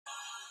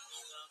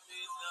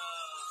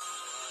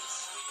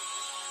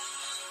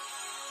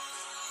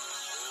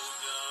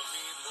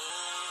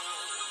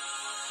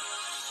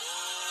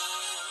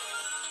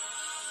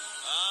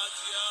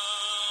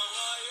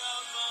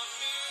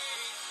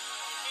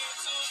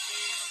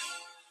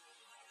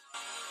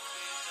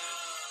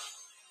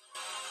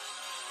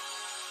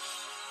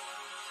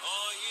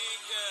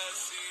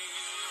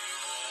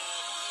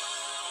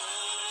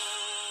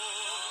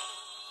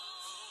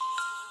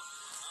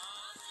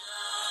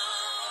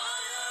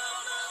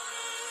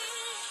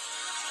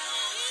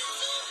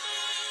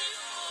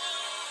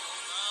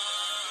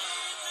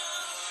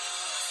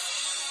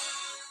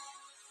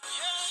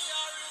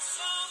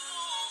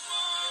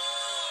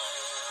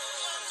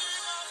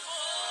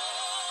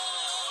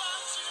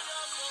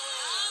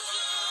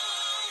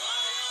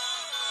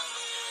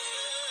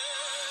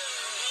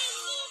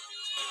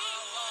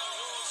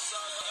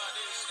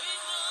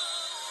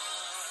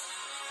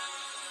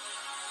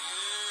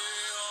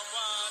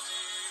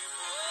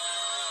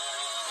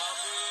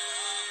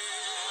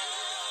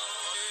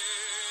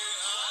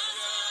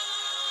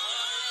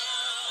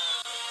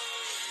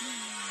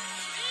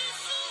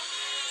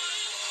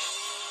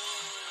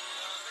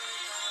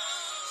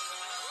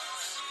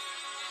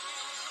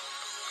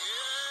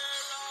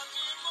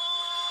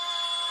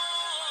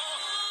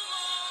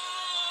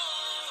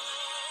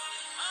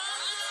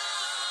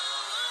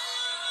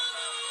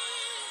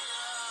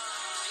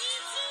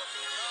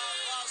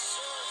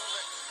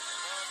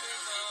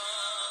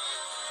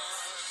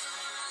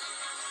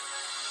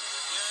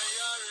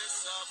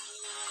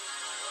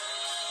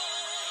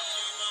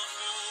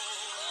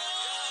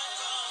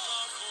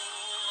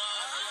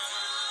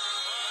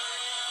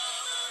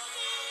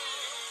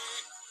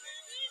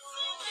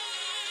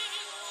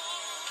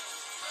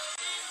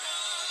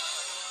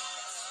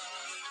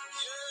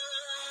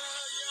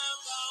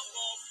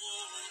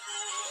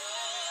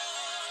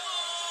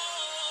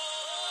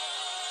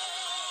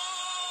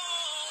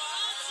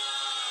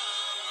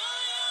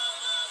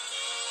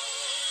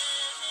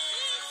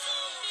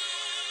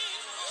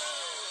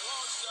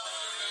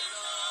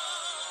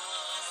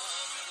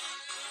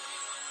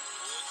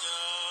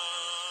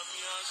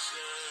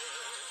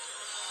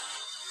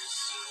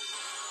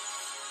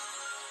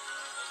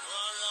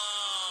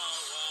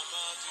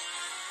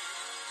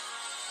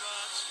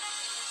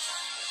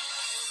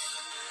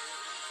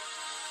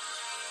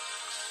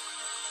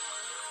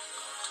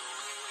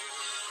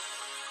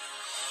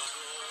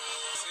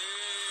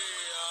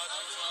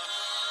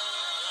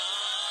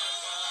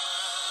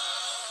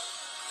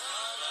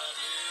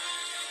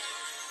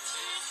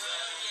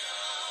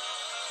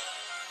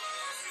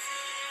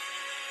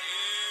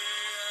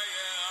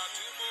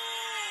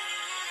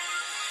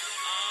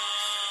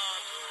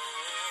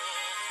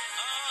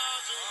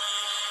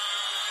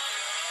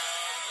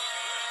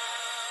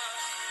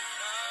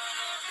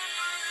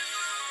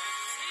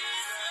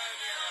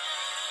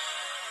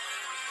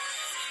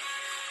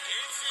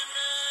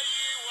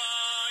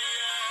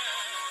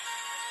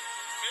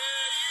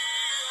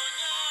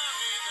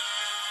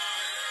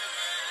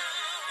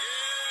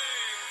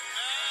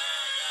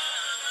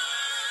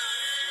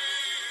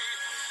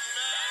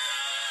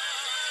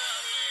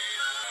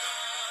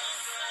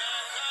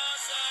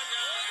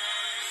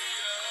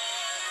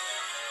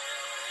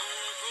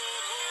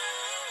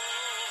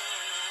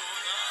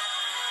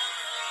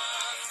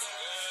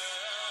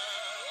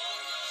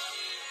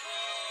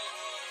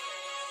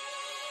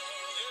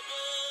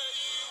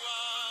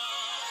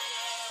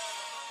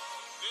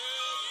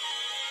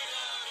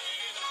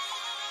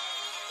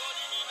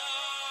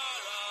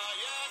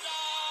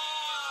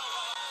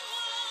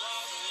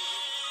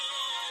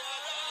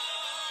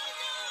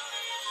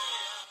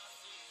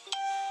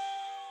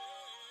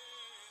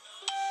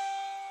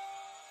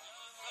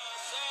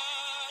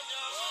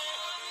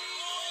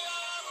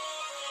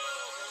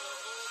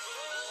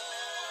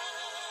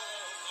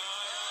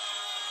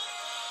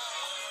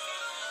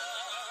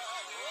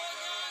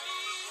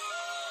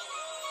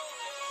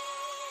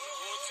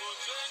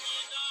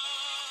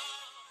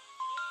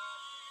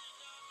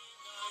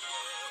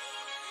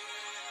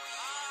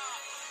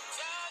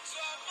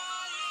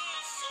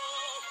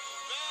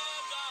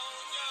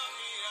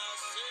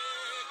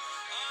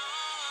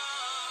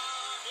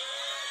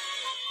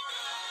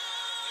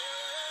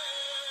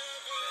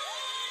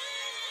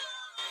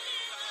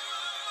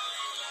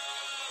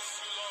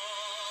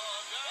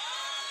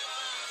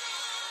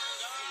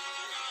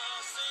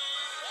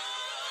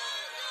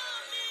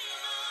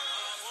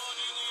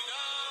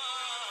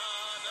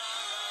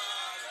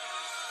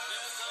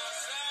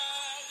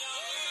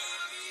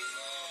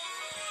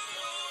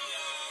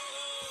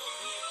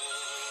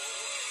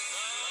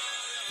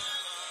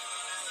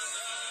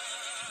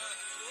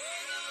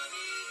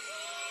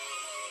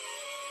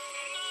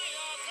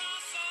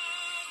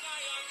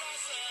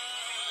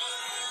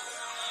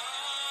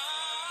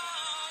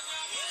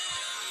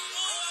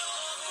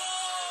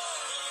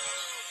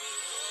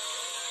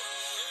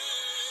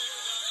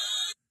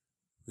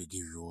We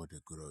give you all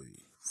the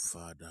glory,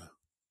 Father,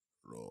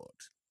 Lord.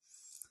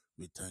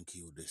 We thank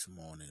you this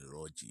morning,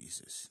 Lord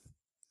Jesus.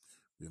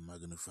 We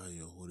magnify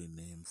your holy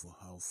name for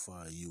how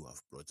far you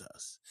have brought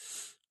us.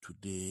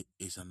 Today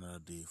is another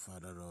day,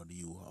 Father Lord,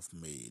 you have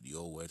made.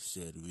 Your word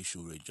said we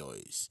should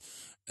rejoice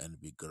and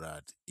be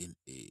glad in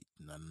it.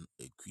 None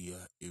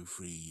acquire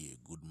every year.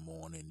 Good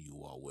morning,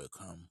 you are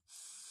welcome.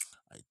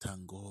 I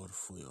thank God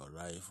for your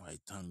life. I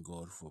thank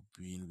God for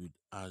being with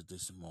us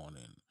this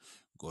morning.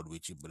 God,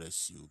 which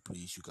bless you.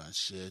 Please, you can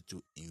share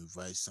to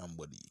invite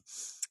somebody.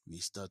 We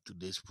start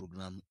today's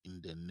program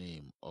in the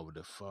name of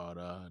the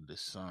Father, the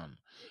Son,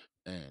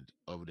 and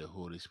of the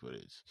Holy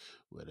Spirit.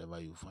 Wherever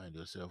you find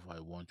yourself,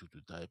 I want you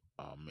to type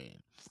Amen.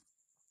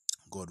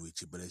 God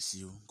which bless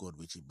you, God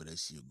which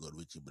bless you, God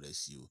which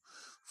bless you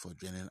for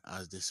joining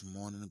us this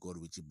morning.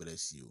 God which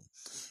bless you.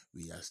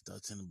 We are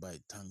starting by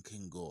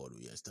thanking God.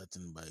 We are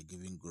starting by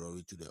giving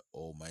glory to the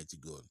Almighty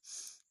God.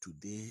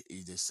 Today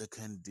is the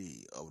second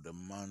day of the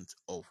month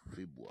of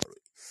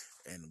February,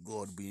 and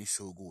God being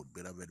so good,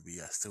 beloved, we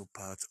are still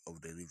part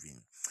of the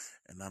living.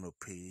 And I know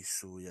pay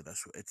so yeah,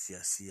 that's what it's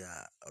here.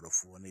 Out of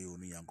one, you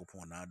only young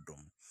upon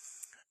Adam,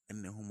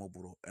 and the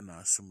humobro and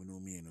our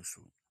summon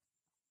so.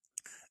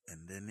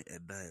 And then a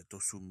diet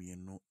or so me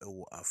no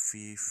a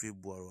fee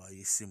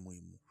February simu.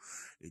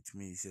 It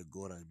means that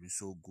God has been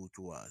so good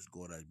to us.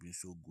 God has been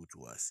so good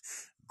to us.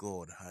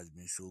 God has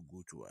been so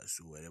good to us.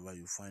 So wherever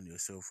you find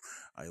yourself,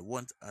 I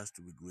want us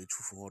to be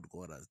grateful for what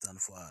God has done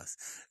for us.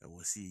 I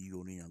will see you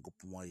only and go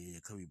puma ye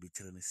can be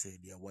telling say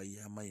dear why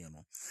ya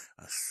mayano.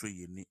 I show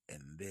you ni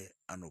and there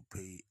and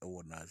pay a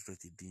one as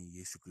rated in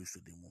Yesu Christ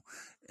demo.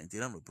 And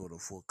then I'm a part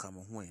of four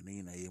come when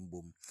in a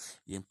yembom.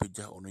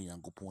 Yempeja ono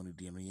yankopon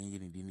di no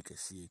yen di ni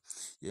kese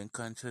yen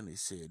kanche ne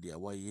se dia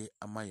waye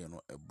amaye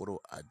no eboro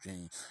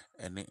adwen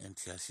ene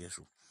entiase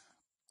so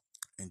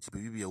enti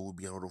bibia wo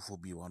bia rodofo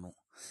bi wano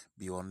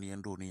bi wano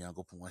yendo ne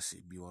yankopon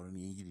ase bi wano ne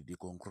yiri de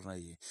konkro na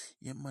ye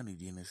yen mane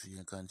di ne so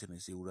yen kanche ne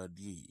se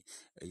urade yi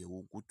eye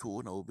wo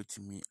kuto na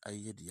obetimi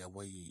aye dia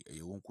waye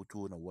eye wo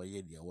kuto na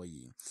waye dia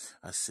waye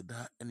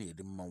aseda ene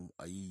yede mawo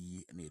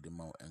ayi ene yede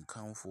mawo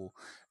enkanfo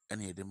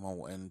ene yede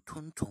mawo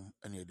entontom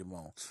ene yede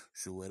mawo.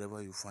 So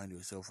wherever you find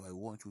yourself, I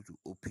want you to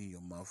open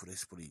your mouth,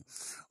 let's pray.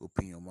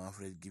 Open your mouth,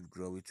 let's give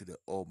glory to the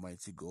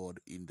Almighty God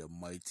in the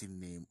mighty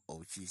name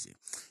of Jesus.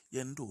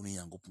 Yendo ni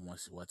yango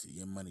pumwasi wati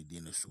yemani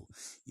dine so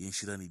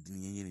yenshira ni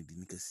dini yenye ni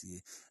dini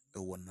kasiye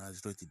ewa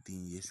Nazareth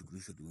din Yesu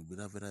Christo dimi.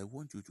 Beloved, I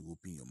want you to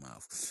open your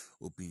mouth.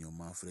 Open your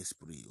mouth, let's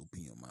pray.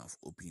 Open your mouth,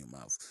 open your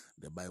mouth.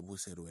 The Bible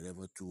said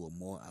wherever two or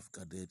more have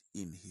gathered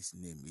in his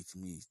name, it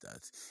means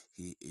that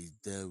he is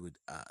there with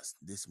us.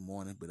 This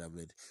morning,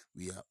 beloved,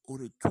 we are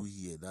only two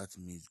here. That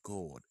means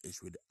God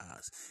is with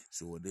us.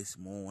 So this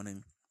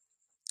morning,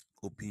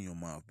 open your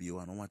mouth. Be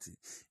one what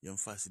yen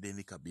fast de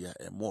nika bia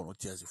e more no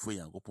tiase fo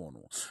yankopon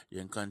no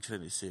yen kan kire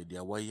ne say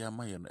dia waya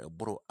ma yen e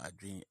boro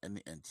adwen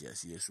ene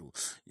entiase yeso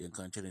yen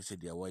kan kire ne say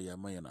dia waya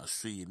ma yen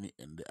asoye ni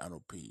ende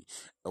anope e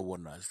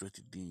wona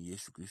straight din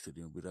Yesu Christo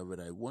din. Beloved,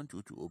 I want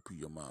you to open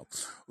your mouth.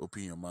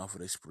 Open your mouth.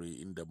 Let's pray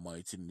in the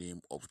mighty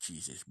name of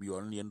Jesus. Be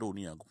one yen do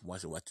ni yankopon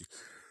say what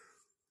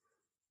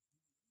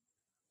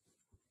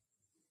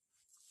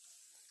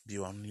be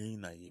one ni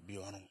na ye be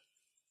one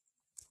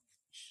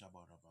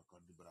shabara baka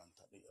di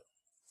branta de.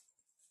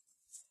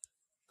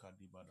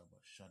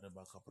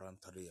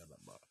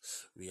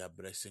 We are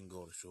blessing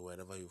God. So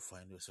wherever you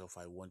find yourself,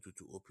 I want you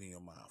to open your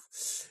mouth.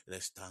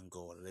 Let's thank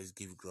God. Let's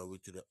give glory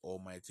to the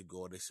Almighty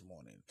God this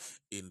morning.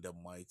 In the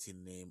mighty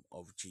name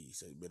of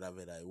Jesus.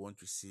 Beloved, I want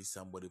to see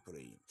somebody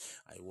praying.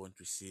 I want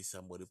to see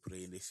somebody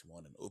praying this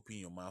morning. Open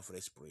your mouth.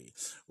 Let's pray.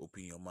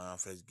 Open your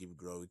mouth. Let's give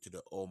glory to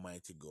the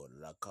Almighty God.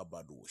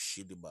 Lakabadu,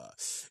 Shidiba,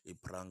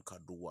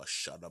 Iprankadua,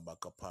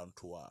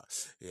 Shadabakapantua,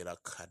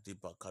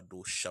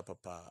 Erakadibakadu,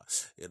 Shapapa,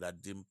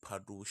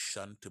 Eradimpadu,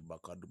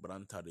 Shantibakadu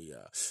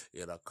Brantaria,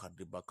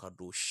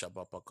 Erakadibakadu,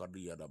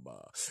 Shabapakadia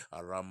daba,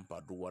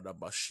 Arampadu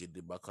Wadaba,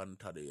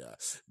 Shidibakantaria.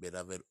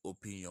 Beloved,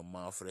 open your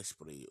mouth. Let's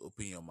pray.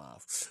 Open your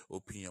mouth.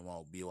 Open your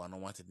mouth. Be one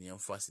on what in the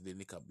emphasis de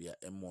Nicabia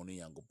and Moni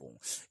Yangopon.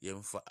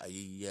 Yemfa a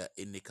year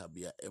in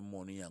Nicabia and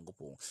Moni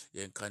Yangopon.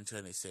 Yen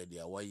country said,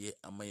 ya why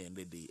am I in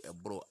the day a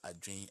bro a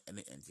drain and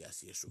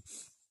entiasis.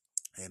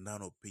 And now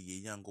no pay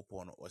ye yango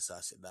pono or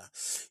sasida,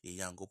 ye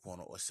yango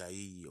pono or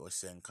sai or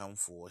send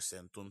camfo or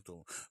send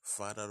tonto.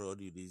 Father Lord,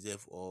 you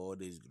deserve all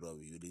this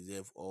glory, you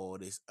deserve all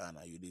this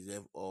honor, you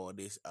deserve all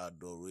this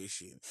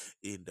adoration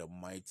in the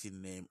mighty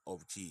name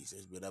of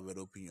Jesus. Beloved,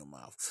 open your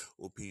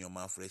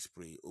mouth, let's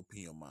pray, open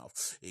your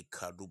mouth. A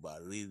kaduba,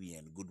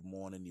 Lillian, good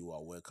morning, you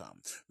are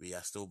welcome. We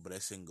are still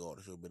blessing God.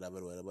 So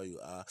beloved, wherever you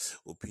are,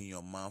 open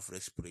your mouth,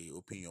 let's pray,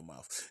 open your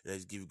mouth.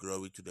 Let's give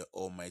glory to the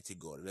Almighty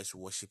God. Let's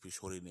worship his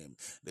holy name.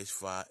 Let's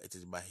far it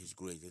is by his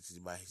grace, it is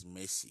by his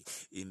mercy,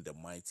 in the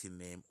mighty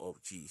name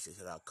of Jesus.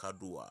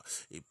 Rakadua,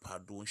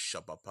 Ipadun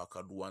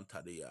Shabapakaduan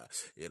Tadea,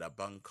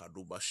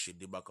 Erabankaduba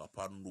Shidiba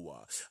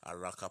Kapandua,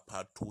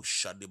 Arakapatu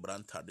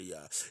Shadibran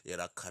Tadea,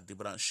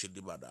 Erakadibran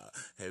Shidibada.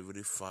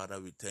 Heavenly Father,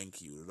 we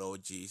thank you.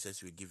 Lord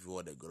Jesus, we give you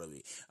all the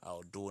glory.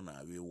 Our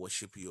donor, we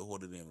worship your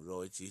holy name.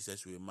 Lord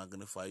Jesus, we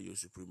magnify your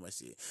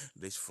supremacy.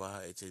 This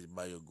far it is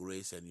by your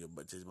grace and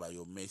it is by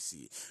your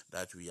mercy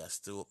that we are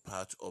still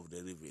part of the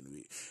living.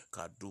 We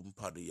Kadum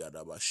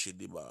Padiyadaba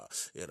Shidiba,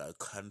 Era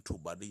Kantu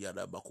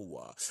Badiyadaba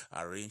Kuwa,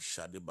 Arin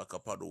Shadiba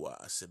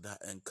Kapadua, Aseda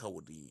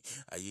Enkaudi,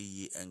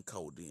 Ayi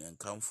Enkaudi, and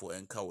Kamfo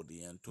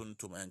Enkaudi, and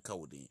Tuntum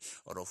Enkaudi,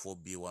 or of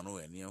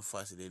B1 and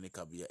Yemfas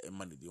Kabia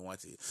Emani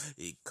Diwati,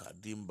 E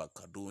Kadimba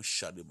Kadun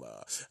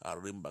Shadiba,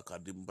 Arimba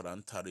Kadim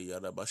Brantari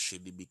Yadaba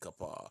Shidibi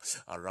Kapa,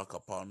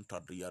 Arakapan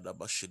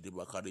Tadiyadaba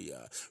Shidiba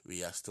Kadia.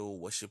 We are still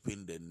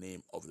worshiping the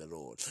name of the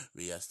Lord.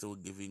 We are still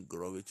giving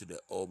glory to the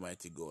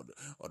Almighty God.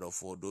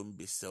 Therefore, don't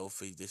be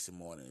selfish this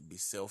morning. Be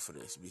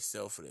selfless, be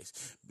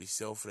selfless, be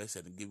selfless,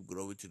 and give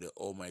glory to the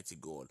Almighty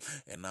God.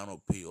 And now,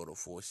 no pay or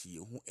for see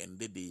who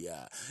ended the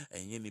year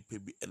and any pay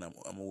and I'm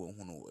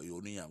who you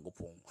only young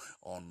upon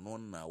or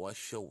none now what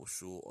show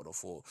so or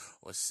for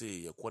or say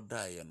your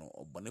quadai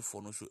or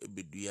bonifono so a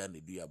bedia and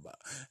the diaba.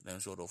 Then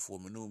sort of for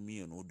me no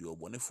me and audio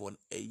bonifon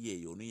a year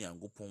you only young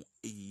upon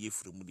a year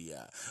from the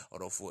year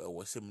or for a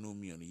was no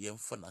me on yem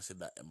fana said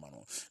that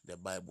emano. The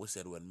Bible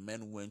said when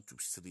men went to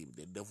sleep,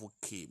 the devil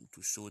came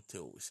to sow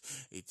tails.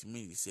 It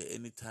means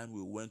anytime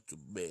we went to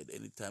bed,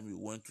 anytime we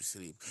went to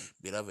sleep,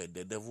 beloved,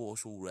 the devil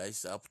also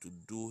rise up to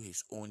do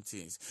his own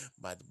things.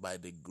 But by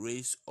the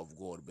grace of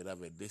God,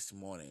 beloved, this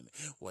morning,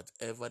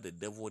 whatever the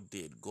devil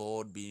did,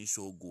 God being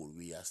so good,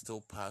 we are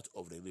still part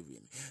of the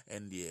living.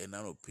 And the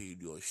enano pay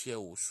your share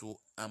also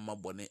ama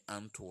bone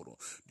antoro.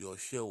 The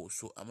share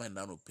also ama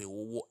enano pay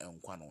wo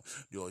enkwano.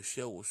 The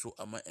share also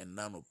ama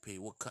enano pay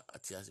woka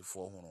atiasi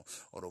for hono.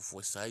 Or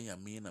for saying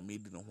me na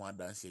made no one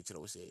dance each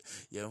other say,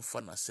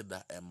 Yemfa na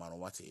seda and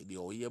manwate, the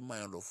oye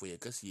mind of your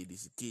cassie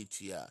this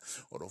kia,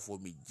 or for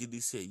me,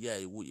 Jiddy say, yeah,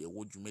 would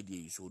you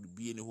media so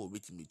be any whole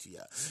bit me to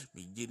ya.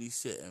 Me Jiddy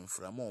say, and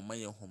from all my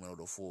home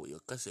or for your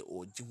castle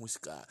or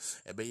Jimuska,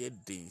 a bay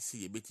day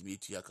see a bit me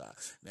to yaka,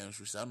 then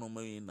Susano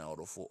Marine out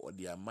of four or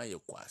the Amaya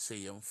qua, say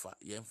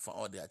Yemfa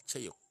or their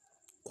chair.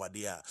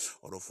 Kwadia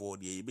or for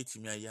the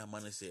Betimia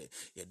Yamana say,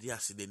 Yadia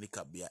Sideni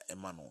Kabia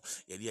Emano,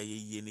 Yadia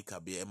Yeni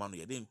Kabia Emano,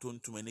 Yadin Tun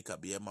to many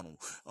Kabia Emano,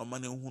 or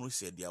Manu who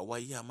said, Ya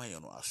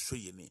Wayamayano,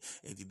 Asuyeni,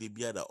 and the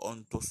Biada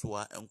on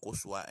Tosua and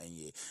Kosua and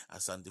ye,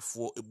 as Santi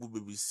for a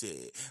booby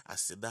say,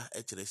 as Seda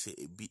Echerese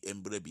a be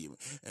embrebim,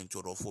 and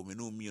Choro for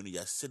Menu Muni,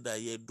 Yaseda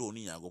ye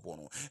Doni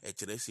Agopono,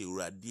 Echerese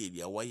Radi,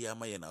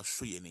 Yawayamayana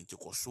Suyeni to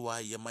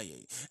Kosua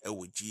Yamaye, and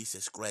with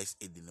Jesus Christ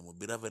in the name of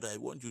beloved, I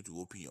want you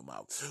to open your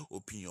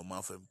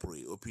mouth and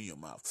pray. Open your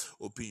mouth.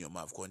 Open your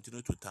mouth.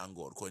 Continue to thank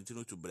God.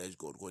 Continue to bless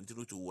God.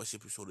 Continue to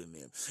worship His holy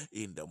name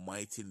in the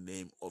mighty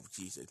name of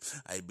Jesus.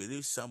 I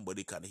believe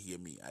somebody can hear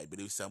me. I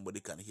believe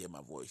somebody can hear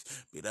my voice.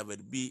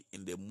 Beloved, be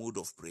in the mood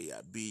of prayer.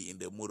 Be in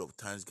the mood of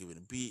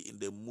thanksgiving. Be in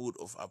the mood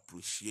of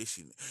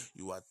appreciation.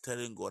 You are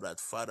telling God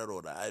that, Father,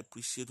 Lord, I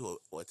appreciate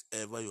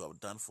whatever you have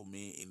done for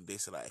me in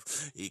this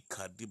life.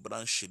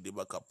 Ikadibran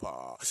shidiba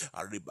kapa,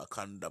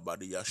 aribakanda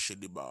badia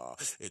shidiba,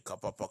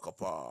 ekapapa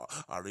kapa,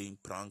 arin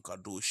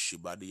prankado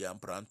shibadia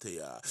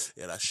prantea,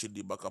 era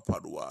shidiba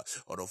kapadua,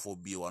 orofo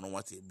biwano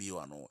wate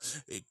biwano.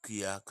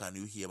 Ekia, can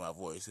you hear my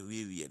voice?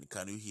 Lillian,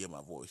 can you hear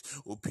my voice?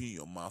 Open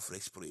your mouth,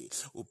 let's pray.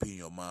 Open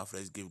your mouth,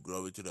 let's give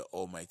glory to the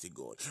Almighty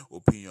God.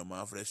 Open your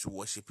mouth, let's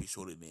worship His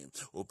holy name.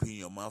 Open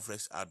your mouth,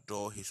 let's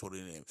adore His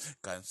holy name.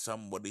 Can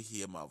somebody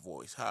hear my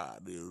voice?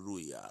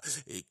 Hallelujah.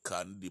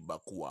 Ekandi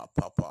bakua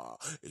papa,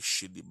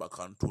 eshidi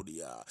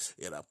bakantodia,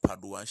 era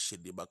paduan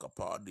shidi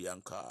bakapa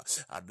dianka,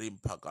 adim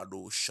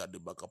pakado shadi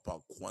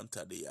bakapa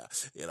quantadia,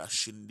 era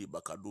shindi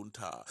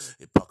bakadunta,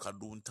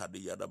 epakadunta de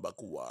yada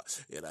bakua,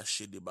 era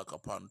shidi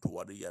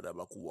bakapantua de yada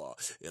bakua,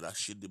 era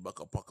shidi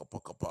bakapaka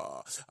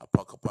pakapa,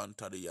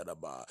 apakapanta de yada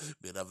ba.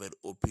 Beloved,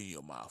 open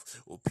your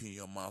mouth. Open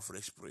your mouth,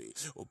 let's pray.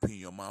 Open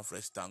your mouth,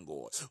 let's thank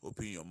God.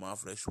 Open your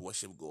mouth, let's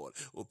worship God.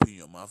 Open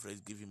your mouth,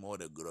 let's give Him all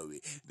the glory.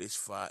 This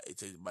far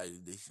it is by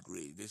this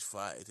grace. This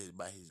far it is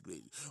by His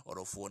grace.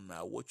 Or for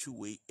now, what you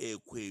wait,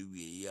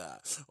 ya.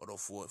 Or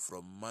for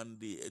from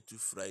Monday to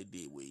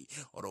Friday way.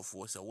 Or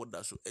for so what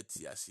does so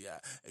etiasia?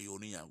 A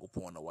yoni yango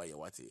pon a wire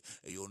wate.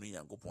 A yoni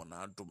yango pon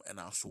adum and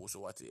our source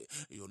wate.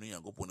 A yoni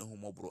yango pon a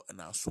humobro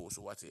and our source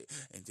wate.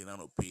 And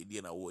Tinano pay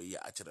Diana way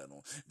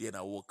achano. Diana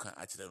woka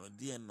achano.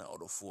 Diana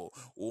or for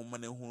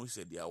woman who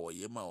said the hour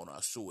yema on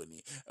our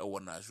sowing. A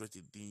one as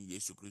rated din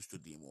Yesu Christo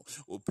demo.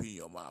 Open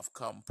your mouth,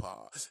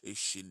 kampa, a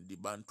shindi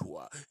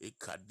bantua, a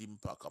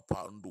kadimpa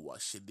kapandua,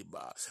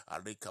 shidiba,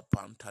 a reka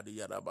panta de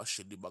yaraba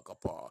shidiba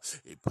kapa,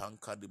 a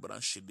panka de bran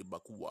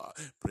shidibakua.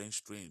 Prince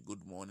Strange,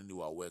 good morning,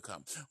 you are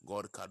welcome.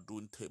 God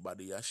Kadunte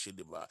Badia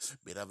Shidiba.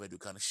 Beloved, you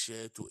can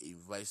share to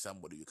invite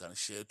somebody. You can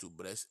share to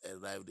bless a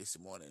life this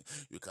morning.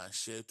 You can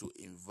share to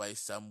invite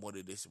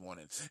somebody this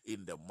morning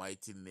in the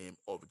mighty name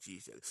of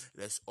Jesus.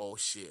 Let's all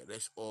share.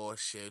 Let's all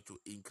share to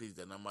increase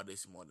the number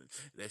this morning.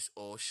 Let's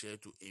all share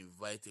to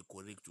invite a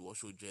colleague to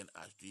also join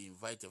us, to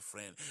invite a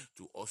friend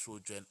to also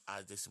join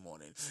us this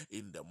morning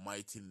in the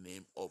mighty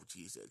name of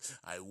Jesus.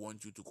 I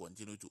want you to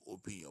continue to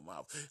open your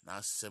mouth. Now,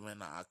 7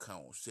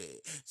 account say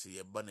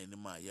ye banner ni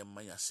ma ye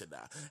maya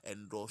seda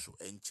endorso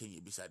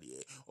enchenye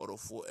bisade or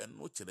for and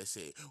no chere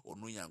say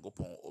onu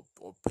yankopon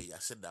ope ya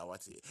seda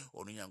wate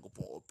onu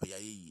yankopon ope ya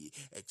yi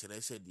e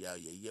chere say dia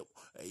ye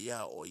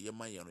ya o ye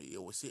ma ye no ye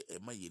wo say e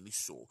ma ye ni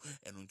so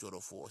enu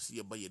ntoro for say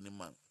ye ba ye ni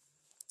man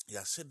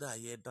ya seda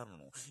ye dano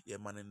no ye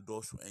man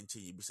endorso enche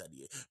ye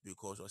bisade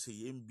because o say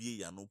ye mbie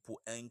ya no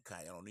po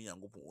enka ya no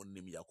yankopon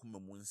onim yakoma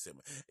mu nsem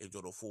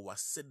ejorofo wa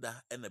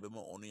seda ena be ma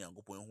onu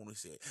yankopon hunu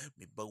say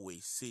me ba we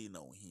say na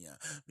ohia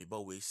me ba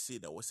we say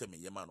da wo say me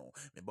yema no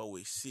me ba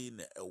we say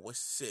na e wo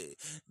say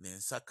ne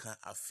nsaka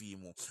afi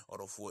mu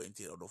orofo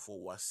enti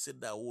orofo wa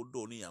seda wo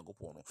do onu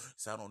yankopon no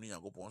sa no onu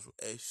yankopon so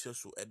e hye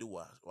so e de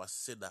wa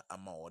seda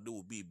ama o de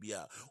obi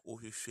bia o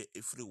hwehwe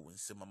efiri wo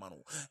nsem ama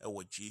no e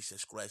wo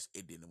Jesus Christ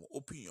edin mu.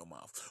 Open your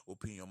mouth.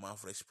 Open your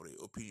mouth. Let's pray.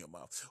 Open your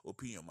mouth.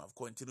 Open your mouth.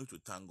 Continue to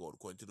thank God.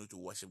 Continue to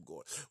worship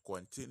God.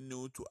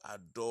 Continue to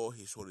adore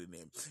His holy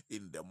name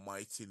in the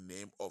mighty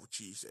name of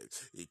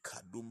Jesus.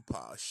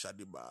 Ikadumpa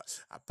Shadiba.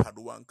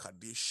 Apaduan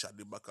Kadi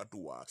Shadiba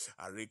Katua.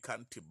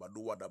 Arekanti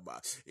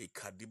Baduadaba.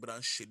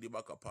 Ikadibran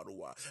Shadiba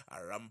Kaparua.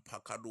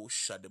 Arampakado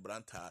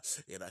Shadibranta.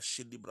 Era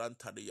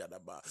Shadibranta de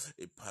Yadaba.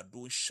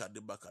 Ipadu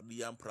Shadiba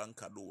Kadian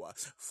Prankadua.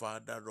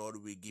 Father,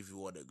 Lord, we give you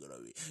all the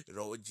glory.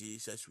 Lord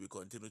Jesus, we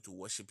continue to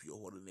worship your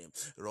holy name.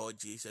 Lord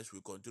Jesus,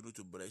 we continue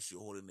to bless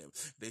your holy name.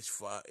 This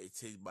far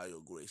it is by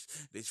your grace.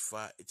 This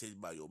far it is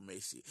by your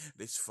mercy.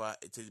 This far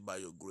it is by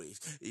your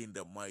grace. In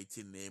the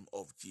mighty name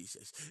of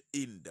Jesus.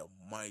 In the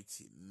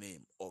mighty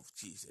name of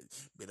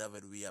Jesus.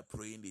 Beloved, we are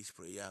praying this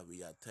prayer.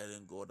 We are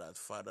telling God that,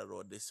 Father,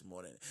 Lord, this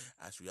morning,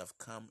 as we have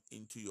come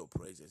into your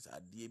presence,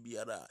 adie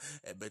biara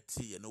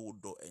ebeti ye no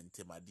do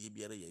entem adie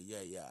biara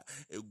ye ya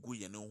egu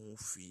ye no ho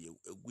fi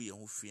egu ye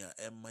ho fi a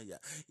emma ya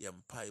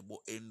yempaibo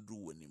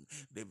endru wanim.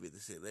 David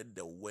said, let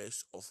the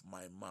words of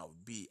my mouth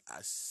be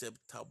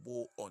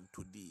acceptable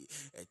unto thee.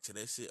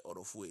 Echere se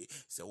orofwe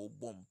se wo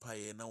bom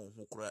paye na wo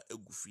ho kora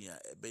egu fi a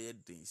ebeye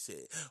den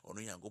se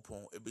ono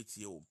yankopon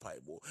ebetie wo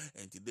paibo.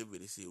 And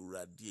David say,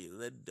 radie,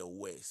 let the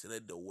words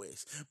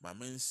my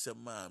men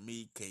sema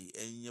me kan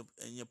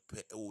enye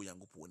pe wo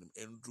yankopon nim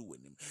endru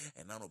wanim.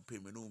 And now pay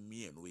me no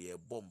me and we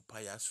bom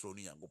paye asro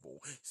no yankopon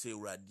say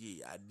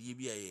radie adie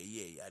bia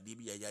ye adie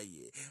bia ya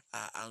ye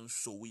a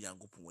anso wo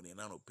yankopon ne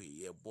na no pay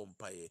ye bom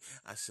paye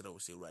asro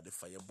say rade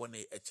fa ye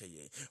bone eche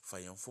ye fa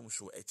ye mfom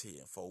so eche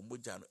ye fa wo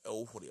moja no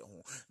ehore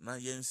ho na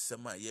ye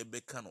nsem a ye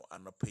beka no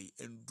anope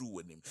endru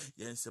wanim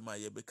ye nsem a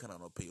ye beka no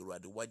anope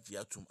rade wagye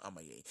atum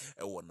ama ye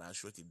ewo na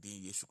ashwete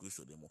din Yesu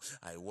Kristo demo.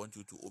 I want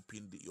you to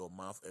open your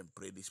mouth and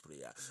pray this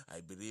prayer.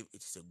 I believe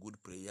it is a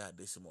good prayer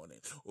this morning.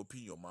 Open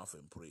your mouth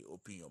and pray.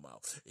 Open your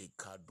mouth.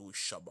 Ekadu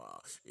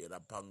shaba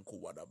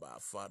erapanku wadaba.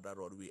 Father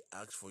Lord, we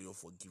ask for your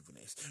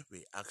forgiveness.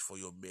 We ask for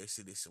your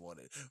mercy this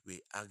morning.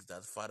 We ask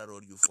that, Father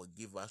Lord, you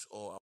forgive us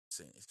all our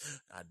sins.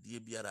 Adie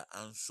biara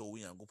anso wo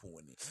yankopon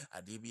wani.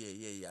 Adie bia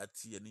ye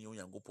yati ene wo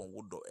yankopon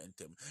wodo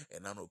entem.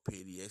 Enano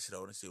pedi yesra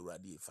won se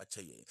urade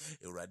facha yen.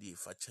 Urade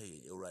facha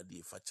yen.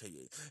 Urade facha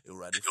yen.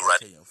 Urade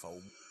facha yen fa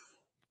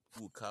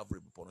Calvary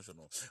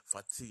proportional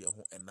fati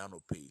ho enano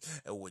pay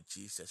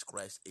Jesus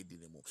Christ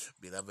edinemo.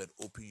 Beloved,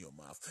 open your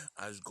mouth.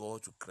 Ask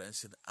God to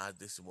cleanse us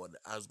this morning.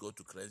 Ask God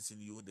to cleanse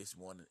you this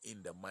morning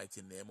in the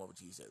mighty name of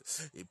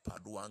Jesus. E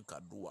paduan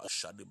kadua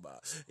shadiba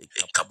e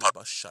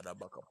kapadiba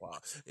shadaba kapa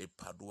e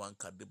paduan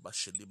kadiba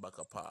shadiba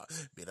kapa.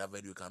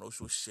 Beloved, you can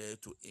also share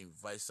to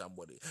invite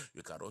somebody.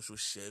 You can also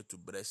share to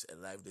bless a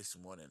life this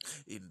morning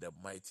in the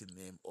mighty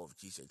name of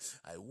Jesus.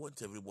 I want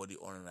everybody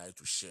online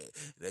to share.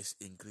 Let's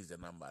increase the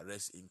number.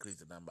 Let's increase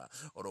the number.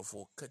 Or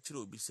for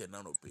catching be say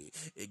nano pay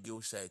a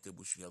girl site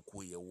bushia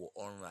quay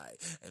online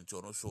and to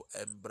also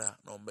embra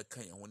no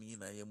mekanya when you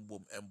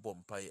boom and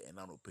bomb pie and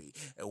nano pay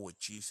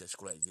Jesus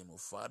Christ.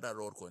 Father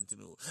Lord,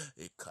 continue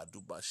a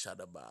kaduba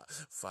shadaba.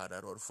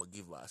 Father Lord,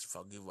 forgive us,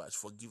 forgive us,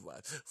 forgive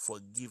us,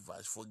 forgive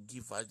us,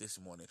 forgive us this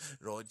morning.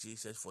 Lord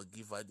Jesus,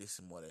 forgive us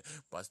this morning.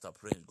 Pastor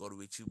Prince, God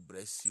will you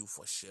bless you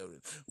for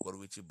sharing. God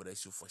will you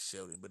bless you for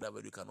sharing. But that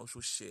way you can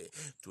also share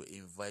to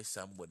invite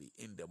somebody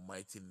in the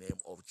mighty name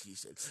of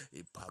Jesus.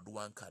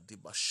 Ipaduan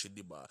kadiba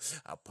shidiba,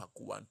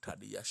 apakuan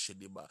tadia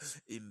shidiba,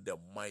 in the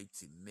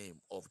mighty name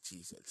of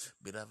Jesus.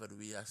 Beloved,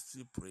 we are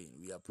still praying.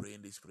 We are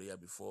praying this prayer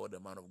before the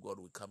man of God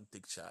will come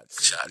take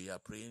charge. We are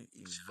praying,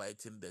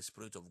 inviting the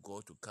Spirit of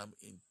God to come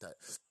in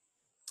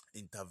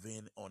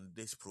intervene on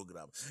this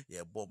program.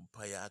 Yeah,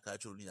 bompire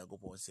actually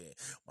Nyankopon say,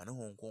 Mane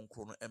Hong Kong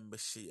Chrono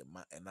Embassy,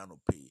 ma enano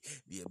pay.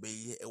 The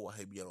Bay Ewa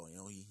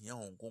Hebiaron, Hia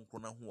Hong Kong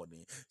Chrono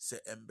Hone, say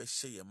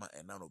Embassy, ma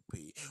enano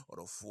pay,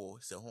 or of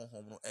four, say Hong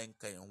Hong no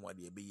Enka and what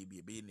the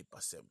baby ni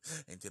passem,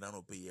 and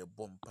Tenano pay a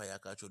bompire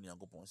actually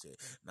Nyankopon say,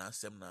 na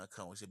sem na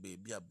account say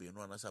baby a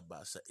beno anasa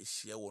basa, is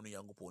share one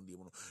Yankopon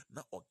demon,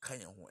 not or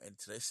Kaya who and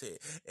Tresse,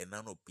 and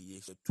nano pay,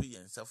 so 2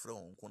 and Safra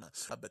Hong Kona,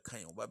 Abba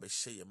Kaya, Babba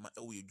Shay, ma,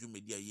 oh, you do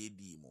media ye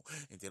demo.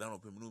 Nti na no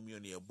pɛ mu mi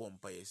ne ɛbɔ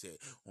mpa yɛ sɛ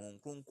hon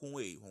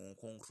kronkron hon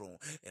kronkron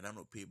ɛna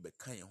no pɛ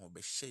bɛka yɛn ho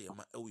bɛhyɛ yɛn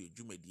ma ɛwɔ yɛ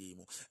dwumadie yi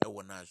mu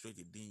ɛwɔ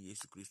n'asɔre din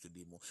Yesu Kristo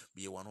din mu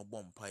bie wa no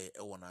bɔ mpa yɛ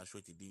ɛwɔ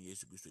n'asɔre din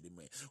Yesu Kristo din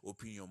mu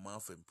open your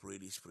mouth and pray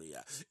this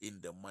prayer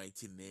in the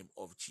mighty name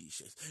of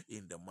Jesus,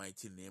 in the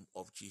mighty name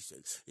of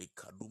Jesus.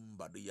 Ekadum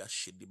badia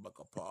shedi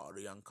bakapa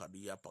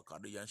riankadiya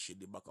pakadiya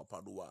shedi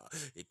bakapadua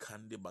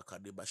ekande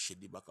bakade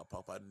shedi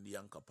bakapapa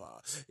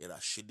ndiankapa era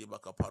shedi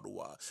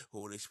bakapadua.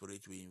 Holy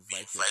Spirit, we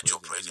invite your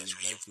presence.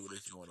 We invite you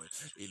this morning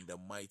in the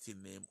mighty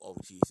name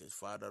of Jesus.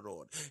 Father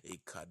Lord, a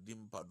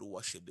kadim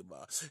padua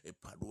shediba, a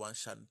paduan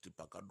shanti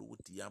pakadu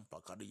tiam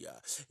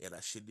pakadia, era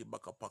shediba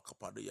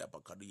kapakapadia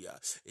pakadia,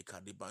 a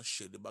kadiban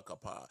shediba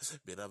kapa.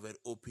 Beloved,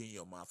 open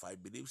your mouth. I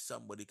believe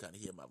somebody can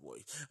hear my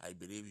voice. I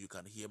believe you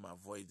can hear my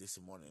voice this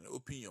morning.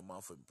 Open your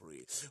mouth and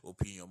pray.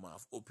 Open your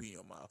mouth. Open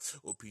your mouth.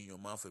 Open your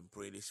mouth and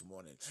pray this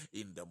morning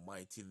in the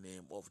mighty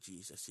name of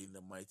Jesus. In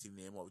the mighty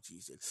name of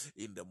Jesus.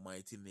 In the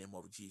mighty name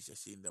of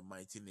Jesus. In the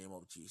mighty name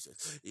of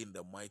Jesus. In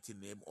the mighty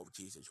name of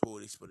Jesus.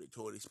 Holy Spirit.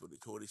 Holy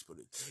Spirit. Holy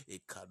Spirit. E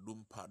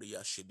kadum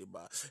paria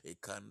shediba. E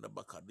kanda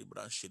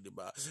bakadibran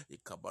shediba. E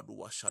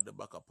kabadua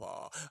shadeba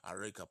kapa.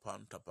 Areka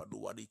panta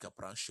padua di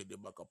kapran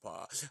shediba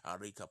kapa.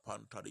 Areka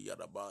panta di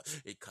yadaba.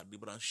 E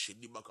kadibran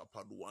shediba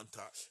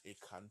kapaduanta. E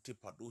kanti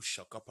padu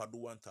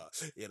shakapaduanta.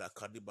 E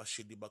rakadiba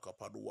shediba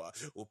kapadua.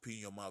 Open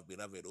your mouth,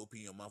 beloved.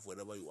 Open your mouth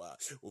wherever you are.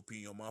 Open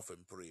your mouth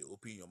and pray.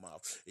 Open your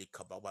mouth.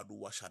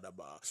 Ekababadu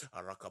washadaba.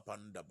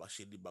 Arakapanda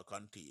bashidi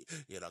bakanti.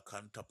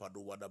 Irakanta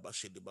padu wada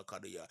bashidi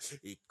bakadia.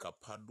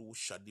 Ekapadu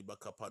shadiba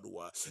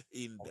kapadua.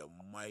 In the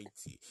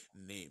mighty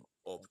name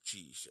of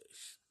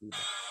Jesus.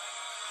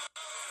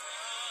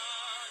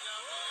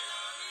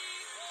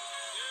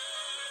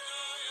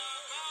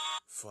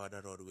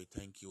 Father Lord, we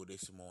thank you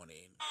this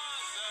morning.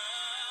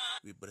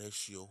 We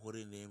bless your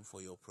holy name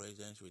for your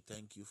presence. We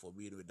thank you for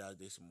being with us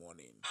this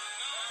morning.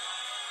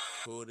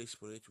 Holy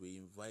Spirit, we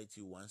invite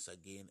you once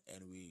again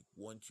and we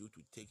want you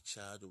to take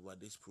charge over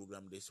this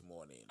program this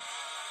morning.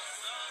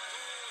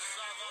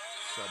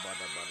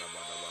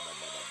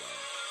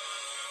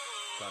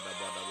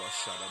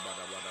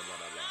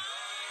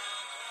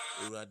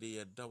 Uradi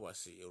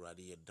yedawase,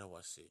 uradi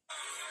yedawase.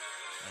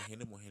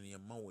 Ahene mohene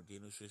yema wodi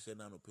no so se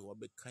na no pe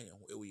wabeka yan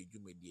ho ewe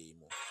dwumadie yi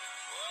mo.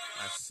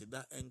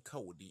 Asida enka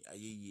wodi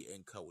ayeyi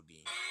enka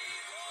wodi.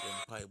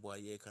 Empire boy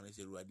ye kan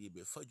se uradi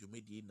be fa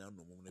dwumadie na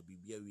no mum na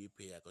bibia we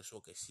pe ya ka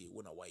so kase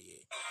wo na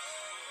waye.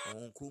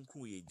 On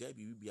kronkron ye gya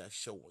bibia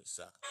hye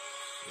wonsa.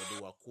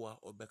 Yede wakoa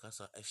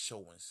obekasa ehye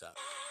wonsa.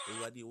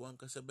 Uradi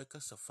wankasa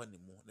bekasa fa ne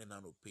mu ne na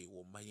no pe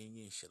wo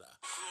mayenye nhira.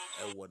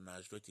 Ewo na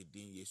Nazareth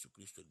din Yesu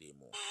Kristo din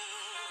mo.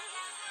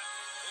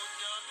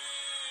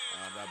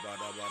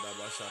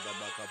 Adabadabadaba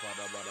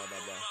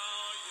shadabakapadabadaba.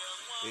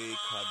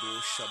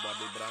 Ekado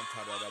shabade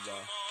brantadaba.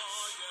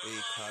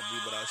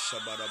 Ekadibra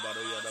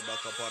shabadabada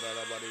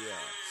yadabakapadabada.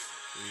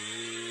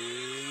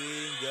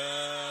 Inga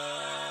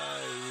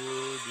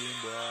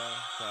udimba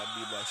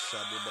kadiba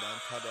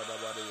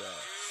shadebrantadabada.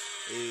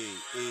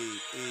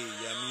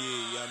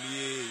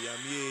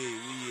 Yamie,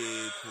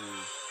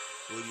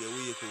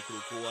 wiye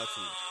kukuruku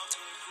watu.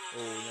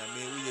 Oh,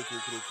 yamie, wiye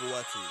kukuruku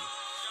watu.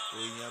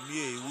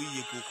 Onyamie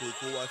wiye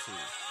kukuruku watu.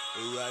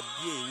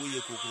 Eradie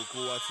wiye kukuruku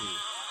watu.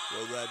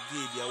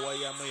 Eradie dia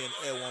waya mayen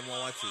wama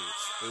watu.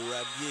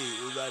 Eradie.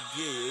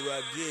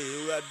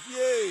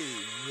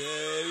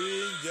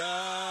 Nyerinja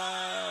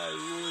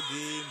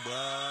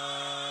udimba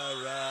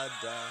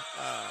rada.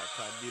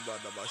 Kadiba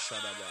daba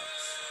shadaba.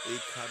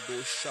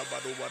 Ekado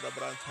shabado bada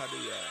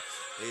brantadia.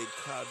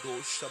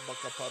 Ekado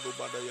shabakapado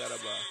bada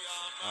yaraba.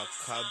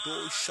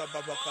 Akado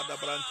shababakada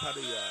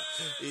brantadia.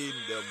 In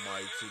the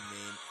mighty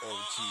name of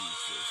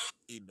Jesus.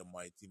 In the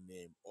mighty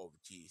name of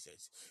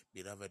Jesus.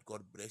 Beloved,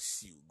 God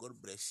bless you. God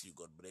bless you.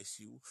 God bless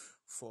you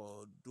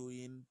for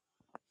being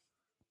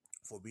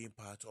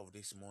part of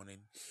this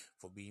morning,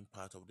 for being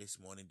part of this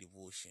morning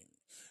devotion.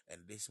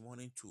 And this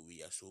morning too,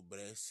 we are so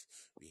blessed.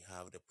 We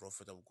have the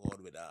prophet of God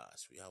with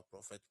us. We have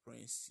Prophet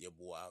Prince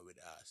Yeboah with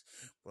us.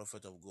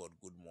 Prophet of God,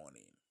 good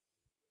morning.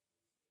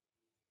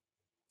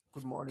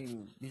 Good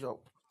morning,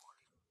 Bishop.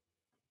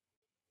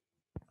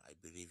 I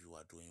believe you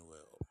are doing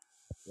well.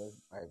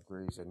 Yes, by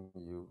grace and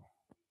you.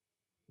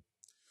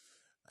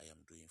 I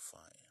am doing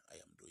fine. I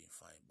am doing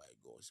fine by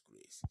God's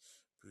grace.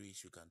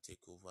 Please, you can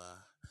take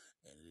over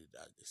and lead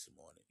us this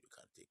morning. You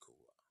can take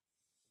over.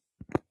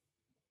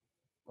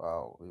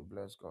 Wow, we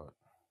bless God.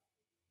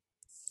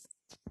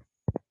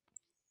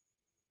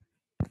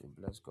 We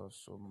bless God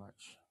so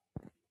much.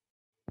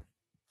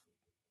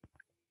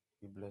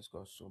 We bless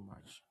God so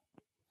much.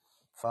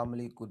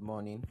 Family, good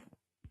morning.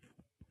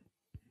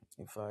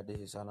 In fact, this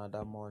is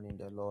another morning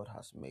the Lord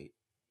has made.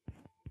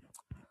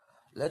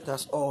 Let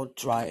us all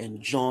try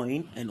and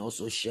join and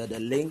also share the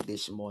link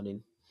this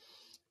morning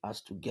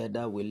as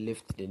together we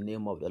lift the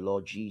name of the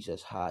Lord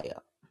Jesus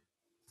higher.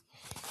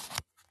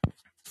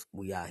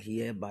 We are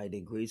here by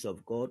the grace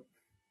of God,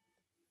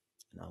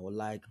 and I would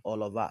like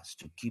all of us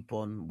to keep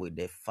on with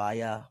the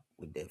fire,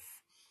 with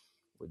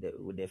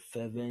the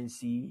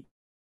fervency,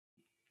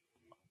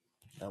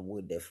 and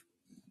with the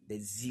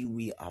zeal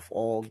we have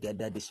all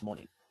gathered this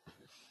morning.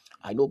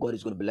 I know God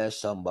is going to bless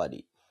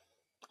somebody.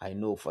 I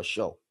know for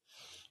sure.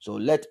 So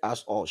let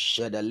us all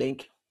share the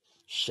link,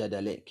 share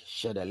the link,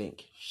 share the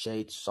link, share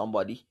it to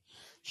somebody,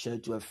 share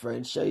it to a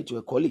friend, share it to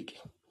a colleague.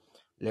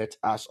 Let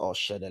us all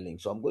share the link.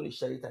 So I'm going to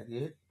share it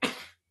again.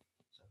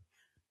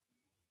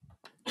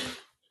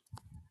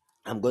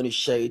 I'm going to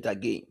share it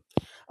again.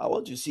 I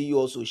want to see you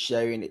also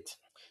sharing it.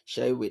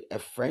 Share it with a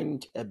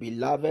friend, a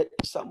beloved,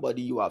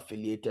 somebody you are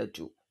affiliated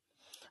to.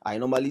 I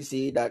normally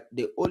say that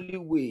the only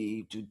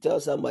way to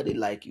tell somebody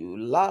like you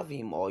love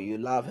him or you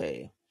love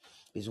her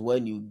is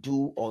when you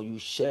do or you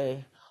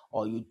share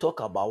or you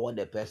talk about what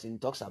the person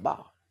talks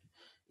about.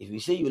 If you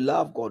say you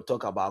love God,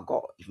 talk about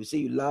God. If you say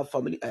you love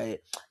family,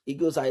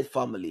 Eagle's Eye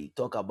family,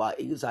 talk about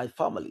Eagle's Eye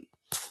family.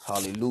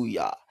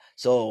 Hallelujah.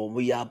 So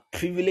we are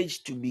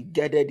privileged to be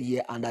gathered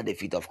here under the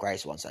feet of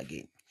Christ once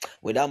again.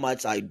 Without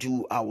much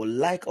ado, I would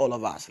like all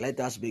of us, let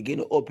us begin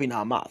to open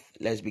our mouth.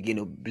 Let's begin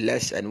to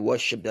bless and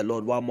worship the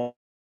Lord one more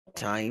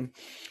time.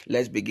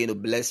 Let's begin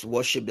to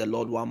worship the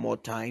Lord one more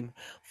time,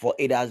 for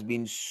it has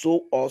been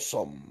so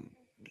awesome.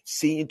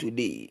 Seeing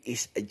today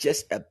is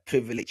just a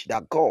privilege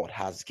that God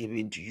has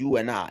given to you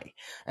and I.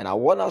 And I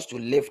want us to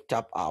lift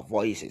up our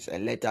voices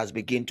and let us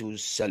begin to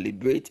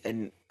celebrate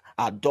and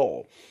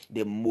adore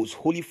the most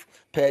holy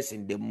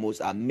person, the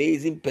most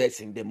amazing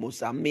person, the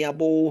most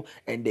amiable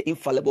and the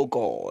infallible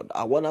God.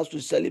 I want us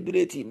to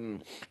celebrate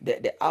him,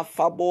 the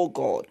affable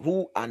God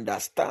who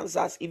understands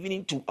us even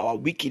into our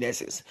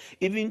weaknesses,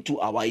 even to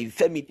our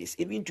infirmities,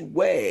 even to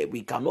where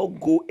we cannot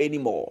go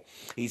anymore.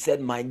 He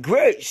said, my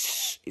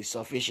grace is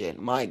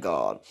sufficient. My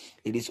God,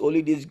 it is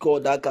only this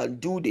God that can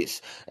do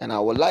this. And I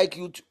would like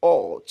you to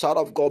all, child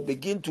of God,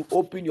 begin to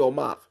open your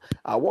mouth.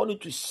 I want you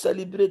to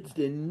celebrate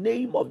the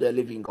name of the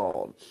living God.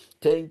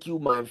 Thank you,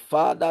 my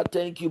Father.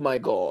 Thank you, my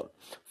God,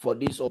 for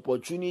this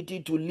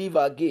opportunity to live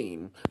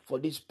again, for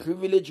this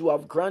privilege you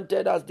have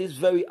granted us this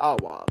very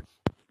hour.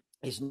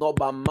 It's not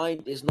by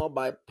might, it's not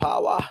by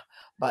power,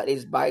 but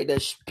it's by the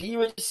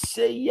Spirit,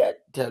 saith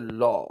the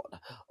Lord.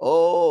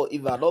 Oh,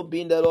 if I had not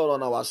been the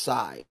Lord on our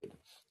side,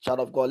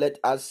 child of God, let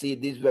us see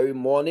this very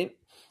morning,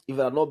 if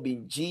it had not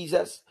been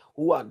Jesus,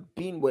 who had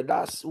been with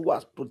us, who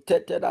has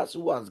protected us,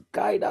 who has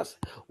guided us,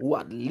 who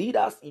had lead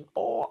us in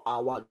all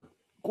our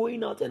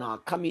going out and our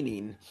coming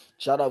in.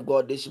 Child of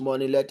God, this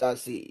morning, let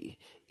us see.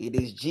 It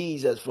is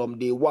Jesus from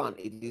day one.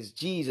 It is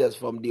Jesus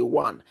from day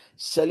one.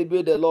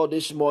 Celebrate the Lord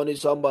this morning.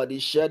 Somebody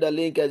share the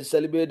link and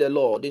celebrate the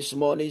Lord. This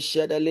morning,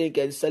 share the link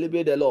and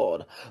celebrate the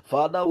Lord.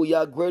 Father, we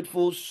are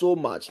grateful so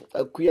much.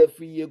 A queer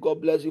free year.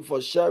 God bless you for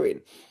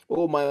sharing.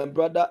 Oh, my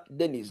brother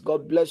Dennis,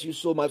 God bless you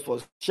so much for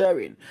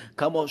sharing.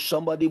 Come on,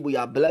 somebody, we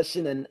are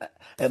blessing and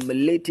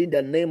emulating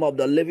the name of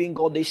the living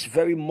God this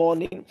very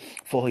morning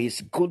for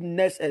his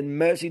goodness and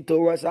mercy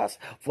towards us,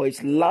 for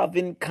his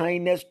loving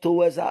kindness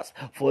towards us,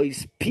 for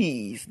his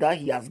peace that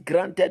he has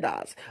granted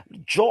us,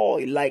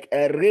 joy like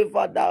a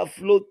river that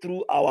flowed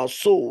through our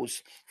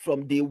souls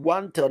from day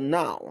one till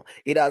now.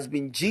 It has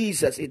been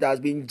Jesus. It has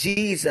been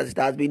Jesus. It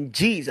has been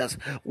Jesus.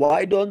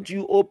 Why don't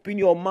you open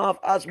your mouth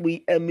as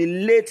we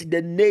emulate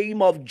the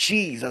name of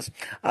Jesus?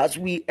 As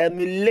we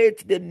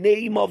emulate the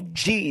name of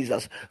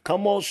Jesus.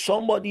 Come on,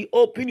 somebody,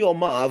 open your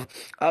mouth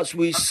as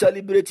we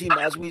celebrate him.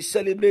 As we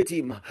celebrate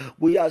him,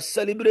 we are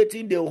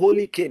celebrating the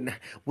Holy King.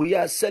 We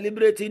are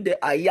celebrating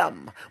the I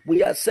Am.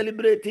 We are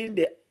celebrating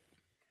the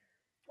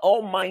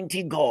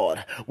Almighty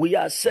God. We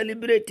are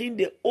celebrating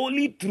the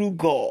only true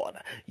God.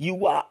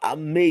 You are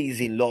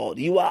amazing, Lord.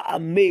 You are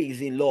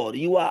amazing, Lord.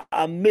 You are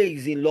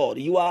amazing, Lord.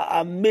 You are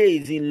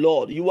amazing,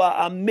 Lord. You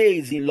are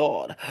amazing,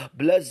 Lord.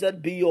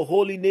 Blessed be your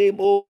holy name,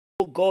 O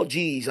God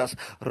Jesus.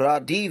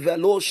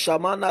 Radivelo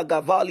Shamana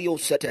Gavalio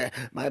Sete.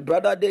 My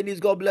brother Dennis,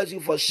 God bless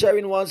you for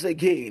sharing once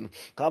again.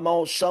 Come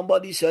on,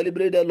 somebody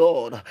celebrate the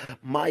Lord.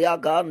 Maya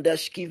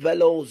Gandeski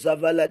Velo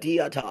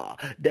Zavalatiata.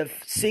 The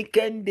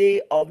second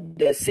day of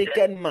the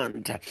second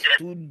month.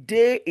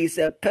 Today is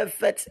a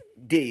perfect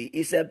day.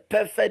 It's a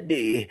perfect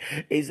day.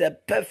 It's a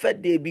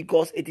perfect day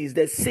because it is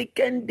the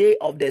second day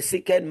of the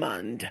second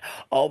month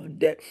of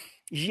the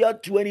year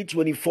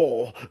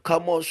 2024.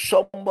 Come on,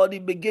 somebody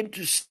begin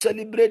to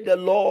celebrate the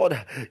Lord.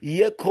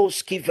 He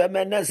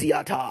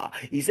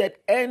said,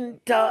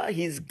 enter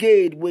his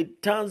gate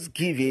with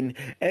thanksgiving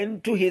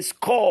and to his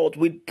court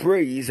with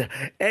praise.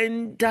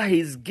 Enter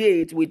his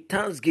gate with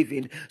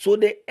thanksgiving. So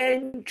the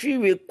entry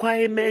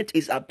requirement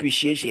is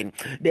appreciation.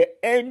 The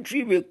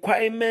entry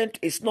requirement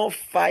is not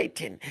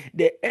fighting.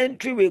 The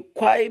entry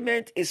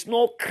requirement is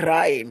not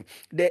crying.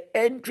 The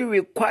entry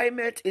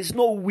requirement is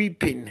not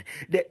weeping.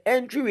 The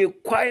entry requirement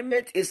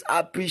requirement is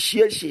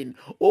appreciation.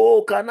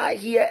 Oh, can I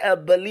hear a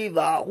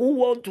believer who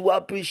want to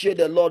appreciate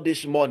the Lord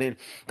this morning?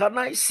 Can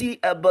I see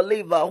a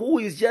believer who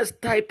is just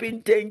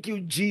typing thank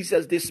you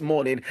Jesus this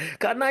morning?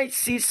 Can I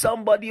see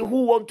somebody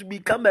who want to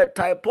become a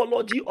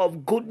typology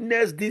of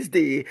goodness this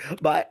day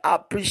by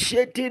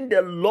appreciating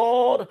the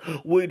Lord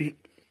with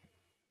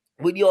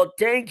your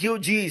thank you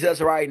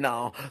Jesus right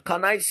now?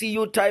 Can I see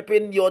you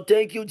typing your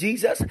thank you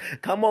Jesus?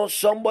 Come on,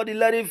 somebody,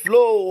 let it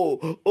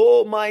flow.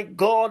 Oh my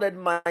God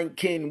and my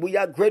King, we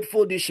are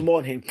grateful this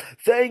morning.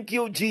 Thank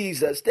you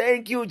Jesus,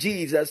 thank you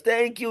Jesus,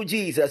 thank you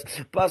Jesus.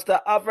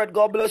 Pastor Alfred,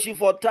 God bless you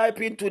for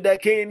typing to the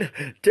King.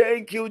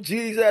 Thank you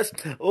Jesus.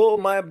 Oh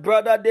my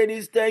brother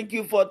Dennis, thank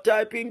you for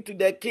typing to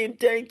the King.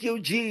 Thank you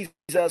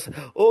Jesus.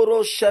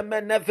 Oro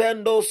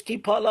shemenevendo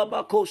skipala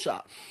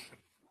makosha.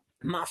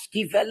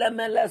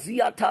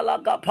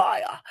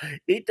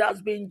 It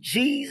has been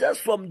Jesus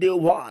from day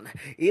one.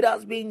 It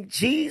has been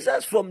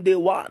Jesus from day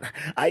one.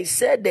 I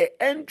said the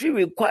entry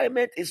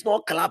requirement is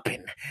not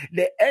clapping.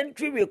 The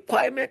entry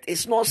requirement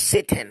is not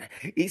sitting.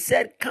 He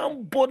said,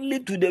 come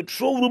boldly to the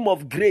throne room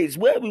of grace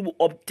where we will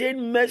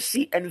obtain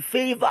mercy and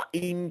favor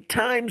in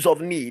times of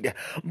need.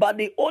 But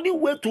the only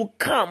way to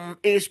come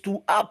is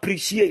to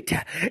appreciate.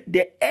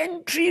 The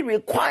entry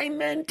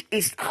requirement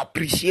is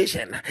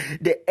appreciation.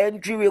 The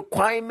entry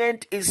requirement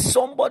is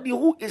somebody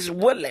who is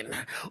willing,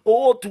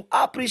 to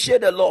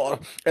appreciate the Lord.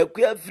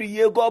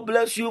 God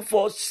bless you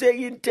for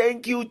saying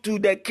thank you to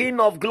the King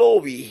of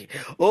Glory.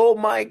 Oh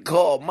my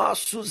God,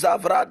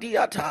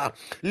 Masuzavradiata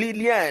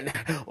Lilian.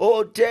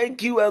 Oh,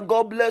 thank you and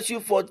God bless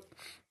you for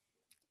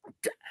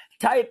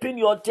type in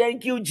your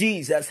thank you,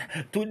 Jesus,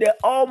 to the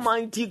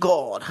Almighty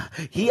God.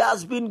 He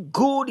has been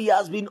good. He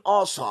has been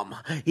awesome.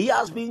 He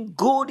has been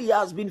good. He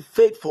has been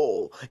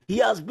faithful. He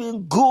has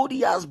been good. He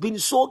has been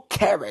so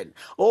caring.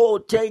 Oh,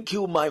 thank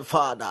you, my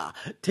Father.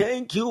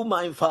 Thank you,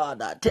 my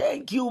Father.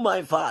 Thank you,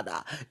 my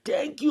Father.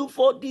 Thank you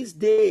for this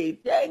day.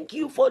 Thank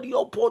you for the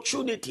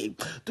opportunity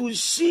to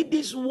see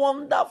this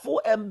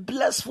wonderful and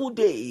blissful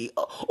day.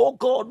 Oh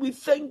God, we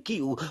thank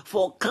you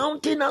for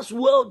counting us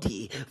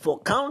worthy, for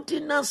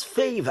counting us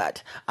favored.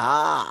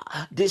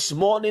 This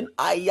morning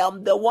I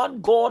am the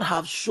one God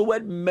have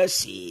showed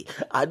mercy.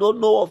 I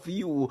don't know of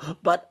you,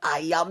 but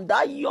I am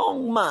that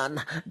young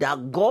man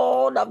that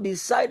God have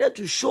decided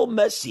to show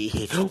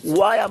mercy.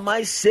 Why am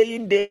I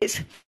saying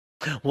this?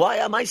 Why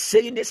am I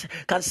saying this?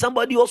 Can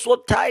somebody also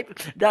type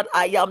that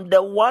I am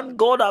the one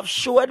God have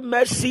showed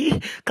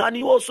mercy? Can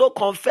you also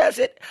confess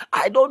it?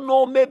 I don't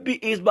know, maybe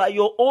it's by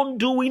your own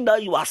doing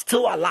that you are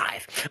still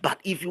alive. But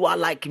if you are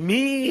like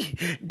me,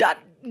 that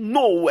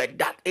nowhere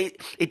that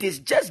it is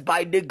just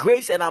by the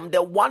grace and I'm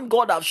the one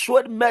God have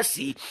showed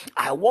mercy.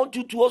 I want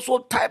you to also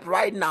type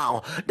right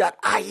now that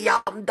I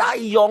am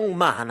that young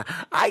man,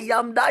 I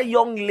am that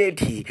young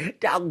lady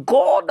that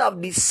God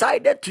have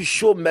decided to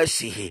show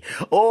mercy.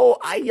 Oh,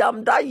 I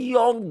am that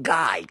young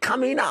guy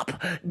coming up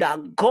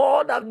that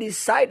God have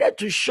decided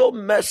to show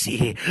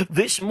mercy.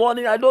 This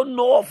morning, I don't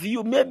know of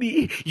you,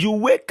 maybe you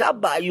wake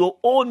up by your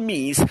own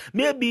means,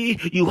 maybe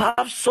you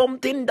have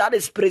something that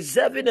is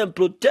preserving and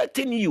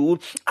protecting you.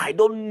 I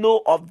don't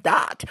know of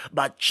that,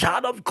 but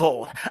child of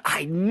God,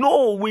 I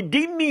know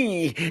within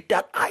me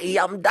that I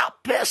am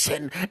that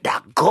person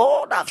that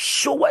God have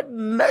showed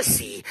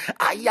mercy.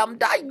 I am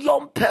that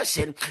young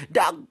person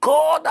that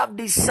God have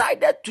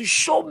decided to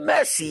show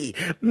mercy.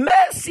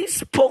 Mercy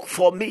spoke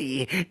for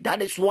me.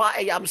 That is why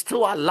I am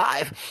still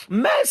alive.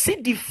 Mercy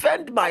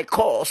defend my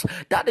cause.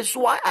 That is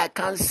why I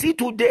can see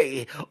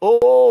today.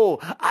 Oh,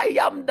 I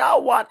am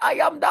that one. I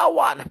am that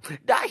one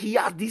that He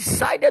has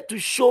decided to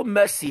show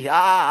mercy.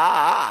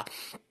 I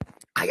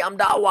am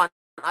that one.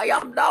 I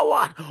am that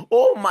one.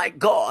 Oh my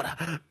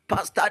God.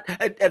 Pastor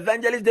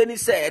Evangelist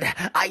Dennis said,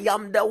 I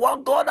am the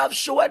one God have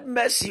showed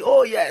mercy.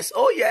 Oh yes,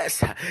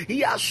 He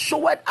has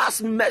showed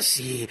us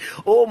mercy.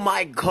 Oh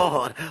my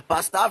God.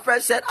 Pastor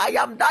Alfred said, I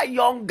am that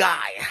young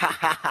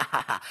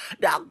guy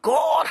that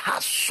God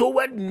has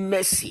showed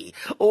mercy.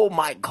 Oh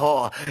my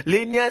God.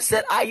 Linear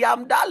said, I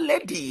am that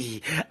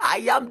lady. I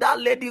am that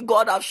lady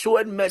God have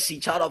shown mercy,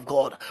 child of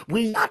God.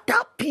 We are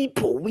that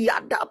people. We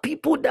are that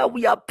people that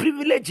we are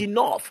privileged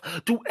enough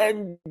to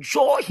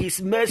enjoy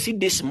His mercy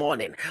this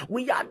morning.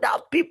 We are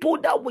that people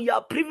that we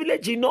are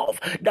privileged enough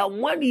that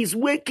when He's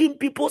waking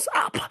people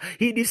up,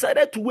 He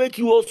decided to wake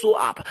you also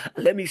up.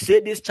 Let me say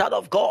this, child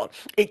of God,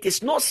 it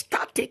is not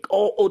static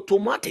or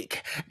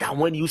automatic that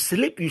when you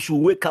sleep you should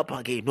wake up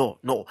again.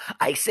 No,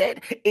 I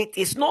said it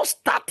is not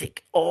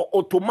static or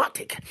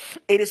automatic.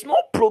 It is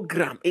not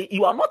programmed.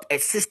 You are not a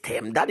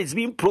system that is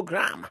being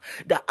programmed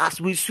that as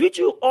we switch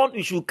you on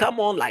you should come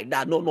on like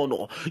that.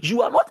 No,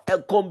 you are not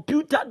a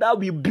computer that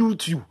will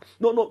build you.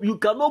 No, you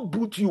cannot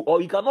boot you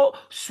or you cannot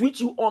switch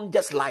you on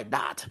just like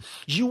that.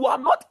 You are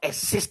not a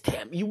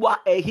system. You are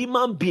a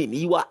human being.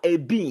 You are a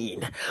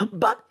being.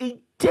 But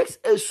it takes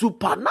a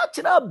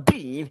supernatural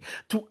being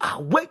to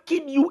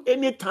awaken you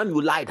anytime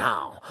you lie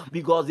down.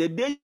 Because the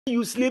day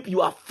you sleep, you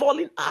are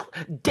falling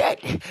dead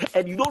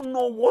and you don't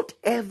know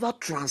whatever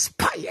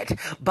transpired.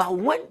 But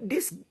when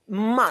this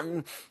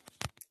man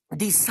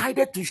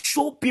decided to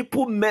show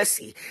people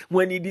mercy,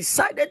 when he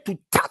decided to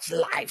touch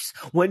lives,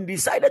 when he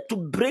decided to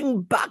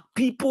bring back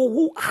people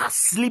who are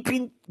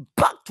sleeping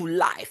back to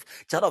life,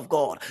 child of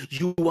God,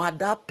 you are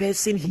that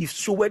person he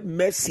showed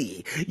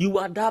mercy. You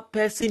are that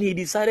person he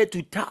decided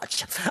to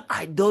touch.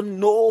 I don't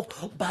know,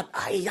 but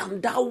I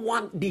am that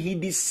one he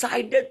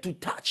decided to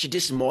touch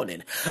this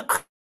morning.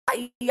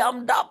 I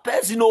am that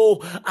person,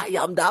 I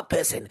am that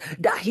person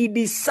that he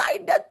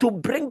decided to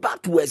bring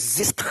back to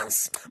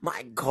existence.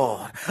 My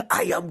God,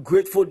 I am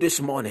grateful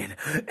this morning,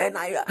 and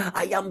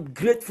I am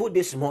grateful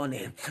this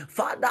morning.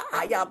 Father,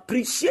 I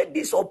appreciate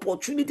this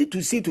opportunity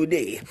to see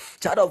today.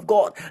 Child of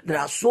God, there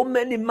are so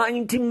many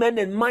mighty men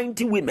and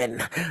mighty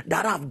women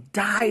that have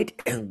died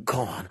and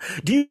gone.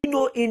 Do you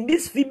know, in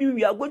this video,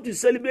 we are going to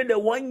celebrate the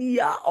 1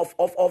 year of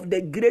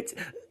the great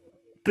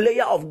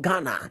player of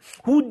Ghana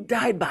who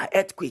died by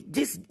earthquake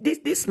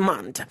this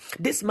month.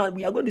 This month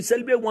we are going to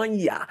celebrate 1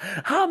 year.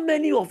 How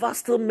many of us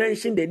still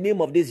mention the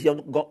name of this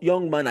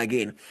young man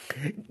again?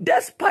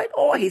 Despite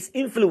all his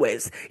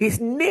influence, his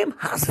name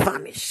has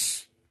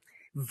vanished.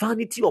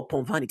 Vanity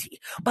upon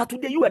vanity. But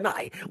today, you and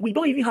I, we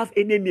don't even have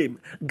any name.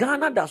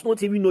 Ghana does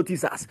not even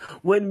notice us.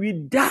 When we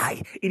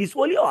die, it is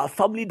only our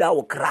family that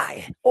will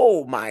cry.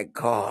 Oh my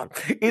God.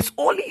 It's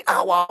only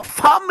our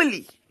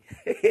family.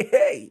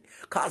 Hey,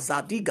 it's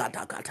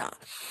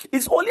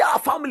only our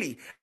family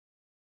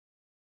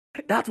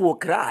that will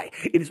cry.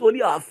 It is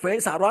only our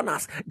friends around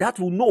us that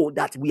will know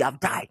that we have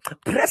died.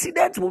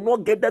 Presidents will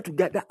not gather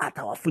together at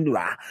our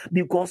funeral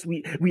because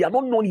we are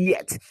not known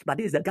yet. But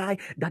this is the guy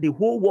that the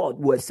whole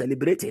world was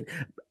celebrating.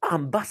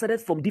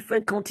 Ambassadors from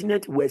different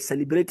continents were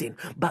celebrating.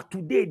 But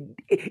today,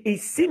 it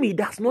seems he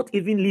does not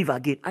even live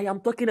again. I am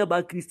talking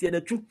about Christian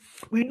Echu.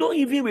 We don't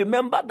even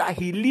remember that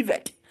he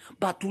lived.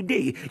 But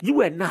today,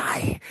 you and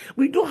I,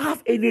 we don't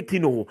have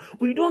anything.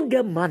 We don't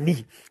get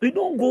money. We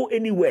don't go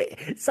anywhere.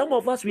 Some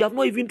of us, we have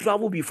not even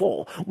traveled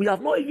before. We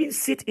have not even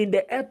sit in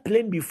the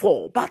airplane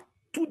before. But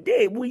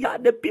today, we are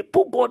the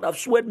people God have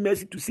sweat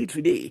mercy to see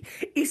today.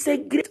 It's a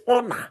great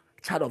honor,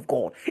 child of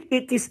God.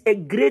 It is a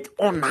great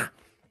honor.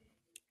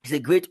 It's a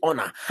great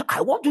honor.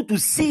 I want you to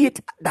see it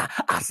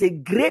as a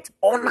great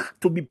honor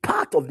to be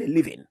part of the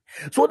living,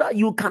 so that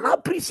you can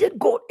appreciate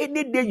God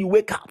any day you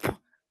wake up.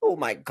 Oh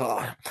my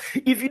God.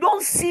 If you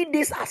don't see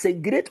this as a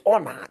great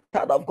honor,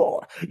 child of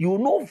God, you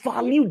will not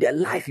value the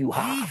life you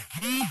have.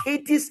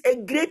 It is a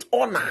great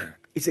honor.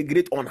 It's a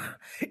great honor.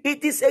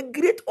 It is a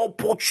great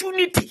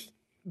opportunity.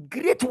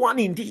 Great one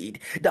indeed,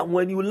 that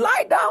when you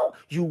lie down,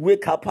 you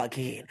wake up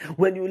again.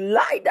 When you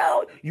lie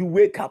down, you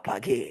wake up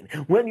again.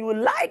 When you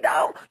lie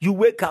down, you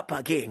wake up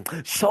again.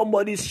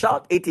 Somebody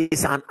shout, it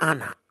is an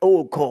honor.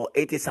 Oh God,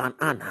 it is an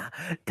honor.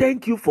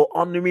 Thank you for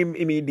honoring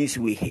me this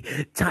way.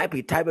 Type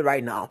it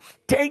right now.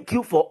 Thank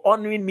you for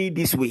honoring me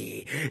this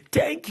way.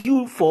 Thank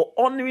you for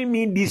honoring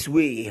me this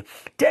way.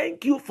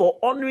 Thank you for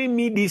honoring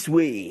me this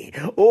way.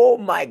 Oh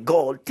my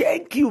God,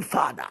 thank you,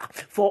 Father,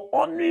 for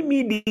honoring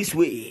me this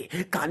way.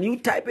 Can you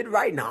type it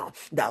right now?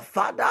 That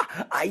Father,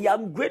 I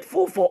am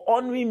grateful for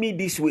honoring me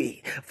this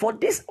way. For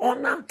this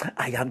honor,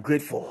 I am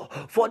grateful.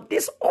 For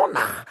this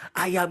honor,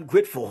 I am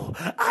grateful.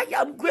 I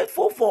am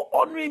grateful for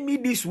honoring me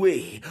this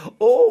way.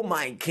 Oh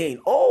my King,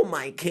 oh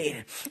my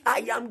King,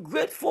 I am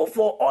grateful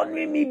for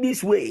honoring me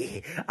this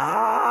way.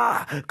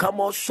 Come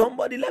on,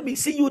 somebody, let me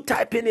see you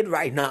typing it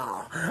right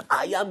now.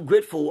 I am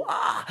grateful.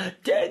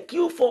 Thank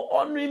you for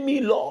honoring me,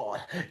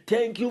 Lord.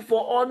 Thank you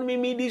for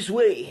honoring me this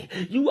way.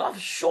 You have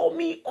shown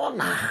me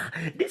honor.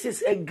 This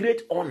is a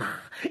great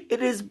honor.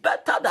 It is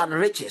better than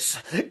riches.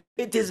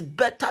 It is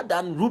better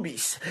than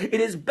rubies.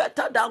 It is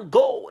better than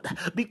gold,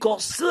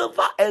 because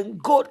silver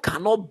and gold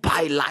cannot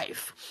buy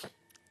life.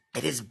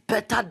 It is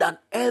better than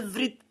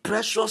every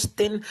precious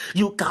thing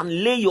you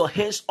can lay your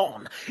hands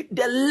on.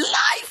 The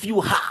life you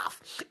have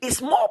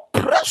is more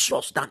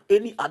precious than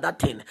any other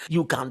thing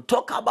you can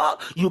talk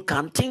about, you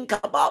can think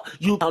about,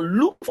 you can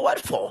look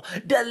forward for.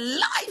 The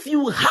life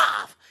you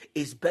have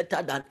is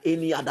better than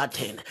any other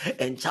thing.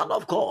 And child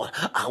of God,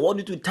 I want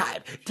you to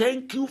type,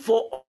 thank you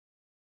for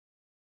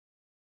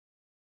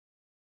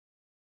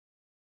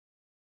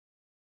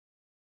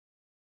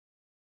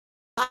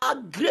are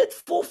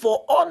grateful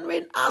for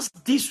honoring us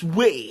this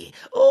way.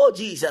 Oh,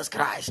 Jesus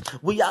Christ,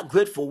 we are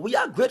grateful. We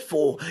are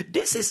grateful.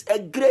 This is a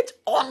great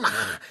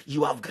honor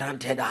you have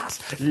granted us.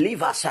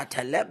 Liva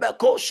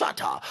satelebeko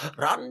shata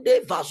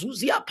rande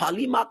vazuzia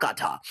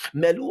palimakata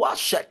melua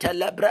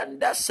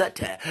setelebrende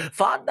sete.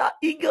 Father,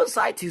 Eagle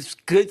Sight is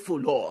grateful,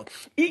 Lord.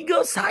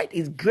 Eagle Sight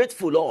is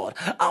grateful, Lord.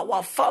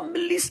 Our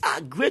families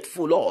are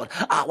grateful, Lord.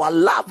 Our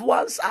loved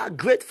ones are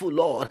grateful,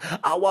 Lord.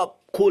 Our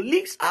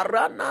colleagues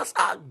around us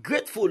are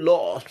grateful,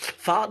 Lord.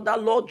 Father,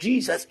 Lord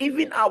Jesus,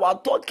 even our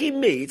talking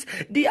mates,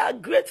 they are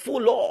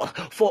grateful, Lord,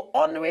 for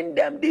honoring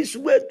them this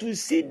way to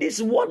see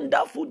this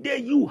wonderful day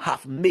you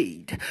have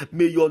made.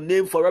 May your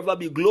name forever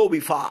be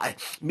glorified.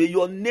 May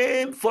your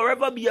name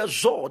forever be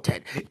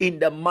exalted in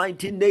the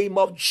mighty name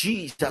of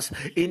Jesus.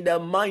 In the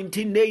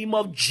mighty name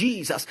of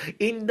Jesus.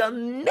 In the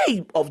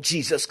name of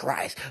Jesus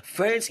Christ.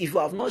 Friends, if you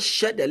have not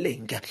shared the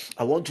link,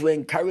 I want to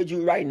encourage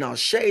you right now.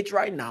 Share it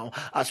right now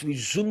as we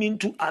zoom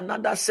into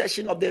another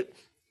session of the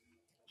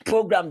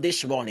program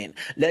this morning.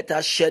 Let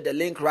us share the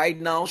link right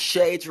now.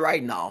 Share it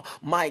right now.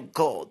 My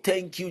God,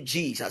 thank you,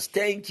 Jesus.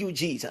 Thank you,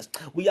 Jesus.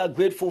 We are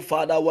grateful,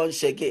 Father,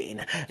 once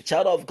again.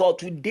 Child of God,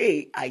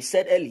 today, I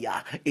said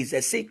earlier, is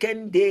the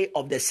second day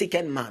of the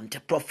second month.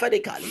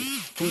 Prophetically,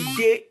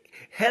 today,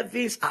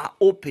 heavens are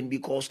open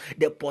because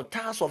the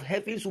portals of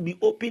heavens will be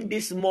open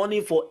this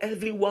morning for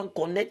everyone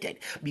connected,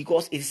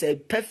 because it's a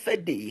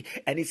perfect day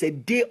and it's a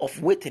day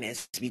of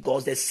witness,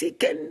 because the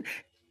second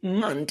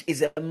month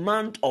is a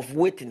month of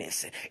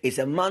witness. It's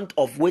a month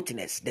of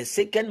witness. The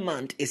second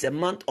month is a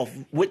month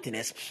of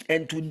witness,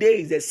 and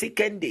today is the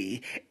second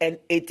day, and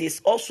it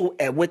is also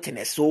a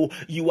witness. So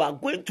you are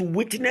going to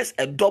witness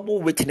a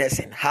double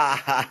witnessing.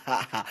 Ha ha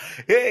ha ha.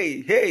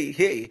 Hey, hey,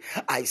 hey.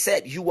 I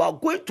said you are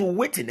going to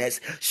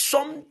witness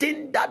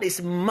something that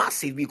is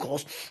massive,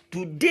 because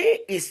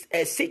today is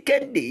a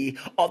second day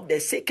of the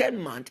second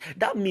month.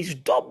 That means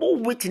double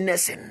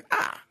witnessing.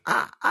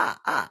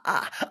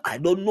 I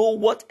don't know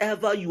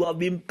whatever you have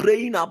been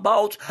praying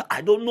about.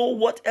 I don't know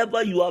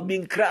whatever you have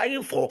been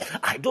crying for.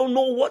 I don't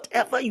know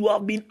whatever you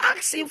have been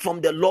asking from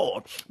the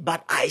Lord.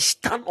 But I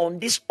stand on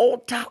this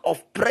altar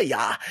of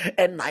prayer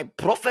and I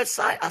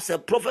prophesy as a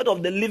prophet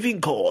of the living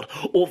God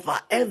over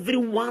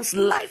everyone's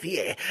life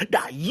here,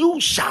 that you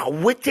shall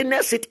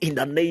witness it in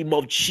the name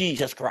of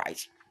Jesus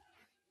Christ.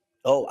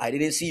 Oh, I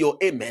didn't see your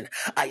amen.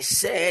 I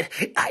said,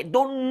 I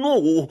don't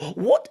know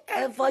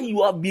whatever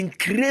you have been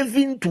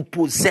craving to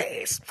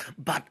possess,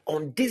 but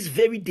on this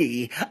very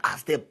day,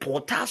 as the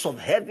portals of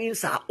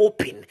heavens are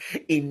open,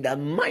 in the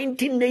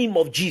mighty name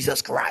of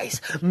Jesus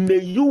Christ, may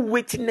you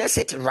witness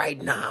it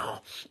right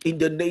now. In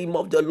the name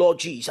of the Lord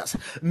Jesus,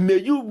 may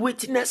you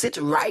witness it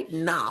right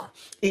now.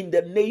 In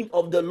the name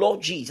of the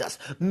Lord Jesus,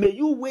 may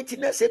you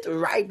witness it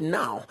right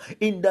now.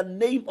 In the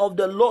name of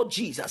the Lord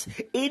Jesus,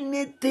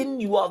 anything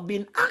you have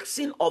been asking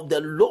of the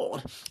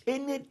Lord,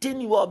 anything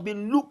you have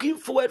been looking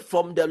for it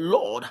from the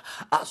Lord,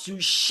 as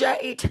you share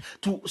it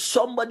to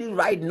somebody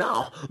right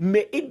now,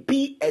 may it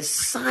be a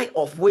sign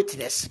of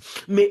witness.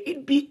 May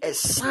it be a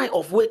sign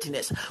of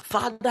witness.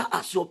 Father,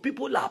 as your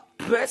people are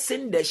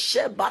pressing the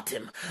share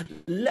button,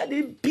 let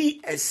it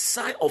be a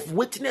sign of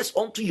witness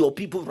unto your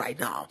people right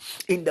now.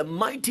 In the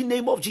mighty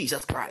name of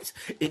Jesus Christ.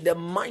 In the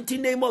mighty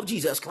name of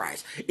Jesus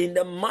Christ. In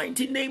the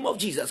mighty name of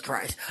Jesus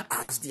Christ.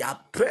 As they are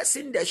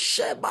pressing the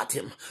share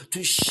button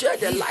to share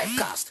the live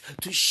cast,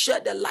 to share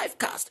the live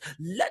cast,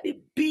 let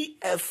it be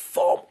a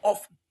form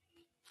of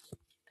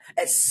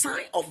a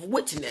sign of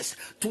witness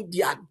to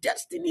their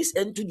destinies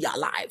and to their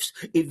lives,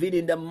 even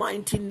in the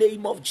mighty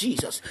name of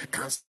Jesus.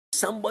 Can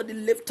somebody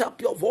lift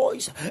up your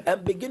voice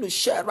and begin to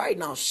share right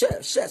now?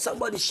 Share.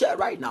 Somebody share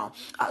right now.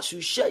 As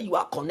you share, you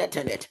are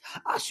connecting it.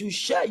 As you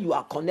share, you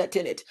are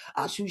connecting it.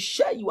 As you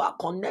share, you are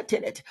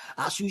connecting it.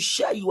 As you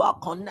share, you are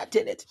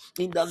connecting it.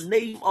 In the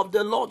name of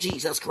the Lord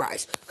Jesus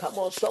Christ. Come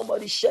on,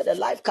 somebody share the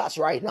live cast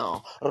right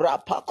now.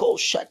 Rapako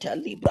shata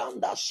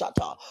libranda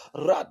shata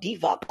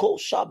radivako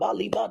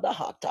shabalibada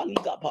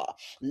hataligaba.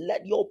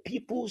 Let your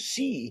people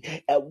see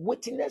a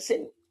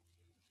witnessing.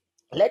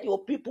 Let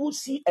your people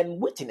see and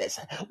witness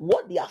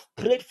what they have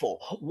prayed for,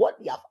 what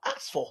they have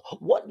asked for,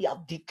 what they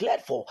have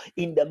declared for,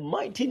 in the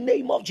mighty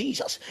name of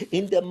Jesus.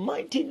 In the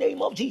mighty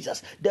name of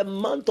Jesus. The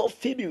month of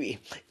February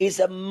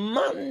is a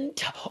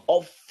month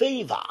of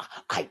favor.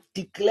 I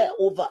declare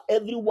over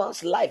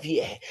everyone's life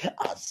here.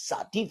 As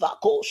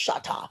Sativako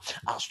Shata,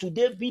 as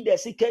today be the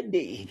second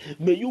day,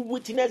 may you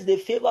witness the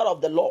favor of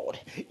the Lord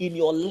in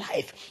your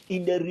life.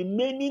 In the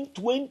remaining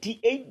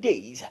 28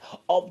 days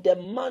of the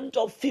month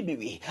of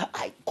February,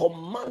 I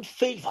command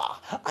favor.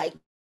 I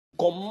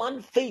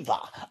command favor.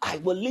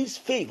 I release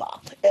favor.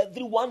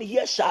 Everyone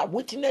here shall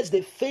witness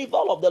the favor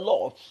of the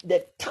Lord,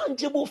 the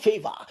tangible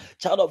favor.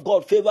 Child of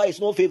God, favor is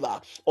no favor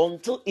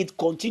until it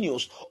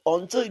continues,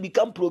 until it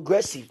becomes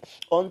progressive,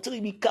 until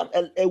it becomes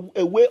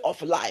a way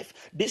of life.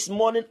 This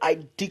morning I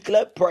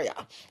declare prayer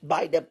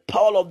by the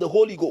power of the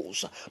Holy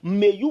Ghost.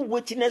 May you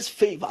witness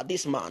favor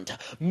this month.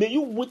 May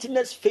you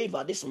witness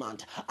favor this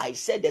month. I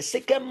said the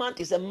second month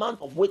is a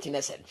month of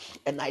witnessing,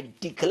 and I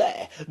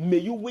declare, may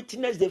you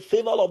witness the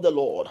favor of the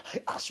Lord.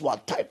 As you are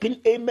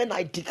typing amen,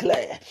 I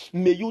declare,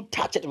 may you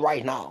touch it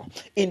right now.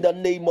 In the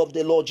name of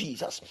the Lord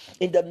Jesus.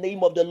 In the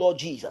name of the Lord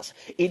Jesus.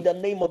 In the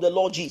name of the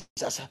Lord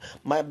Jesus.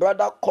 My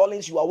brother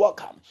Collins, you are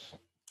welcome.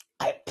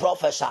 I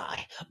prophesy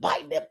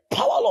by the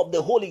power of the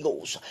Holy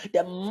Ghost,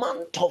 the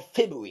month of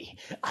February,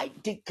 I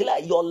declare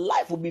your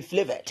life will be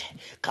flavored.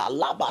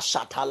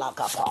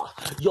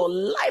 Your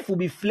life will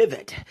be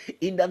flavored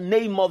in the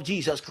name of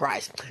Jesus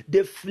Christ.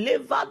 The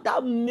flavor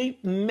that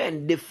make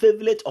men the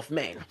favorite of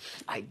men,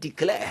 I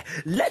declare,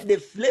 let the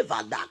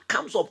flavor that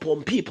comes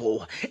upon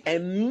people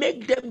and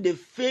make them the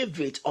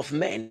favorite of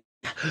men,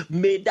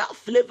 may that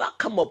flavor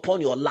come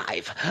upon your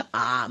life.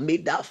 May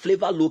that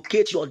flavor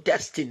locate your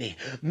destiny.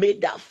 May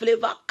that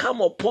flavor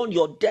come upon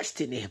your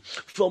destiny.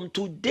 From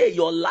today,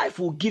 your life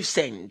will give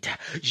scent.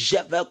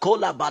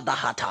 Jevekola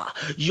badahata.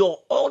 Your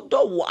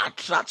odor will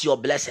attract your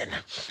blessing.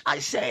 I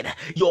said,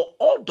 your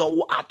odor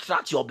will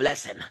attract your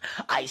blessing.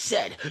 I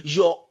said,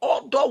 your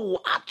odor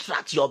will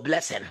attract your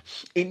blessing.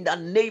 In the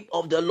name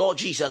of the Lord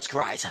Jesus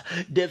Christ,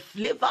 the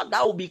flavor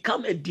that will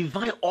become a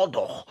divine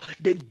odor,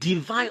 the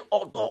divine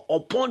odor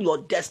upon your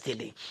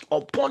destiny,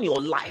 upon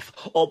your life,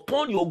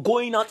 upon your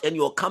going out and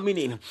your coming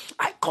in.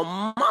 I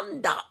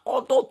command that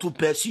odor to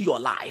pursue your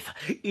life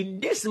in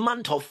this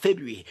month of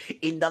February.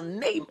 In the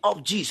name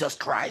of Jesus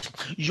Christ,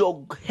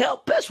 your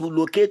helpers will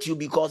locate you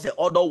because the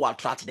odor will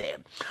attract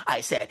them.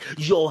 I said,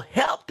 your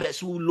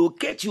helpers will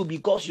locate you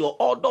because your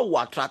odor will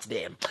attract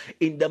them.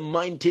 In the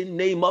mighty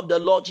name of the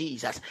Lord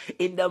Jesus,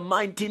 in the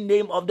mighty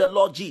name of the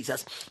Lord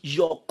Jesus,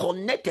 your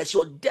connectors,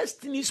 your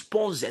destiny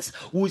sponsors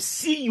will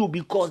see you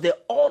because the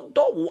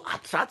odor will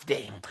attract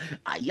them.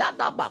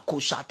 Ayada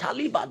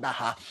bakushatali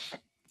badaha.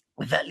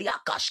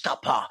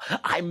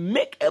 I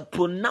make a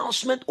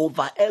pronouncement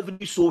over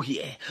every soul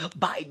here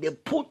by the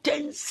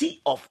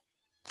potency of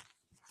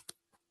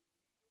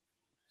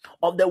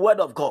the word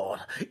of God.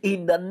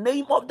 In the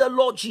name of the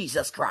Lord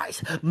Jesus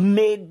Christ,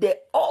 may the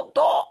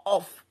odor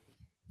of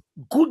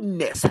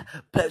goodness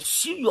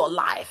pursue your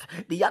life.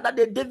 The other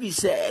day David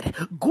said,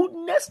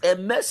 goodness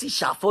and mercy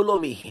shall follow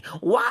me.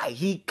 Why?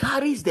 He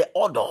carries the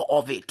odor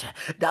of it.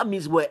 That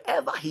means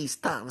wherever he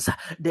stands,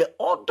 the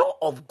odor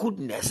of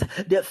goodness,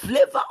 the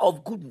flavor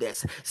of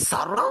goodness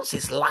surrounds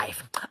his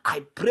life.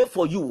 I pray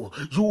for you,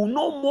 you will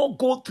no more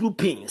go through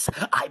pains.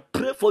 I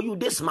pray for you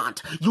this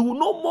month, you will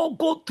no more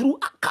go through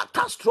a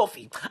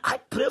catastrophe. I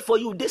pray for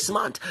you this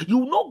month, you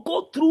will not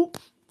go through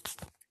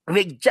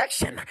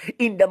rejection.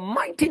 In the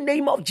mighty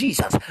name of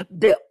Jesus,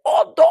 the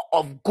odor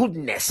of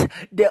goodness,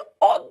 the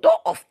odor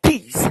of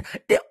peace,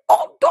 the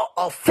odor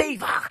of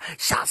favor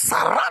shall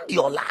surround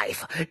your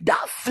life.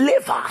 That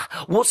flavor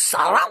will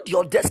surround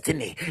your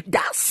destiny.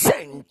 That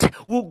scent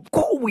will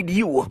go with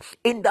you.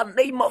 In the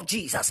name of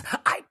Jesus,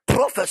 I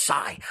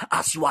prophesy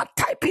as you are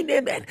typing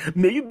amen,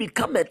 may you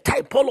become a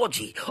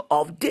typology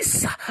of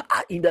this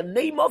in the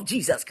name of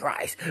Jesus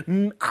Christ.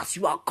 As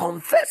you are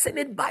confessing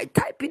it by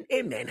typing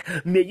amen,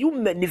 may you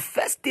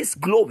manifest this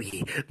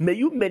glory, may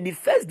you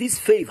manifest this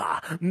favor,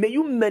 may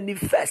you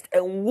manifest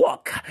and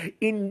walk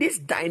in this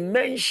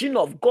dimension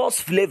of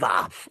God's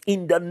flavor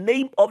in the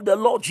name of the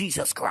Lord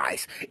Jesus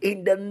Christ.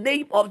 In the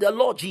name of the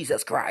Lord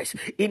Jesus Christ.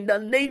 In the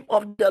name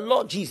of the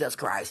Lord Jesus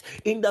Christ.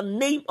 In the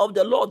name of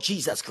the Lord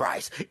Jesus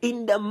Christ.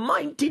 In the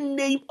mighty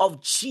name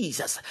of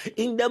Jesus.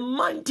 In the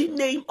mighty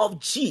name of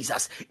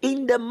Jesus.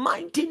 In the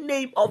mighty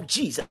name of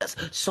Jesus.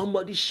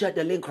 Somebody share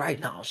the link right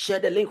now. Share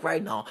the link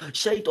right now.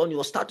 Share it on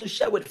your status.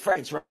 Share with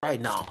friends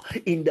right now.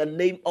 In the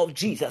name of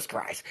Jesus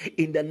Christ.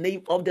 In the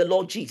name of the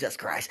Lord Jesus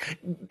Christ.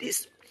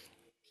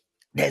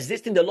 There's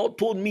this thing the Lord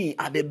told me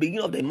at the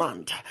beginning of the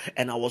month,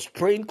 and I was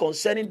praying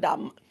concerning that,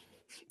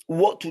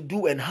 what to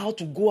do and how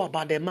to go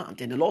about the month.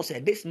 And the Lord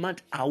said, this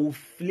month I will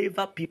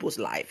flavor people's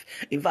life.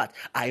 In fact,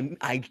 I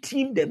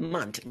themed the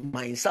month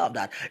myself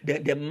that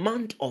the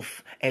month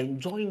of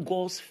enjoying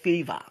God's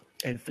favor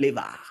and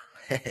flavor.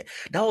 That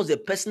was the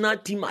personal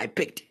theme I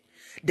picked.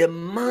 The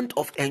month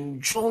of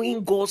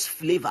enjoying God's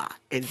flavor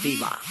and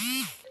favor.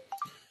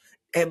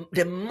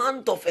 The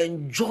month of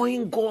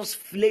enjoying God's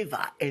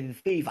flavor and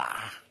favor.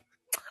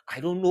 I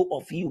don't know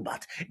of you,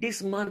 but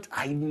this month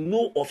I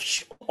know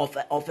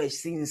of a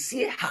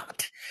sincere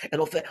heart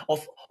and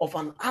of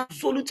an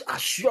absolute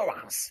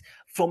assurance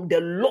from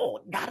the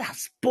Lord that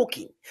has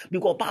spoken.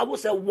 Because Bible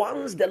says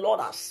once the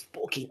Lord has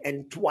spoken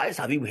and twice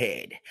have you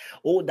heard.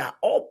 Oh, that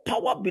all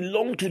power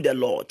belongs to the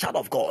Lord, child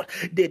of God.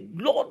 The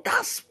Lord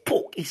that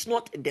spoke is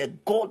not the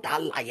God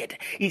that lied.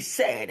 He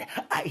said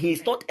he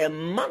is not a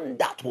man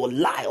that will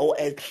lie, or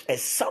a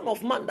son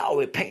of man that will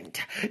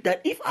repent. That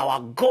if our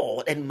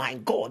God and my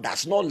God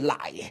does not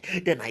lie,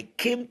 then I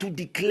came to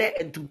declare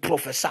and to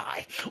prophesy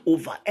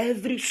over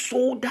every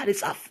soul that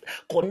is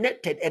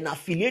connected and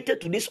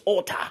affiliated to this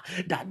altar,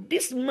 that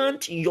this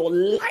month your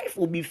life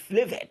will be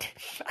flavored.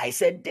 I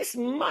said this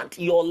month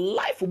your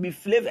life will be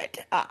flavored.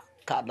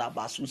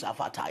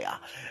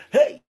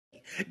 Hey,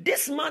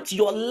 this month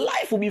your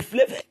life will be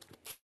flavored.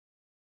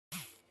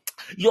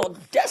 Your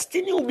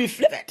destiny will be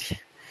flavored.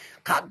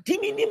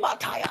 Kadimini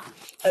mataya.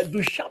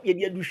 Edusham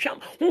yedi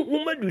edusham.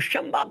 Uma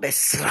edusham ba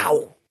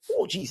besrao.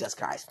 Oh, Jesus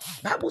Christ.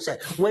 Bible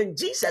said when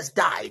Jesus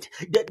died,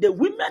 the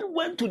women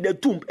went to the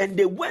tomb and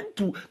they went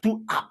to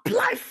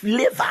apply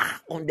flavor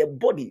on the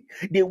body.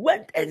 They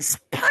went and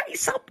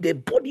spice up the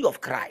body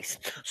of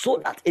Christ so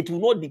that it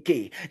will not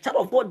decay. Child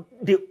of God,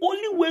 the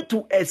only way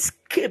to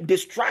escape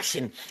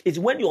destruction is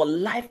when your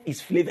life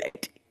is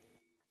flavored.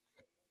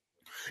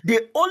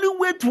 The only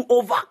way to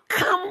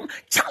overcome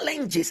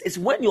challenges is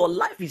when your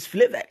life is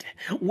flavored.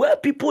 Where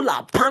people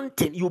are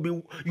panting, you'll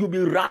be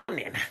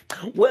running.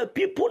 Where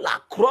people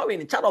are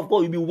crawling, child of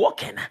God, you'll be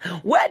walking.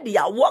 Where they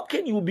are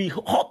walking, you'll be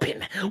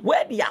hopping.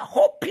 Where they are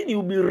hopping,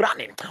 you'll be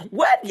running.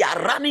 Where they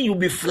are running, you'll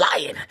be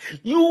flying.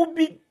 You'll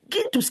be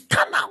begin to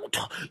stand out,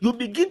 you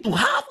begin to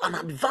have an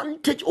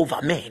advantage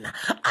over men.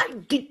 I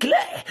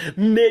declare,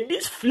 may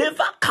this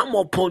flavor come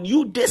upon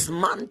you this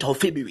month of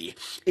February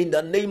in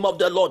the name of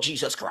the Lord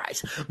Jesus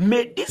Christ.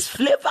 May this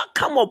flavor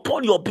come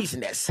upon your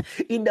business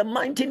in the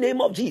mighty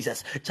name of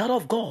Jesus. Child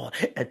of God,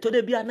 in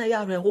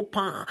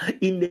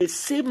the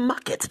same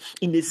market,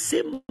 in the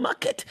same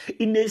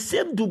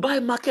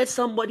Dubai market,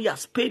 somebody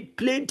has paid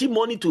plenty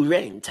money to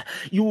rent.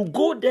 You will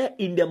go there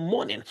in the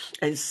morning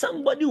and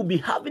somebody will be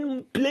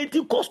having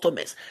plenty customers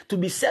to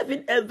be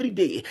serving every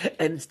day,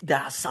 and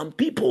there are some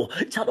people,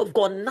 child of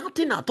God,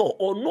 nothing at all,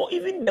 or not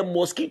even the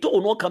mosquito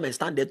will not come and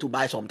stand there to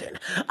buy something.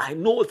 I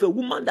know of a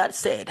woman that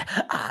said,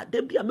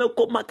 there be a milk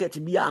market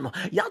biano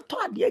yato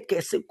adie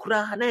kese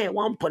kura na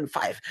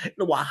 1.5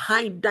 na wa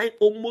high dine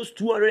almost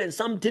 200 and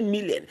something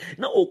million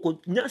na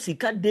okonya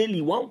sika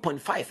daily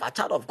 1.5. A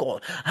child of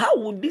God, how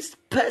would this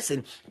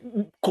person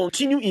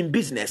continue in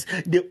business?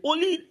 The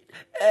only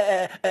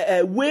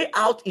way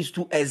out is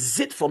to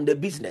exit from the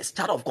business.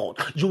 Child of God,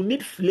 you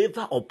need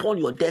flavor upon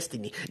your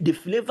destiny, the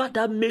flavor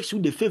that makes you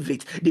the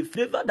favorite, the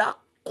flavor that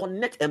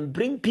connect and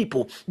bring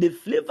people, the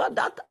flavor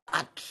that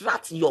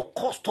attracts your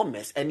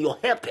customers and your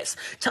helpers.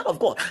 Child of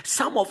God,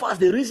 some of us,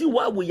 the reason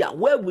why we are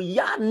where we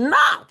are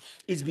now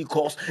is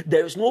because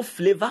there is no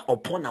flavor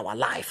upon our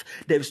life,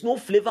 there is no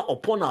flavor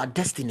upon our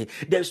destiny,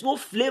 there is no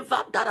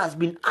flavor that has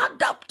been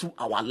added up to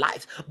our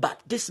lives. But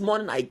this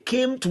morning I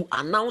came to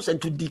announce and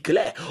to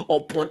declare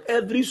upon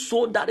every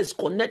soul that is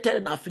connected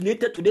and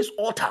affiliated to this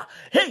altar,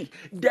 hey,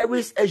 there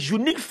is a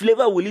unique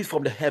flavor released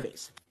from the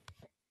heavens.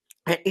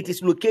 And it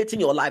is locating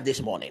your life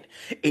this morning.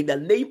 In the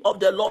name of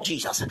the Lord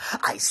Jesus,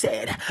 I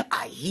said,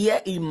 I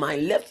hear in my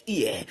left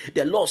ear,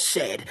 the Lord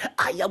said,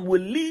 I am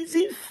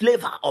releasing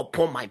flavor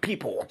upon my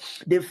people.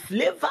 The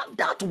flavor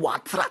that will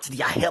attract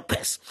their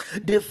helpers.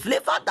 The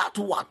flavor that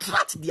will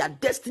attract their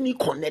destiny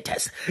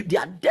connectors,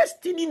 their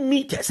destiny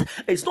meeters.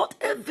 It's not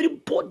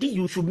everybody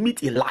you should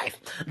meet in life.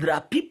 There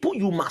are people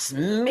you must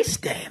miss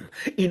them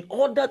in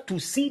order to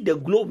see the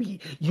glory.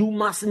 You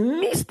must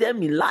miss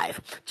them in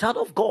life. Child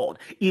of God,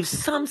 if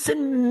Samson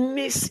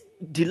missed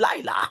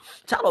Delilah,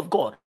 child of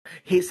God,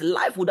 his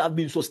life would have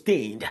been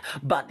sustained,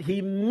 but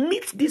he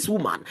meets this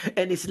woman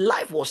and his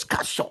life was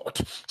cut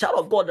short. Child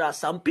of God, there are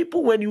some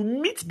people, when you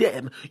meet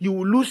them, you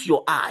will lose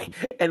your eye,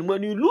 and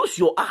when you lose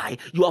your eye,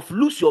 you have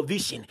lose your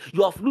vision,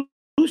 you have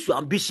lose your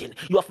ambition,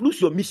 you have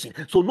lose your mission.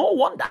 So no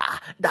wonder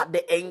that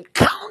the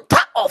encounter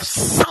of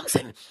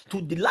Samson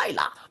to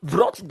Delilah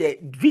brought the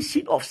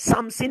vision of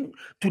Samson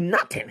to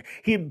nothing.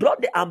 He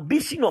brought the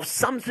ambition of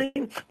Samson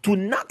to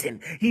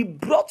nothing. He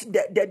brought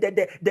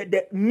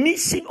the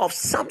mission of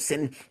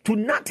Samson to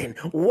nothing.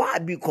 Why?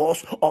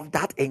 Because of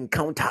that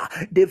encounter.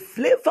 The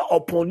flavor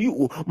upon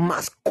you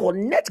must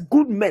connect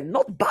good men,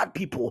 not bad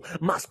people.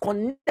 Must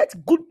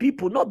connect good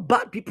people, not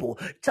bad people.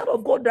 Child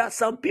of God, there are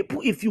some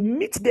people, if you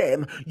meet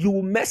them, you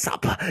will mess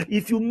up.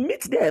 If you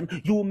meet them,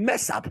 you will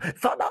mess up.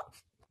 Father,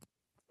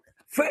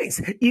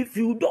 friends, if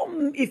you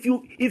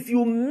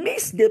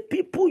miss the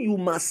people you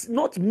must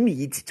not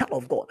meet, child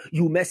of God,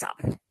 you mess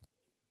up.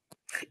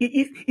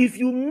 If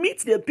you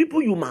meet the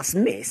people you must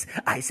miss,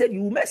 I said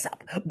you mess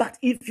up. But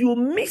if you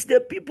miss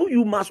the people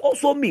you must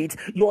also meet,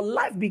 your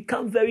life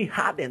becomes very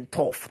hard and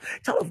tough.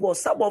 Child of God,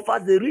 some of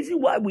us, the reason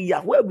why we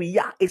are where we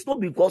are is not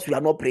because we are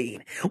not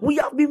praying. We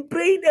have been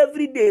praying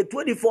every day,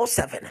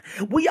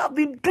 24/7. We have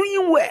been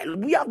doing well.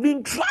 We have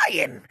been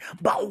trying.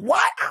 But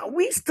why are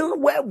we still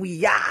where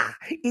we are?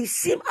 It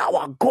seems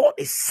our God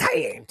is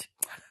silent.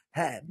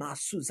 Hey,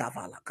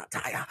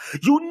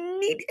 you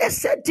need a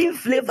certain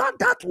flavor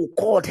that will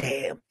call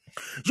him.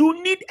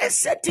 You need a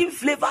certain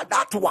flavor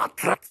that will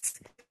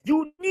attract.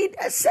 You need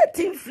a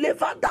certain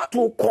flavor that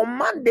will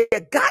command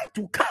the guy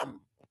to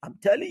come. I'm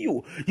telling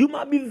you, you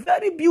might be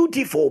very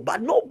beautiful,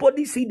 but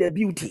nobody see the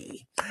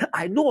beauty.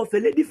 I know of a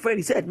lady friend,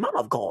 he said, man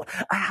of God,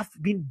 I have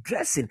been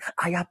dressing,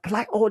 I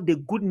apply all the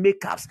good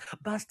makeups,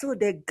 but still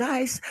the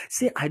guys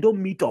say I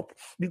don't meet up.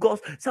 Because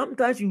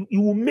sometimes you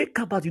will make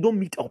up, but you don't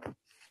meet up.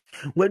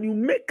 When you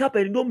make up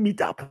and you don't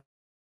meet up,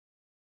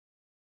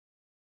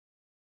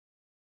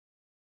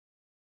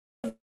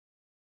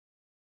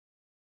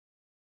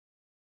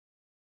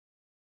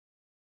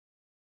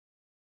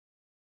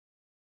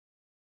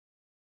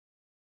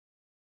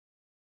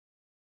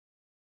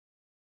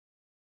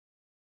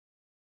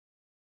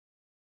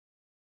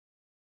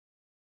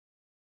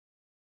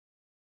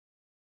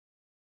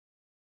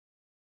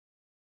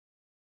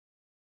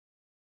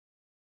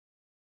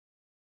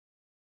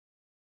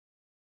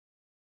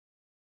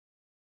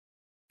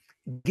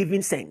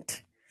 giving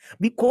scent.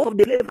 Because of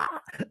the flavor,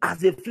 as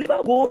the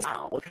flavor goes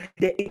out,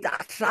 it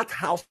attracts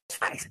house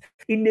flies.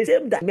 In the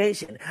same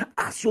dimension,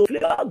 as your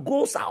flavor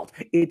goes out,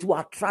 it will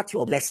attract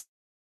your blessing.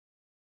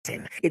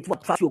 It will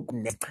attract your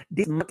goodness.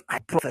 This month I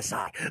prophesy,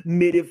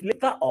 may the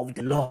flavor of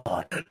the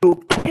Lord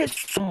locate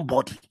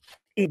somebody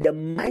in the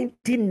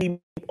mighty name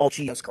of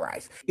Jesus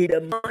Christ. In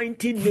the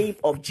mighty name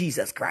of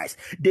Jesus Christ.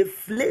 The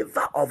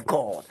flavor of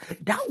God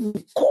that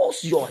will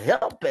cause your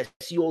helpers,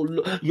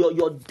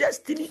 your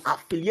destiny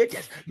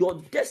affiliates, your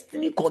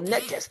destiny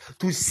connectors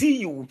to see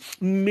you.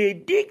 May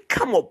they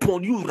come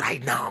upon you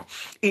right now.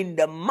 In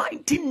the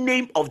mighty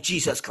name of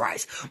Jesus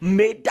Christ.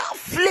 May that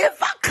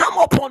flavor come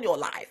upon your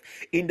life.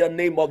 In the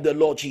name of the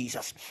Lord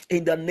Jesus.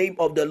 In the name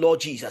of the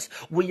Lord Jesus.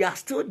 We are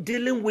still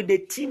dealing with the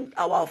team,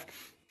 our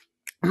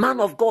man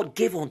of God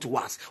gave unto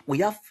us. We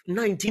have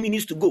 19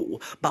 minutes to go,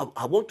 but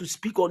I want to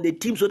speak on the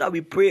team so that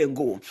we pray and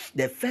go.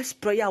 The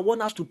first prayer I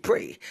want us to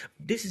pray,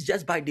 this is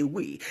just by the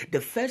way.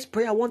 The first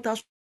prayer I want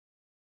us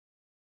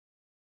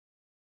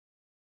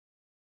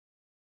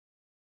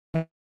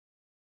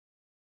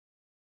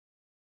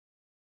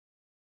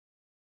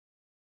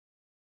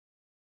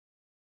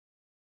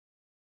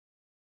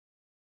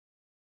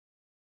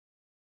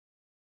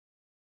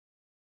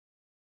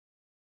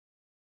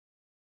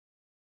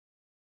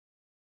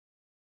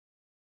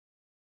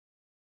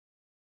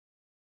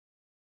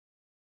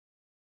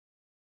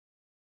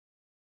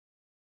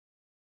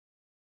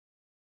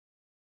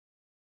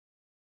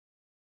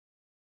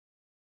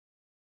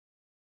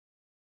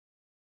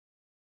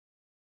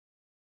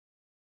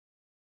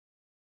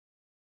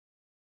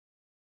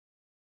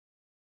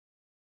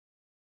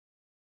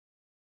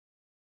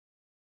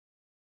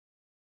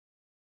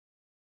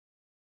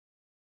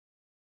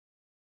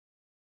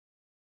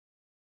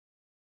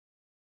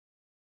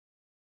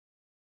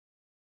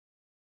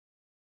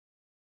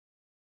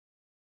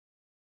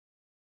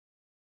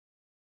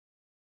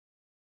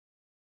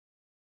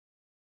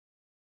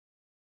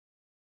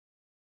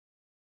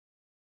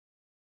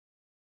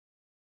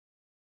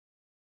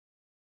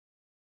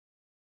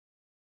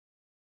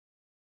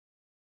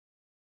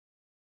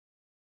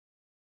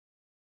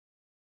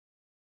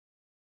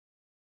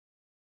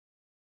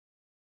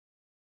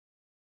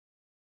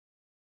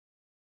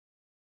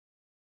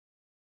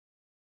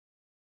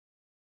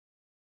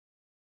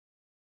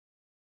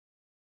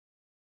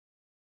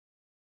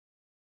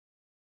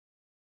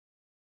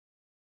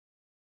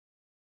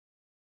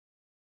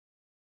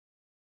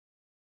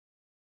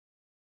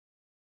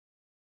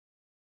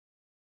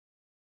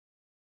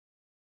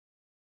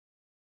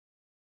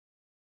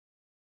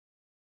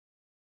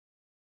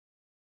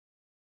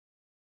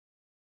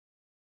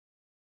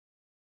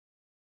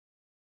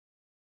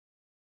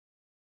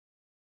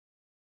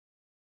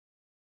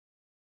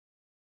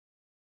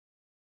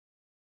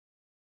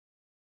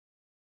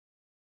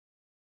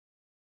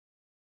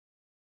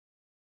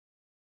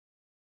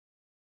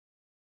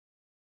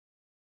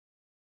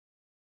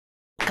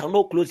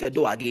cannot close the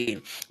door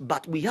again,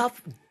 but we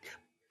have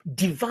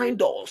divine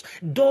doors,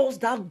 doors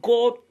that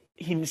God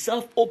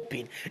himself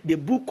opened. The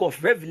book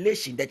of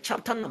Revelation, the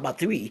chapter number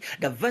 3,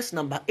 the verse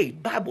number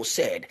 8, Bible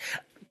said,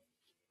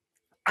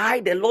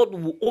 I, the Lord,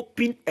 will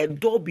open a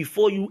door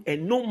before you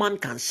and no man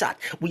can shut.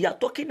 We are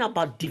talking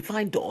about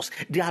divine doors.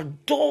 There are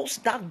doors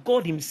that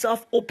God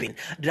himself opened.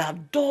 There are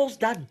doors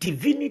that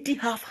divinity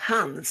have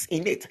hands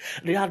in it.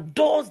 There are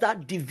doors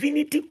that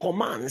divinity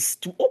commands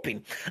to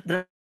open.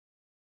 There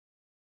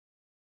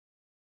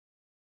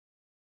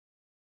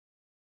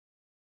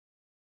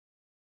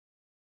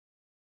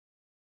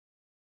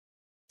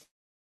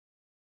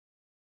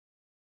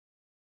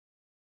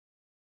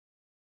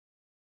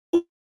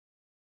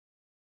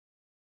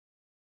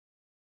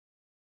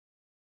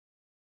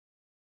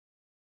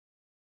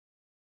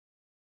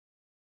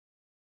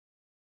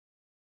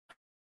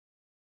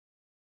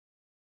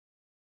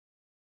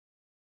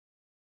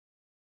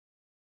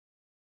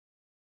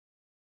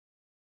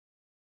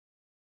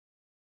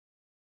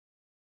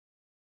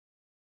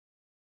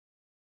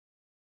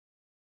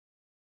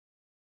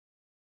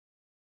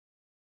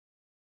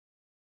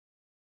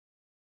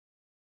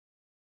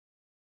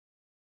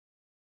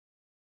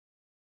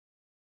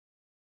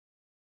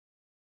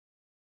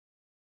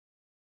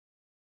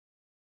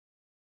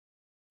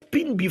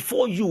open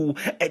before you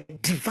a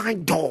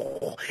divine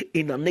door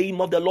in the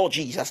name of the Lord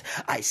Jesus.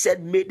 I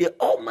said, may the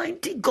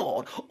Almighty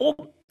God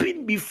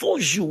open before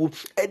you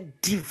a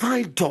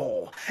divine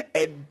door,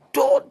 a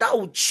door that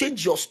will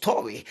change your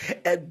story,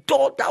 a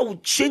door that will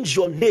change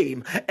your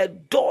name, a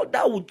door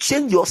that will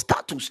change your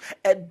status,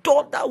 a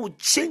door that will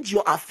change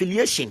your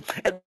affiliation,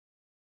 a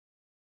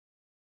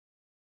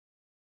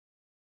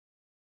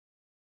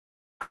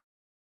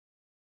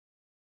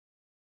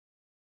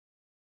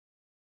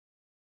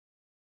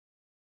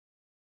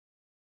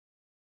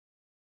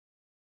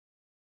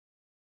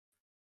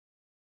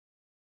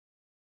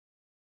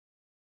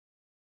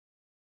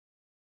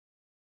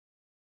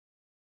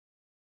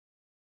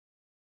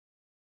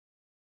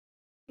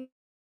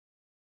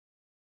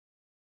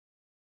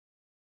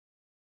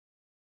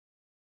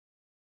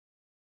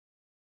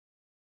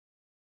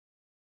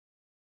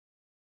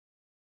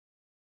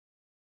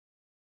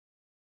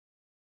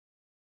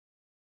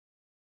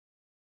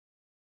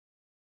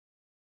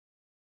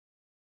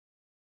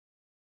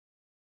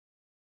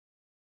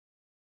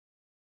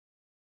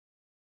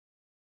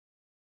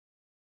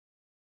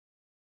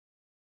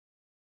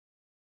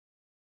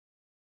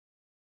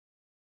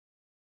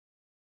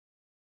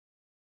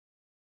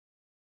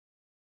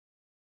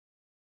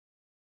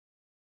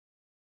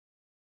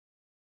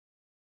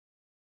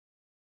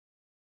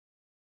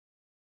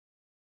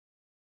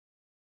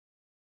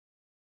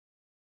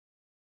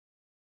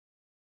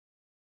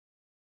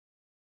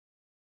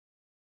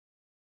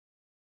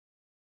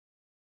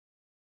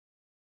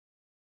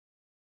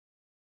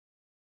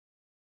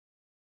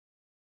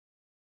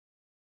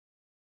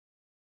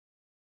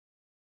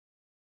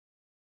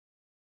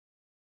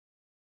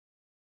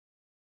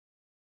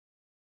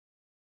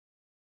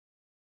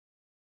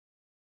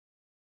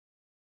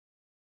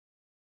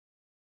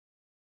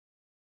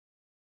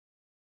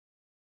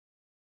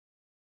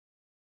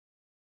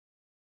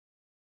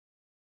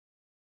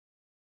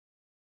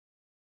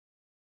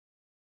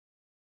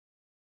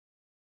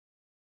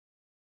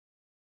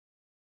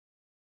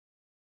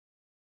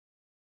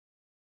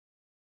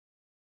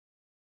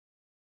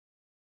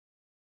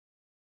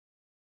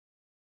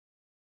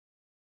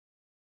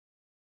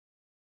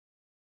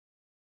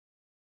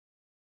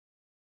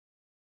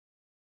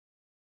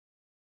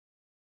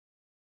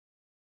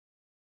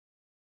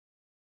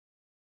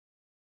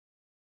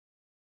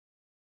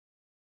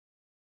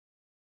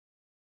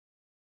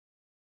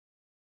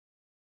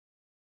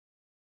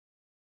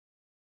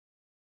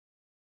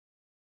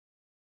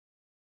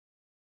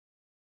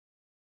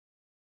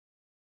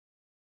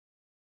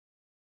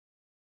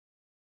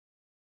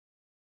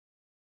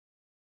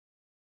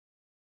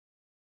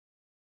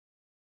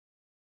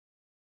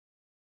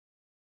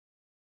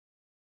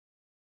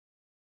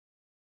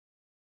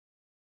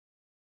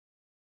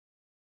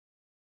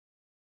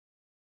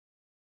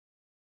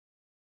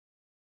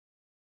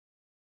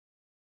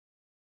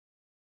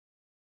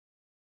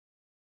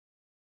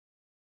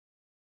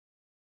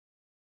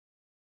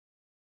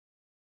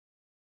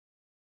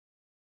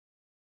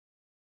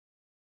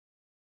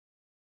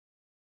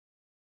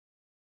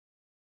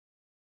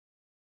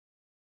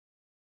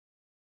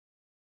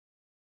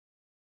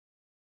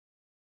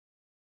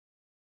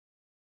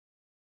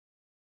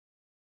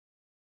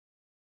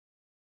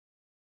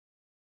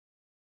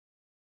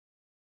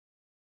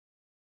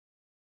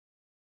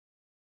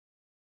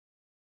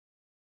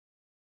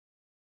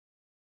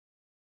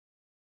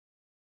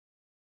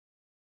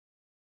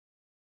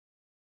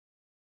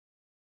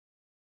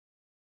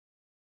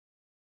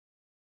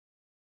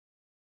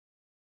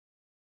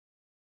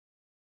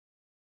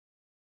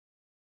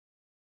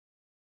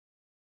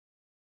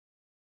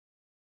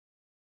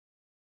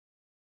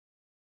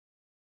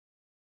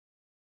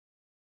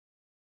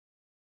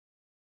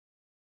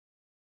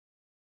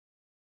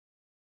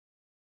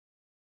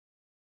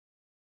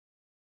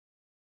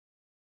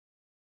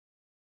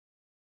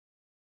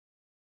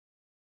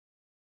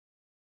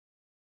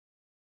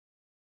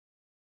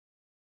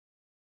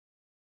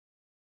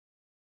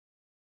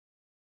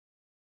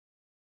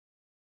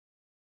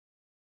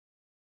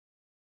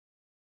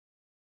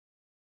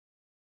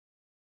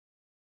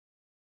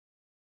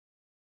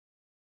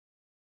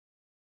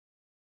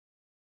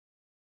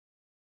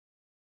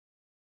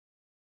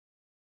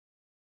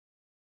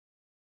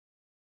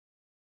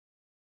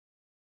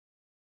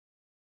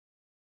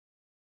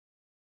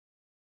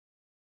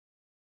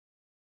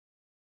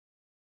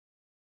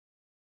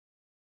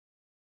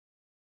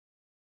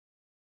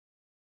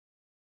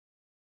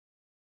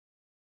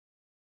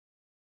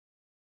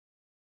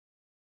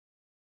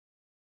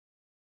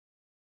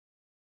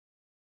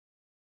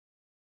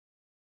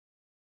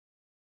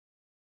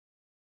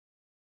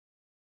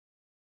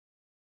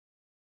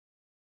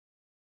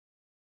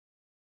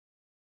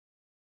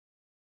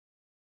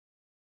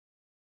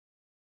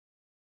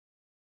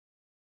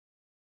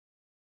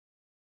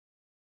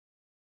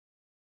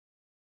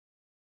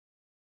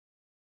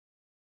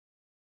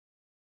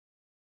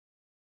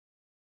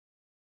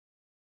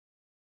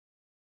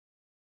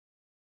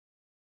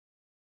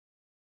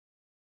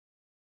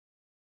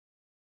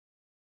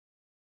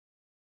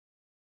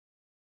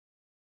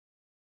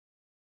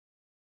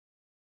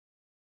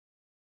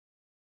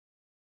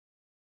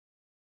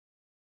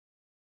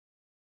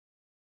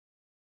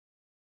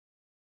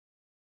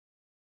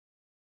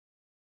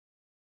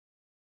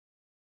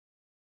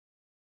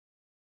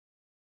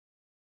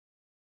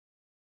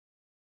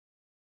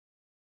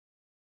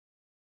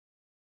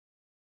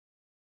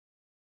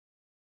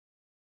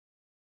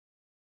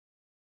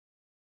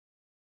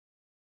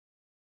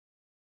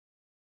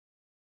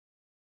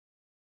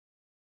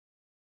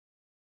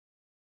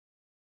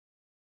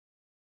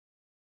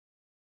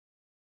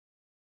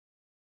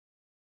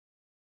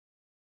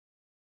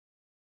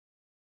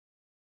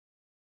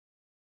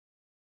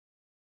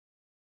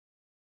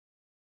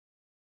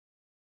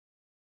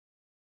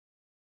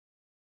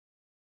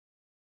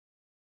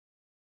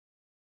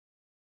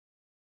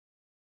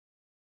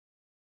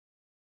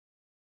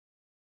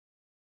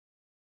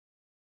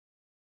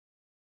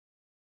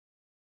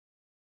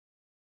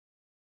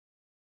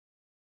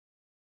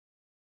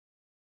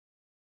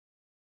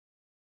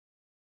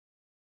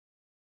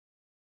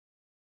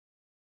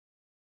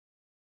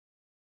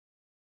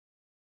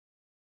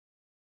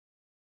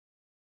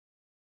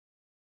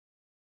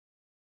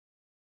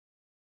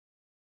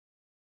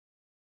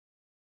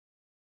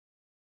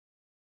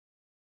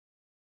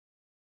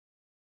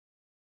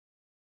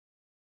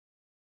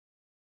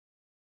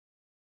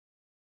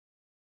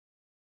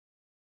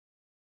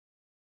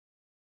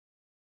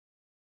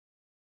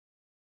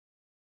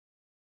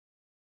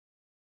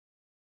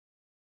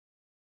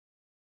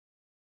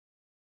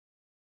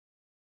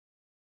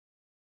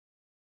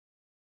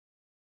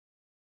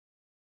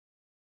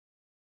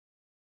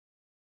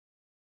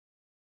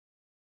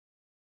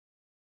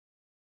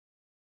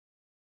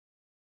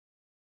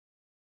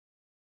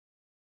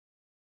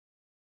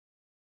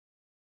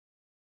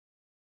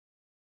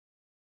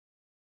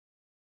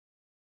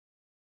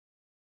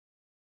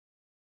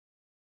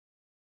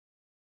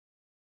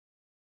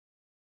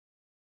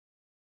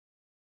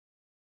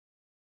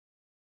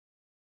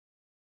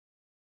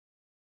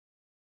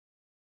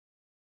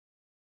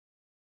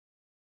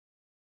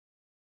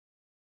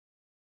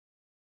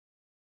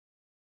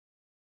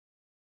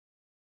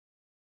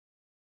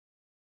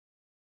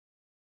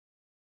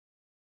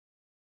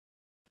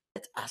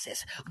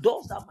access,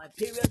 doors that my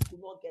parents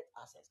could not get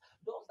access,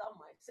 doors that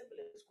my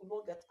siblings could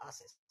not get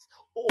access.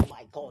 Oh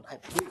my God, I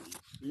pray,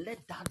 let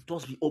that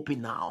doors be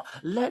open now.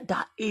 Let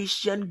that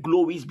ancient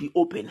glories be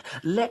open.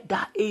 Let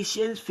that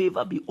ancient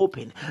favor be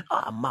open.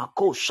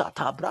 Mako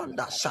shata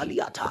branda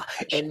saliata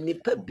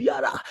enipe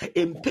biara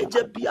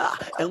empeje bia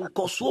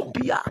enkoso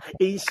bia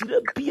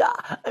ensire bia.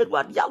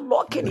 Edward, you're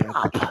locking it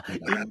up in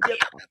the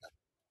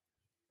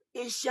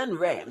Asian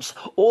realms.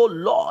 Oh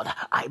Lord,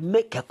 I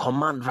make a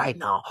command right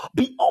now.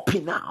 Be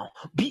open now.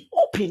 Be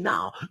open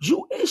now.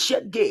 You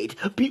ancient gate,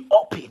 be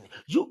open.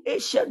 You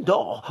ancient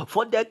door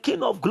for the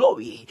King of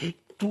Glory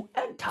to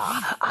enter.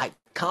 I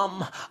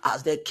come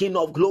as the King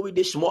of Glory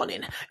this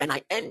morning, and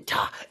I enter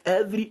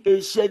every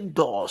ancient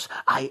doors.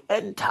 I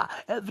enter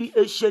every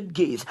ancient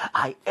gates.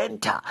 I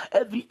enter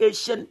every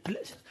ancient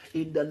place.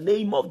 In the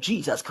name of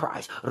Jesus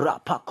Christ,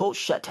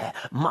 Rapakoshete,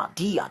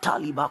 Madia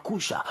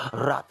Talibakusha,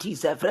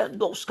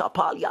 Ratizevrendos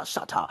Kapalia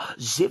Sata,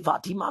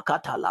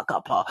 Zivatimakata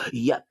Lakapa,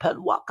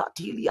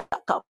 Yepelwakatilia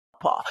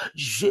Kapa,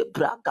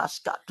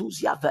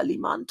 Jebragaskatuzia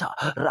Velimanta,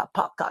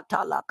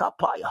 Rapakata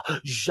Lakapaya,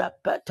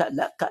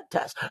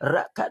 Jepetelekates,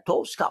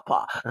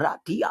 Rekatoskapa,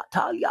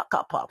 Ratiatalia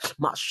Kapa,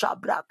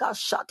 Mashabraga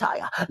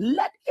Sataya.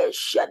 Let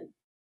Asian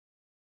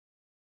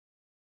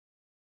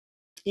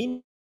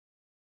in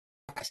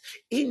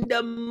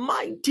the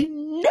mighty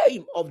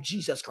name of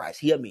Jesus Christ.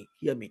 Hear me,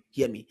 hear me,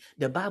 hear me.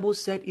 The Bible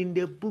said in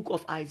the book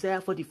of Isaiah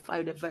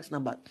 45, the verse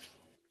number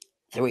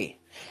 3,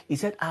 he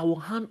said, I will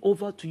hand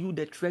over to you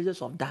the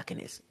treasures of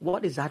darkness.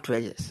 What is that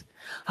treasures?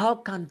 How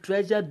can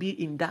treasure be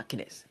in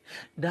darkness?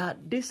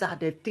 That these are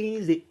the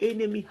things the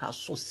enemy has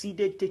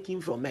succeeded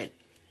taking from men.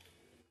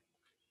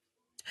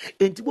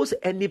 Enti bo se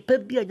enipa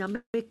bia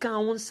nyame ka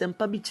won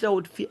sempa bi kire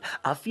wo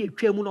afi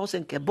atwa mu na wo se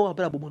nkebo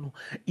abrabo no,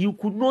 you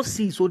could not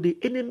see, so the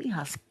enemy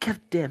has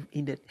kept them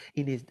in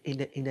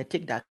the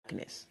thick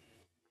darkness.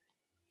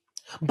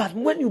 But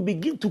when you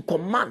begin to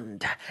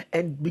command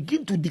and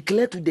begin to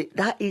declare to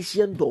that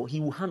ancient door, he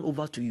will hand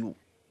over to you.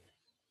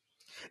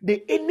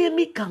 The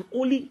enemy can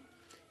only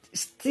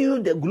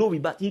steal the glory,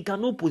 but he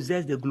cannot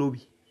possess the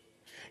glory.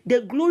 The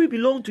glory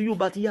belongs to you,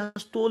 but he has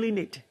stolen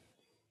it.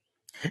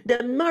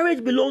 The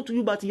marriage belongs to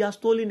you, but he has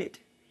stolen it.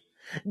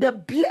 The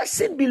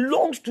blessing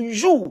belongs to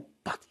you,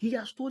 but he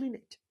has stolen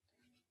it.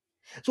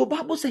 So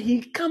Bible says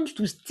he comes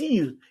to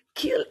steal,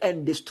 kill,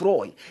 and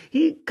destroy.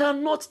 He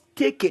cannot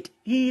take it.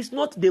 He is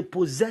not the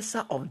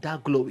possessor of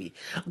that glory.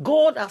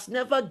 God has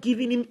never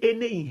given him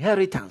any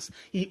inheritance.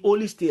 He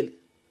only steals.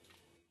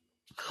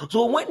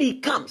 So when he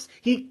comes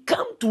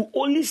to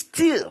only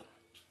steal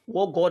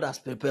what God has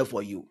prepared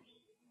for you.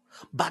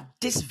 But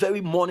this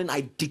very morning,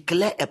 I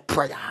declare a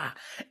prayer.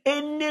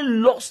 Any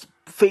lost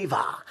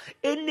favor,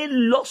 any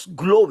lost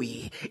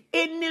glory,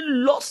 any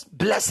lost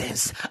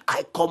blessings,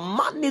 I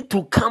command it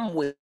to come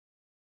with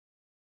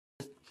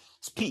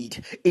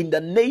speed in the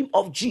name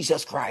of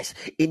Jesus Christ.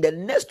 In the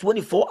next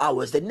 24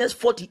 hours, the next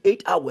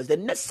 48 hours, the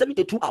next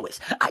 72 hours,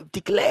 I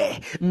declare,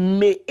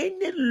 may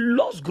any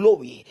lost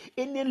glory,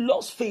 any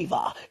lost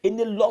favor,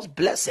 any lost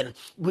blessing,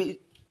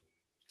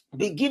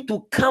 begin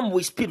to come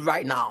with speed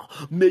right now.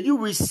 May you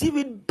receive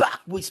it back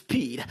with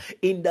speed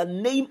in the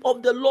name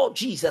of the Lord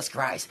Jesus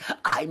Christ.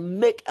 I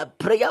make a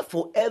prayer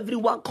for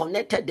everyone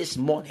connected this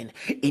morning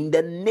in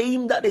the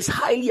name that is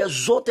highly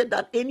exalted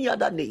than any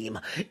other name.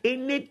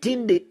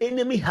 Anything the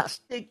enemy has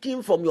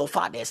taken from your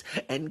fathers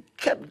and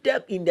kept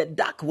them in the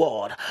dark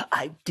world,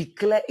 I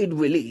declare it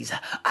release.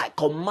 I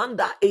command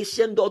that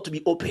ancient door to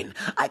be open.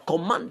 I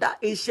command that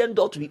ancient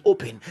door to be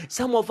open.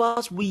 Some of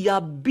us, we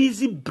are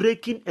busy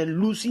breaking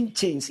and losing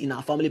chains in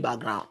our family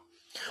background.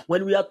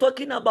 When we are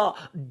talking about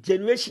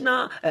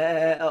generational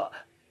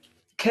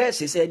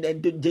curses and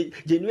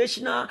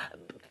generational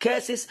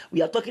curses,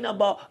 we are talking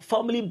about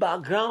family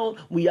background.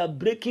 We are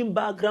breaking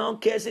background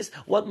curses.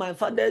 What my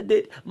father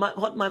did,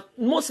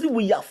 mostly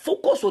we are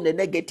focused on the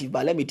negative.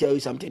 But let me tell you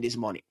something this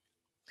morning.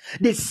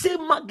 The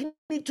same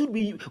magnitude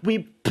we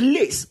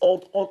place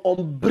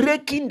on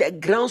breaking the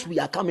grounds we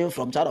are coming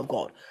from, child of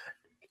God.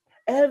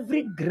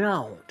 Every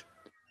ground,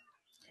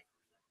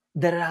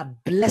 there are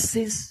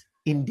blessings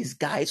in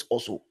disguise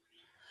also.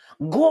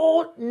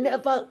 God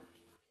never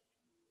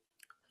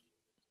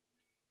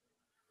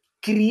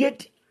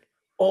create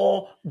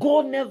or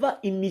God never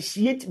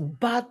initiate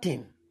bad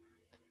thing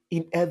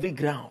in every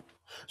ground.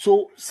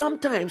 So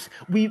sometimes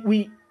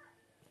we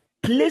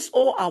place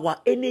all our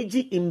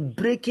energy in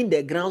breaking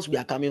the grounds we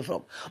are coming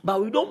from,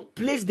 but we don't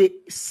place the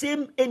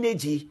same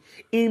energy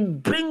in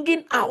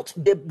bringing out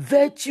the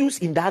virtues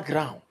in that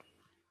ground.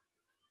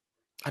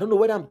 I don't know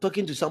whether I'm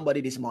talking to somebody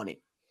this morning.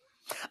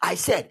 I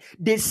said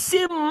the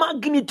same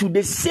magnitude,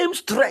 the same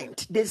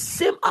strength, the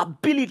same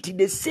ability,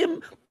 the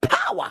same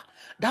power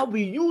that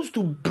we use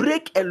to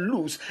break and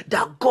loose,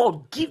 that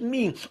God give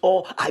me,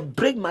 or I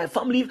break my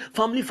family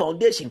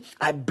foundation,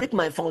 I break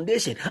my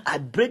foundation, I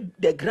break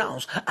the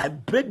grounds, I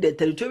break the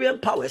territorial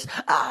powers.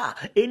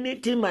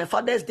 Anything my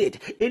fathers did,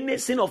 any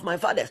sin of my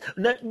fathers,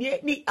 break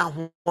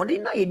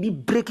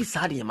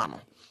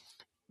it.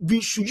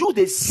 we should use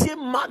the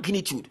same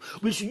magnitude,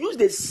 we should use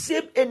the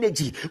same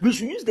energy, we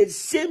should use the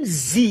same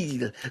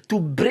zeal to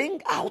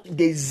bring out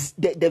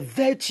the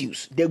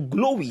virtues, the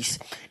glories,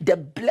 the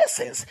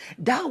blessings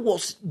that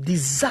was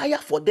desire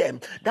for them,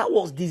 that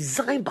was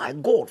designed by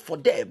God for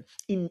them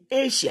in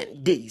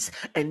ancient days,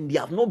 and they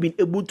have not been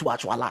able to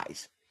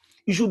actualize.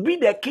 You should be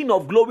the King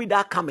of glory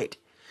that cometh,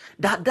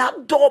 that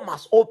door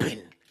must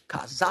open.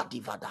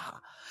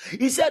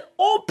 He said,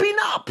 open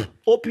up,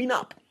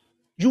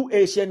 you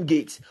ancient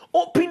gates,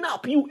 open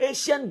up, you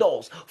ancient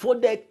doors, for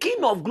the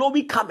King of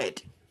glory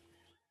cometh.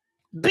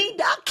 Be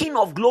that King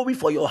of glory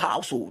for your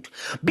household.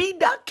 Be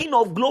that King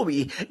of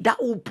glory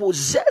that will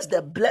possess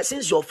the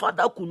blessings your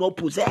father could not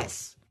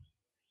possess.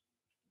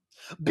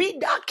 Be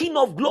that King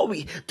of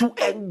glory to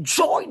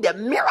enjoy the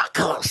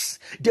miracles,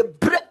 the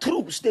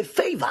breakthroughs, the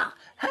favor.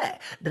 Hey,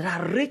 there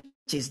are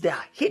riches, there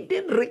are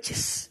hidden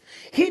riches,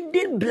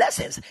 hidden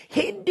blessings,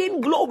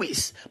 hidden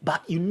glories.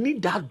 But you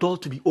need that door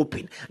to be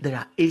open. There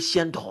are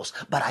ancient doors,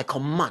 but I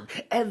command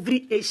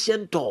every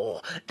ancient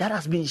door that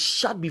has been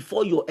shut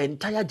before your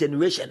entire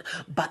generation,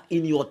 but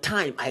in your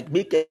time, I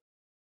make a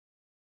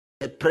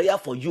prayer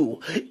for you.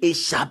 It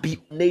shall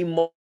be name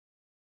of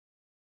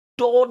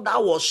door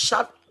that was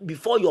shut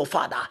before your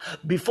father,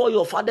 before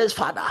your father's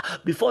father,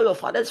 before your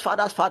father's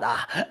father's father,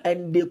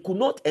 and they could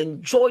not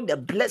enjoy the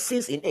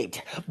blessings in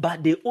it,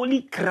 but they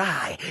only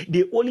cry,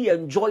 they only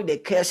enjoy the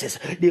curses,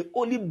 they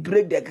only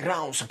break the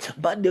grounds,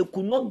 but they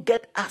could not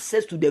get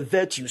access to the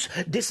virtues.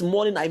 This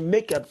morning I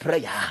make a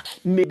prayer.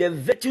 May the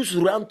virtues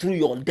run through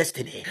your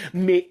destiny.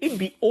 May it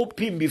be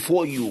open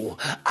before you.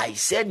 I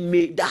said,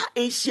 may that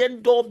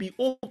ancient door be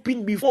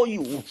open before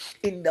you.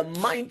 In the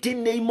mighty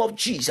name of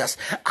Jesus,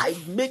 I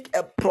make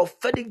a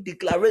prophetic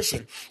declaration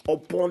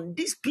upon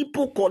these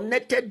people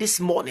connected this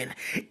morning.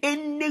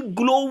 Any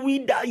glory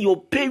that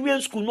your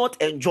parents could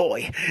not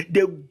enjoy,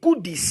 the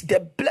goodies,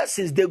 the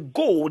blessings, the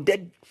gold,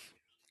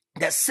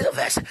 the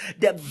silvers,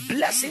 the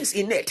blessings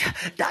in it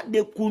that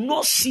they could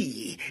not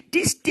see,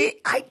 this day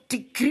I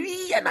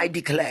decree and I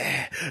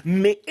declare,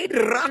 may it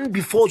run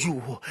before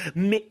you,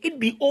 may it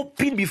be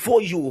open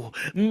before you,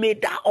 may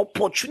that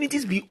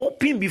opportunities be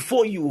open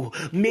before you,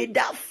 may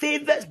that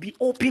favors be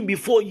open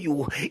before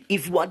you.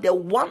 If you are the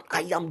one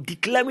I am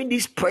declaring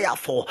this prayer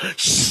for,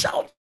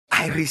 shout,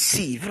 I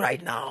receive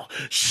right now.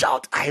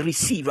 Shout, I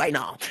receive right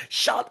now.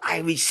 Shout, I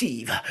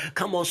receive.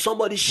 Come on,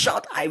 somebody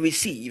shout, I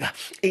receive.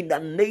 In the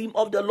name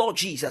of the Lord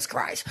Jesus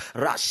Christ.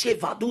 Father,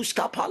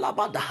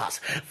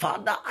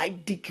 I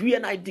decree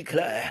and I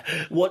declare,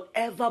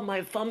 whatever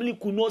my family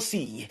could not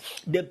see,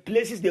 the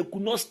places they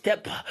could not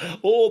step,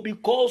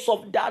 because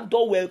of that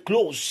door were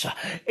closed.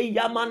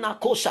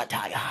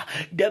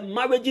 The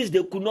marriages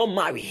they could not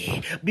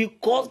marry,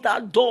 because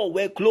that door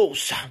were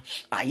closed.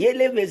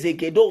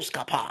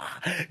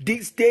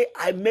 This day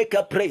I make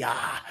a prayer.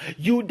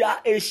 You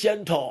that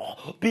ancient door,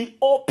 be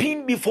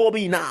open before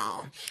me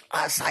now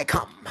as I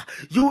come.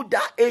 You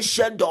that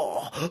ancient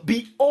door,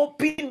 be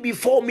open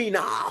before me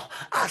now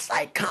as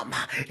I come.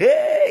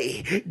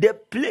 Hey, the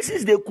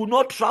places they could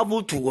not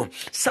travel to.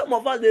 Some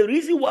of us, the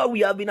reason why we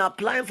have been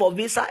applying for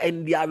visa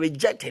and they are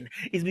rejecting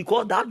is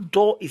because that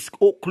door is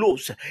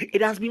closed.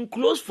 It has been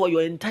closed for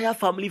your entire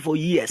family for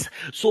years.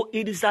 So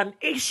it is an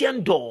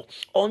ancient door.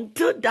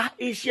 Until that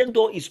ancient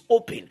door is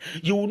open,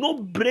 you will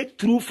not break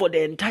through for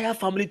the entire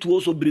family to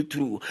also break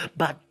through.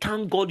 But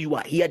thank God you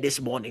are here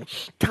this morning.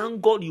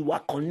 Thank God you are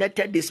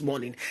connected this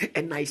morning.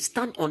 And I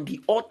stand on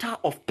the altar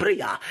of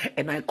prayer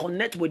and I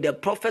connect with the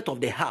prophet of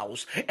the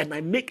house and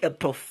I make a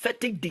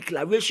prophetic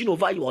declaration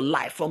over your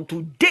life. From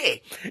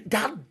today,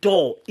 that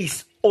door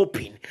is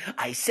open.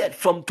 I said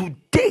from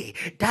today,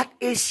 that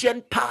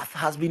ancient path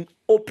has been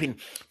open.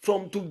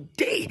 From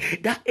today,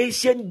 that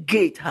ancient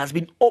gate has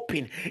been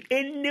open.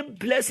 Any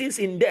blessings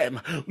in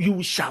them,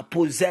 you shall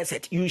possess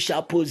it. You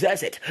shall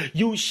possess it.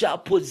 You shall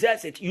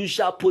possess it. You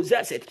shall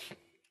possess it.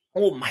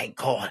 Oh my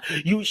God,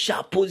 you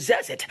shall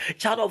possess it.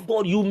 Child of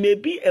God, you may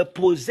be a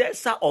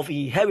possessor of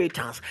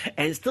inheritance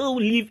and still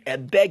live a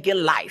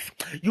begging life.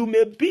 You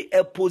may be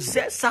a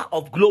possessor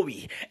of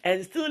glory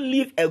and still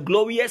live a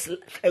glorious,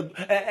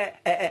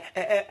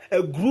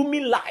 a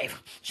grooming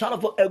life. Child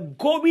of God, a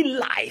gory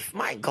life.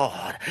 My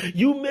God,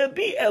 you may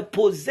be a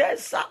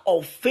possessor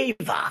of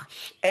favor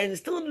and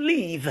still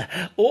live,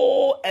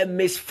 a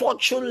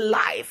misfortune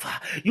life.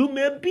 You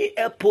may be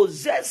a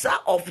possessor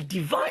of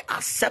divine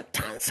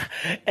acceptance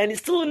and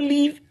still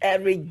live a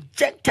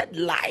rejected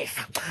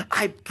life.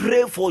 I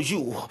pray for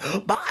you.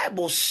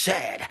 Bible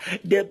said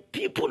the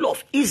people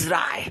of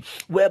Israel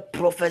were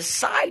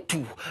prophesied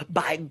to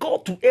by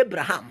God to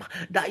Abraham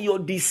that your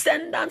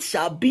descendants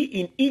shall be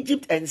in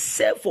Egypt and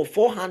serve for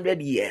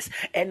 400 years.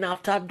 And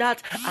after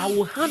that, I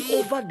will hand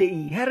over the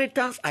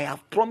inheritance I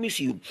have promised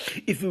you.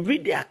 If you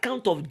read the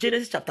account of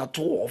Genesis chapter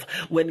 12,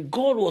 when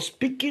God was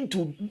speaking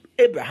to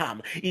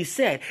Abraham, he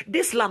said,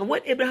 this land,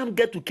 when Abraham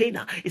get to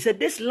Canaan, he said,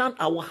 this land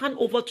I will hand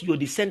over to your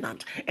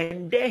descendant.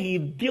 And there he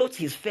built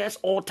his first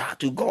altar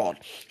to God.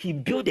 He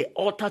built the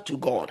altar to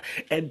God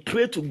and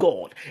prayed to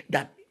God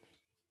that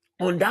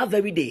on that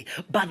very day.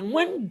 But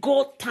when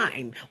God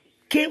time,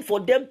 came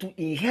for them to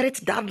inherit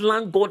that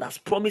land God has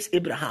promised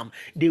Abraham,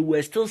 they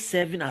were still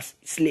serving as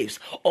slaves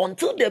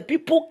until the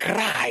people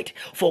cried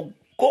for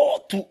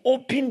God to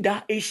open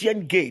that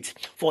ancient gate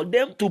for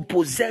them to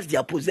possess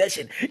their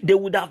possession. They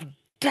would have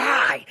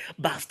die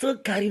but still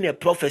carrying a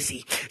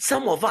prophecy.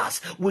 Some of us,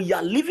 we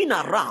are living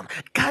around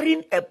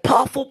carrying a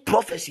powerful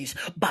prophecies,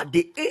 but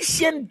the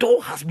ancient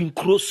door has been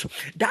closed.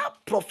 That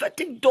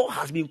prophetic door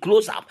has been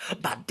closed up.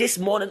 But this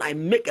morning I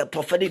make a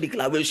prophetic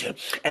declaration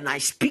and I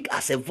speak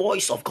as a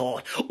voice of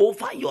God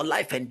over your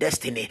life and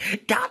destiny.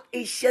 That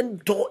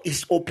ancient door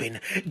is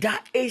open.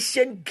 That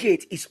ancient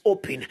gate is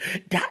open.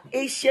 That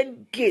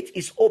ancient gate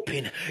is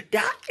open.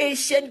 That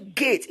ancient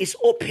gate is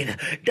open.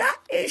 That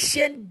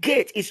ancient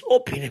gate is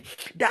open.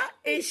 That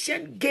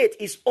ancient gate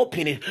is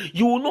opening.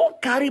 You will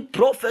not carry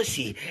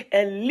prophecy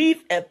and live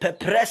a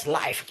perplexed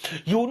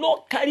life. You will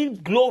not carry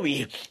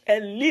glory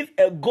and live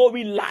a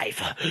going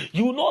life.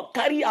 You will not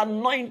carry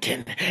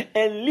anointing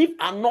and live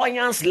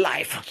annoyance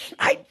life.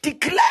 I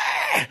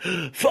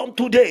declare from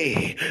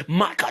today,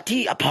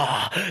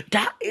 Makatiapa,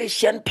 that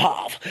ancient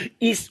path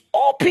is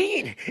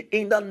open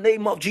in the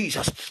name of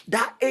Jesus.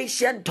 That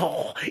ancient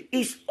door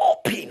is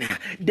open.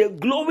 The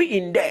glory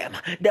in them,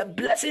 the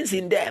blessings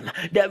in them,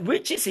 the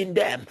riches in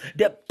them,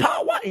 the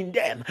power in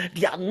them,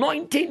 the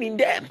anointing in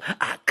them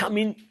are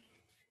coming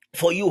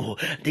for you.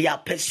 They are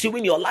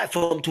pursuing your life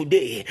from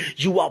today.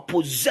 You are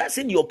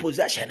possessing your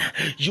possession.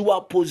 You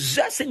are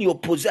possessing your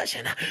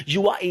possession.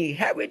 You are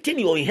inheriting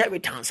your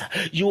inheritance.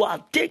 You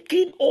are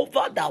taking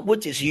over that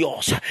which is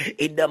yours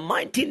in the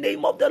mighty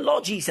name of the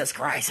Lord Jesus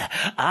Christ.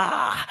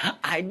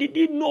 I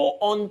didn't know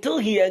until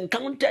he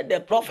encountered the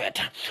prophet.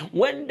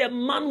 When the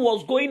man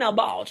was going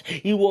about,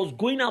 he was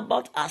going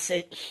about as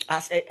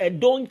a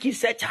donkey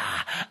searcher,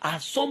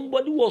 as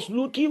somebody was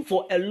looking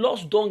for a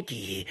lost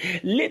donkey.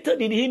 Later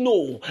did he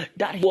know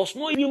that he was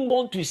not even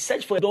born to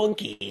search for a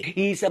donkey.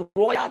 He is a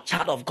royal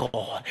child of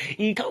God.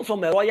 He comes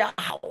from a royal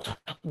house.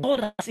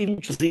 God has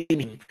even chosen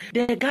him.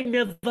 The guy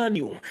never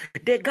knew.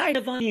 The guy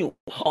never knew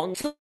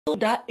until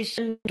that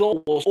ancient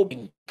door was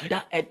open,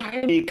 that a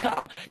time may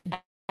come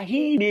that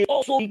he may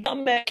also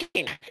become a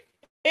king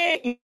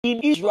in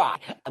Israel.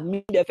 I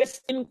mean, the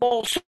first thing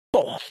God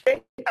saw,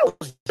 I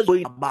was just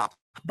going about.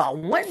 But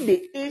when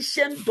the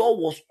ancient door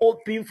was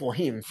open for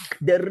him,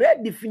 the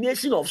red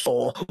definition of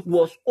Saul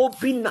was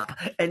open up,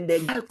 and the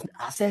guy could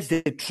access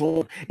the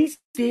throne. He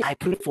said, I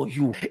pray for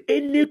you.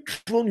 Any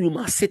throne you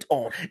must sit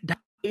on, that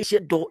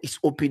ancient door is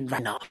open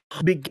right now.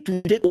 Begin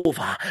to take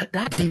over.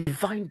 That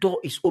divine door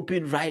is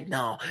open right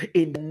now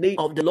in the name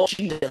of the Lord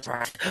Jesus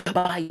Christ.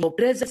 By your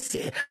presence,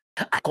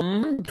 I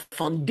command the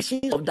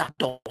foundations of that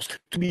doors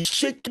to be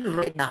shaken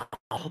right now.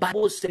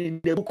 Bible says in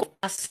the book of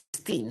Acts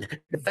 16,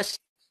 the verse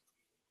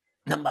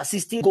number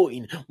 16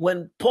 going,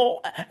 when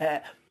Paul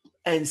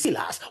and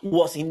Silas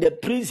was in the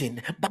prison,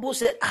 Bible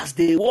said as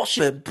they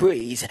worship and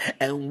praise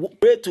and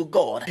pray to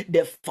God,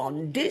 the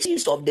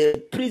foundations of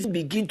the prison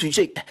begin to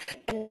shake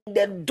and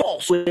the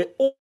doors were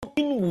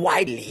open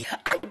widely.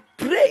 I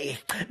pray,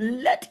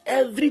 let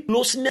every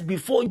closeness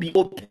before you be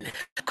open.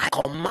 I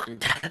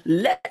command,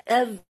 let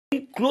every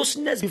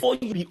closeness before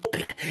you be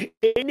open.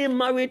 Any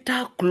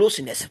marital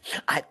closeness,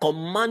 I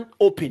command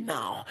open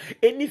now.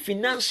 Any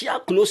financial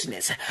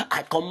closeness,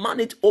 I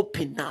command it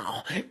open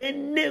now.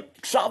 Any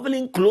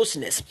traveling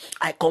closeness,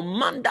 I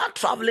command that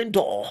traveling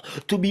door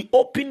to be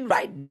open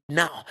right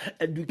now.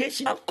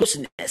 Educational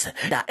closeness,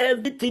 that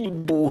everything you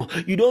do,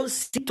 you don't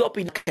sit up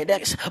in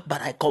academics,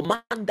 but I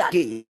command that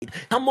gate,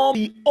 come on,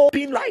 be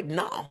open right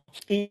now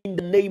in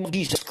the name of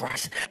Jesus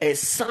Christ. A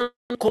son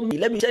coming,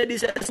 let me share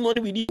this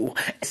testimony with you.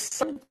 A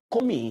son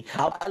coming,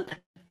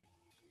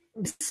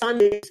 this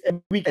Sunday is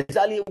a week,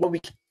 exactly 1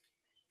 week.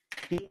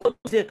 He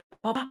said,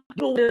 Papa,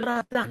 you know what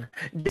I've done?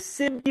 The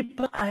same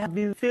people I have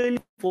been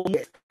failing for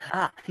years.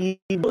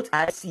 He wrote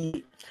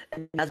IC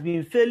and has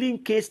been failing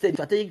case study,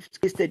 strategic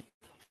case study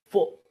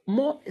for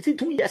more, 2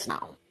 years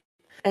now.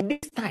 And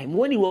this time,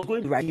 when he was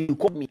going to write, he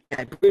called me and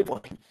I prayed for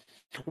him.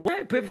 When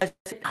I prayed, I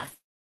said,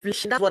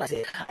 affliction, that's what I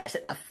said. I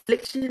said,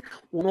 affliction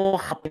will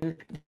not happen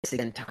the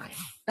second time.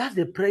 That's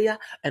the prayer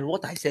and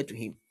what I said to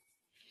him.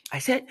 I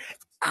said,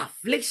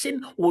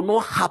 affliction will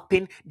not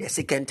happen the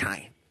second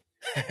time.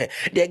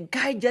 The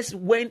guy just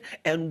went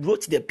and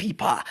wrote the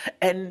paper,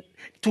 and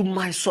to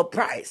my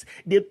surprise,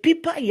 the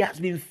paper he has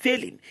been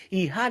failing,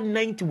 he had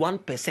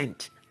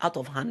 91% out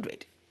of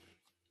 100.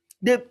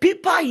 The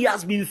paper he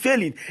has been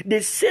failing,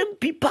 the same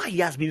paper he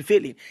has been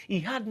failing,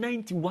 he had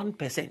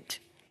 91%.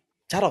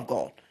 Child of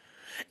God.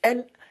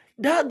 And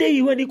that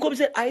day when he comes,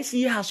 said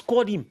ICA has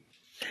called him.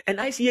 And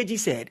ICAG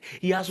said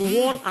he has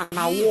won an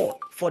award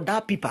for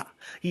that paper.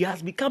 He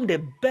has become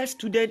the best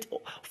student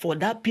for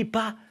that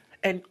paper.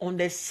 And on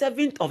the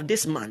 7th of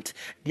this month,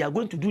 they are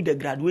going to do the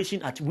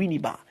graduation at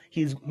Winneba.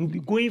 He'll be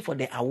going for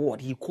the award.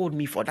 He called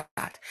me for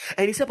that.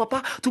 And he said,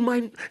 Papa, to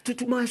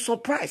my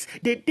surprise,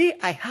 the day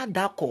I had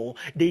that call,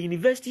 the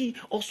university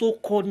also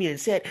called me and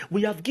said,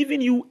 we have given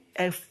you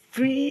a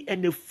free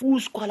and a full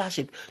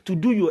scholarship to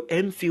do your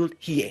MPhil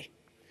here.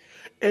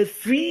 A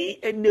free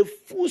and a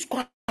full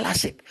scholarship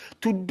scholarship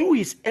to do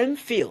his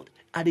MPhil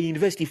at the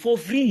university for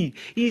free.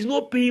 He's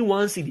not paying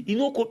one cedi. He's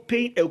not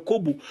paying a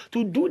kobo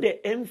to do the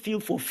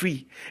MPhil for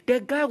free. The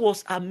guy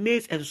was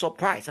amazed and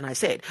surprised. And I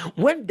said,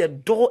 when the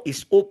door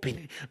is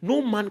open,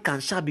 no man can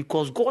shut,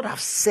 because God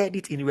has said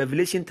it in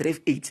Revelation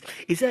 3:8.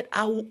 He said,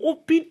 I will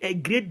open a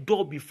great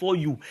door before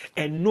you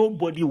and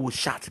nobody will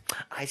shut.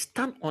 I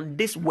stand on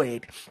this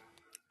word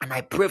and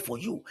I pray for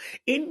you.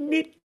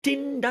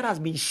 Anything that has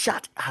been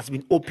shut has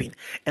been opened.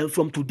 And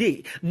from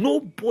today,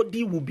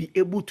 nobody will be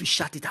able to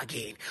shut it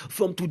again.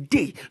 From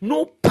today,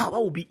 no power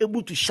will be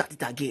able to shut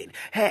it again.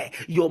 Hey,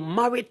 your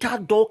marital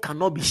door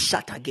cannot be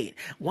shut again.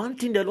 One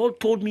thing the Lord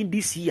told me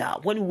this year,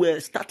 when we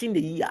were starting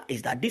the year,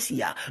 is that this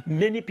year,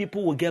 many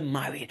people will get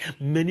married.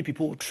 Many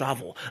people will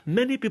travel.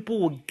 Many people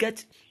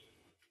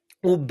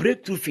will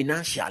break through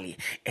financially.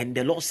 And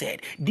the Lord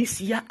said, this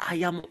year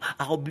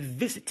I'll be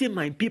visiting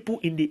my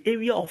people in the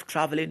area of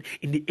traveling,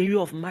 in the area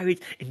of marriage,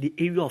 in the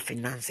area of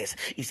finances.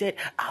 He said,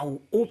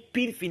 I'll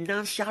open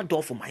financial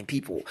door for my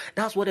people.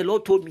 That's what the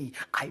Lord told me.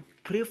 I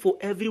pray for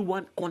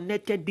everyone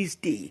connected this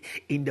day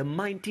in the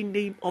mighty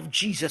name of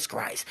Jesus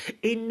Christ.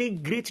 Any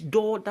great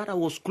door that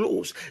was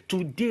closed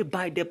today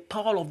by the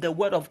power of the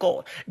word of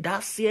God,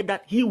 that said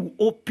that he will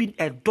open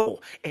a door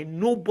and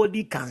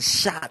nobody can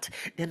shut,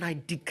 then I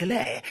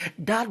declare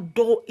that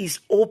door is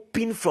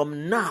open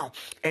from now,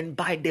 and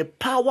by the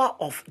power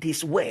of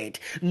this word,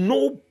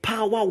 no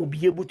power will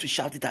be able to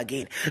shut it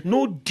again.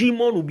 No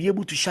demon will be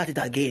able to shut it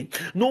again.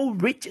 No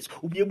riches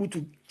will be able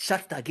to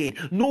shut it again.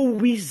 No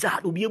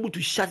wizard will be able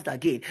to shut it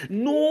again.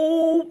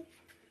 No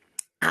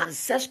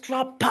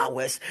ancestral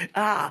powers,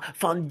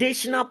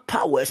 foundational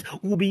powers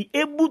will be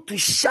able to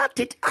shut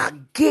it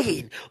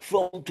again.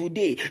 From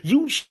today,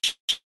 you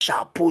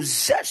shall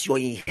possess your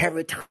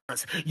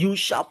inheritance. You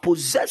shall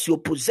possess your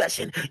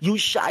possession. You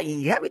shall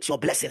inherit your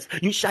blessings.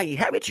 You shall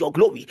inherit your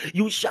glory.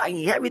 You shall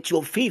inherit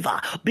your favor,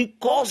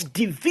 because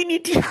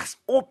divinity has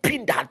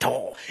opened that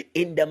door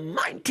in the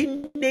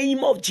mighty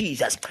name of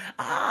Jesus.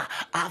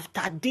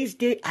 After this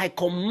day, I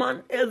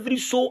command every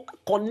soul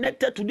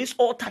connected to this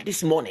altar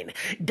this morning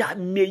that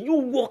may you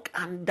walk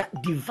under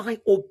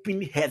divine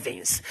open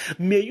heavens.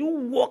 May you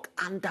walk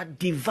under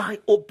divine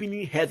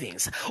opening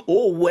heavens.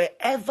 Oh,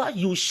 wherever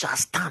you shall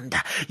stand,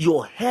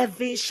 your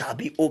heaven shall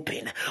be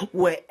open.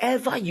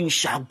 Wherever you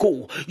shall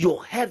go,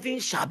 your heaven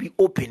shall be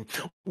open.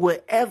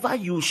 Wherever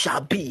you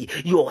shall be,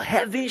 your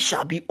heaven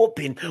shall be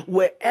open.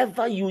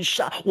 Wherever you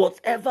shall,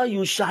 whatever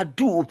you shall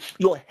do,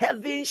 your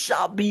heaven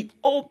shall be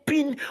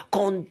open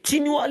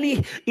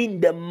continually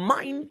in the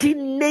mighty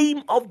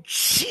name of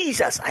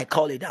Jesus. I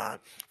call it down.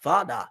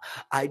 Father,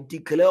 I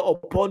declare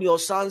upon your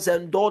sons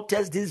and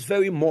daughters this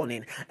very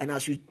morning, and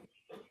as you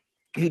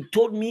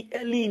told me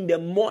early in the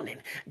morning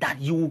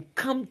that you will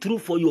come through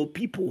for your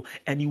people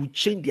and you will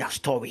change their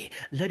story.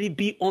 Let it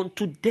be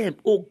unto them,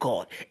 oh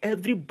God.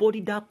 Everybody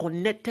that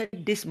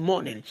connected this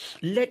morning,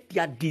 let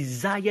their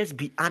desires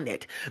be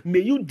honored.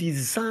 May you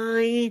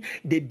design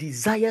the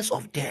desires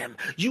of them.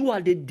 You are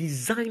the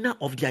designer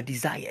of their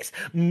desires.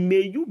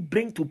 May you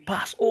bring to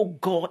pass, oh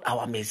God,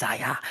 our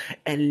Messiah,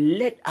 and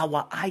let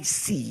our eyes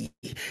see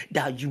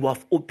that you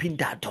have opened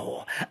that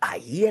door. I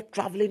hear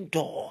traveling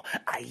door.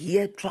 I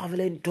hear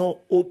traveling door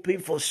open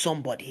for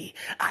somebody.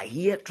 I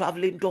hear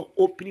traveling door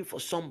opening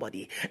for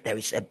somebody. There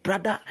is a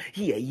brother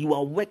here. You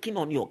are working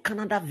on your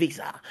Canada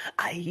visa.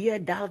 I hear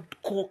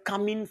that call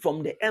coming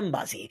from the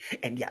embassy,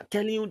 and they are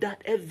telling you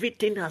that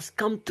everything has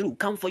come through.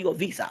 Come for your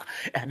visa.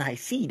 And I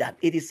see that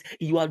it is,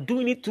 you are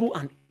doing it through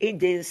an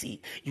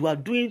agency. You are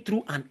doing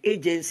through an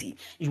agency.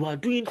 You are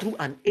doing through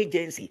an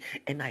agency.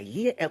 And I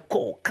hear a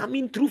call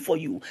coming through for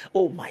you.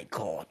 Oh my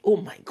God. Oh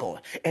my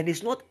God. And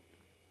it's not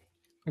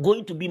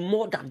going to be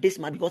more than this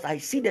man, because I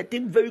see the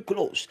thing very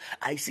close.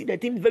 I see the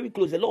thing very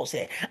close. The Lord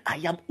said, I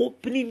am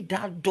opening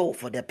that door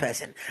for the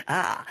person.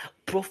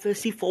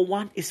 Prophecy for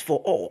one is for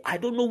all. I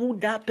don't know who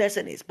that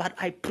person is, but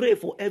I pray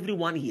for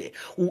everyone here.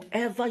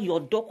 Whoever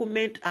your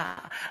document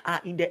are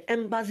in the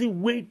embassy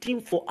waiting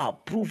for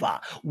approval,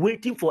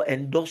 waiting for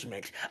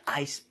endorsement,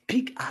 I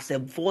speak as a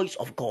voice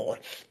of God,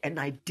 and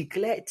I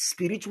declare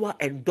spiritual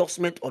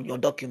endorsement on your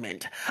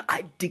document.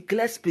 I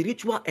declare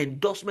spiritual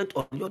endorsement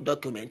on your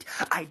document.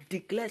 I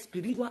declare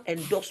spiritual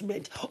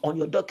endorsement on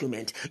your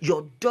document.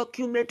 Your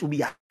document will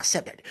be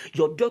accepted.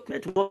 Your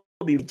document will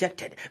be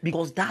rejected,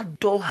 because that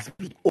door has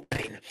been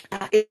opened.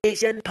 That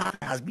ancient path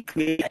has been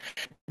created.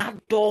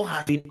 That door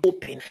has been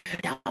opened.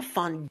 That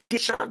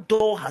foundational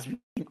door has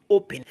been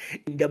opened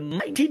in the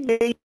mighty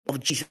name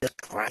of Jesus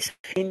Christ.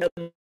 In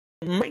the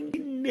mighty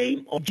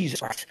name of Jesus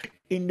Christ.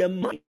 In the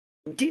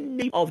mighty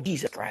name of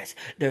Jesus Christ.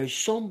 There is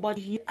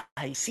somebody here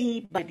I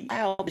see by the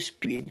eye of the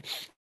Spirit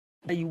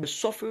that you were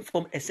suffering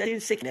from a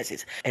certain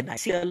sicknesses, and I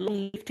see a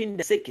long lifting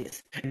the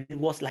sickness. And it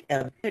was like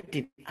a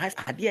burden. I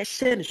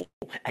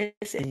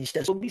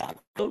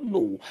don't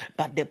know,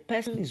 but the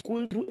person is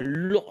going through a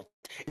lot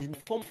in the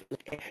form of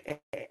like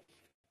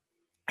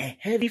a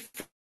heavy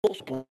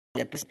force upon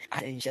the person.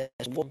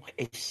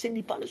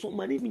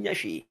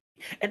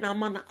 And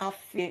I'm an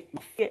affair,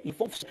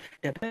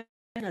 the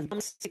has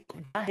become sick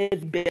of that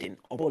heavy burden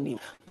upon him.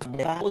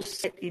 The Bible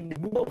said in the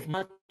book of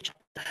Matthew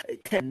chapter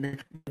 10,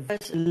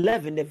 verse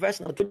 11, the verse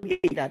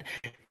 28, that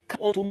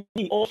come unto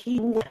me, all he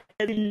who are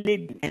heavy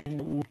laden,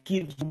 and will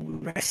give you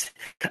rest.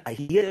 I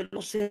hear the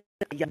Lord say,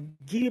 I am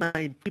giving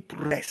my people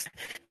rest.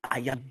 I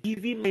am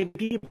giving my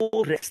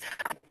people rest.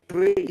 I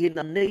pray in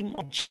the name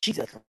of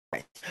Jesus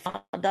Christ.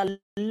 Father,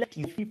 let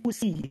your people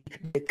see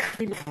the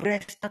kind of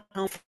rest that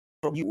comes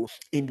from you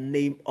in the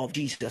name of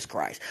Jesus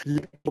Christ.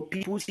 Let your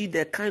people see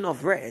the kind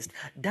of rest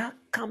that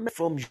comes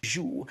from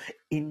you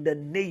in the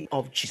name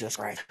of Jesus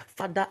Christ.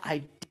 Father,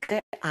 I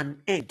declare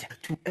an end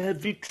to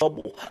every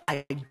trouble.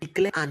 I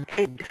declare an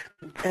end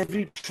to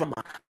every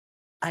trauma.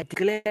 I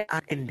declare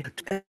an end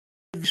to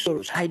every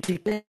sorrows. I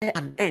declare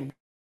an end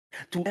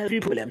to every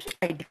problem.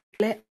 I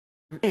declare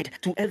an end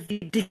to every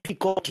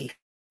difficulty.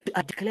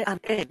 I declare an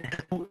end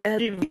to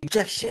every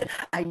rejection.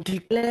 I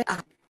declare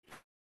an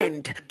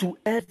end to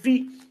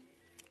every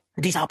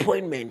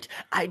disappointment.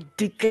 I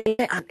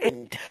declare an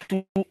end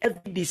to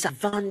every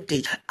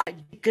disadvantage. I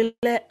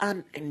declare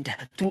an end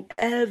to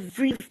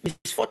every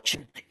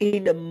misfortune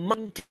in the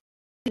mighty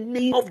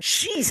name of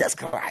Jesus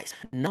Christ.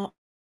 Now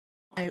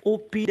I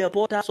open the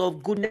portals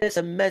of goodness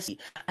and mercy.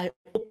 I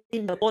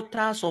open the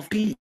portals of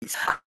peace.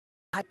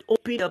 I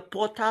open the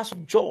portals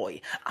of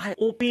joy. I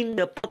open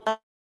the portals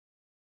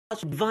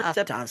of divine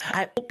acceptance.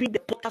 I open the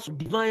portals of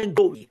divine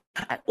glory.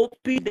 I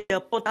open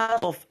the portals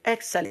of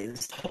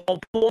excellence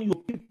upon your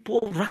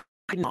people right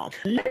now.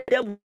 Let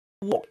them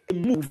walk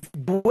and move,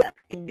 dwell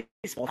in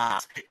this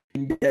portals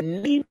in the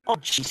name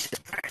of Jesus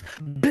Christ.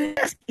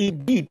 Bless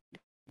indeed,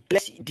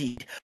 bless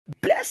indeed,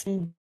 bless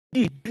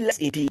indeed, bless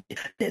indeed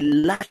the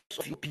lives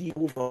of your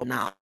people from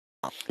now.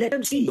 Let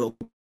them see your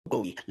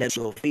glory. Let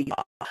your favor.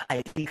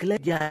 I declare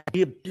they are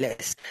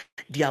blessed.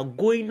 They are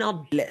going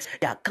out blessed.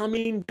 They are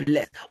coming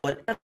blessed.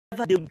 Whatever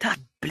they will touch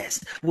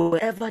blessed.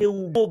 Wherever they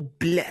will go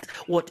blessed.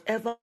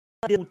 Whatever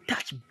they will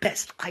touch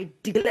blessed. I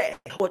declare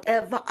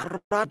whatever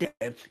around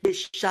them, they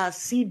shall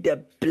see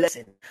the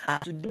blessing.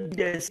 As to do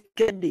the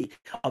second day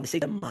of the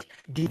second month,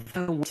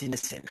 divine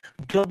witnessing,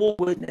 double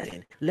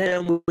witnessing. Let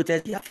them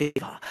witness their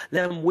favor.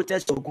 Let them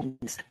witness your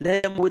goodness.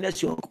 Let them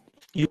witness your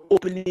you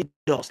opening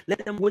doors.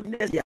 Let them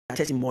witness their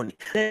testimony.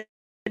 Let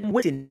them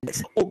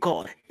witness, oh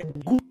God, a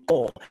good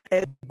call,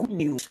 a good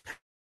news,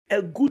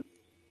 a good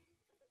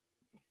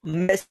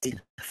message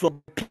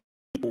from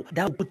people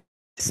that will put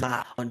a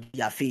smile on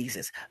their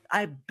faces.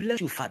 I bless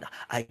you, Father.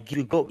 I give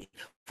you glory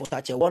for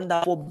such a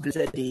wonderful,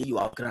 blessed day you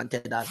have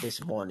granted us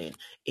this morning.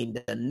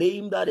 In the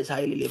name that is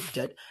highly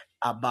lifted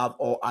above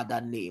all other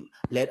name,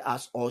 let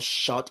us all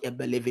shout a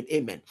believing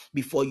amen.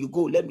 Before you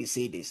go, let me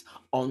say this.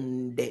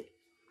 On the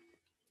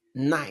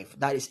 9th,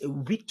 that is a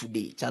week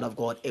today, child of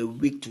God, a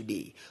week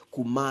today,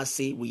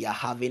 Kumasi, we are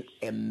having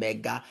a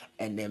mega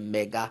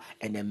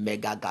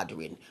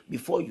gathering.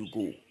 Before you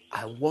go,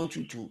 I want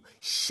you to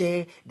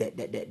share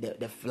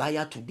the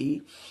flyer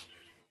today.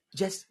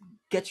 Just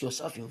get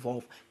yourself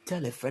involved.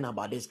 Tell a friend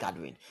about this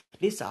gathering.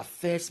 This is our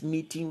first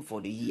meeting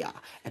for the year,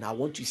 and I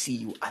want to see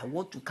you. I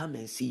want to come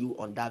and see you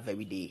on that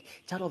very day.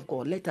 Child of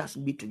God, let us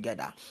meet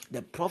together.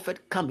 The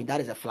prophet coming, that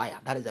is a flyer.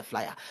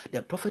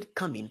 The prophet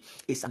coming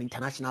is an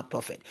international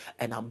prophet,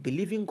 and I'm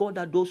believing God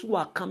that those who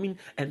are coming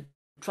and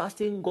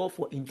trusting God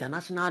for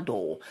international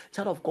door,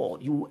 child of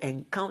God, you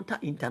encounter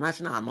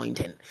international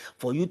anointing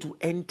for you to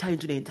enter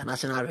into the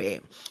international realm.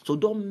 So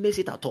don't miss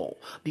it at all,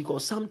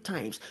 because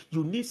sometimes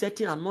you need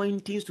certain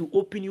anointings to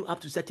open you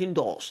up to certain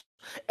doors.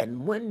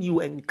 And when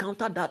you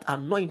encounter that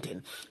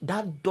anointing,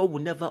 that door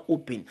will never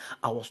open.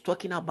 I was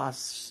talking about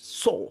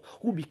Saul,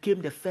 who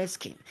became the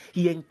first king.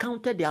 He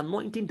encountered the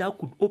anointing that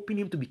could open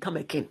him to become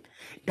a king.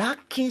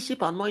 That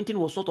kingship anointing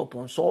was not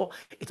upon Saul,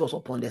 it was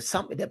upon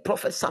the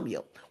prophet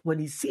Samuel. When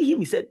he see him,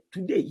 he said,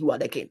 "Today you are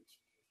the king."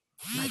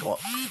 My God,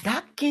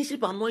 that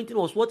kingship anointing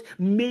was what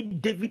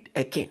made David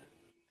a king,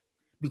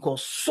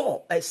 because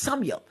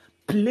Samuel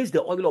placed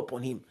the oil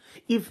upon him.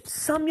 If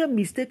Samuel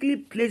mistakenly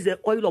placed the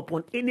oil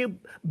upon any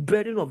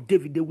brethren of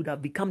David, they would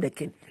have become the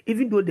king,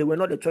 even though they were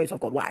not the choice of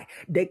God. Why?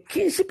 The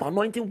kingship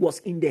anointing was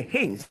in the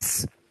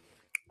hands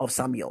of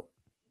Samuel.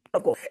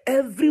 Of course,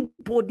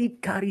 everybody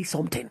carries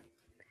something.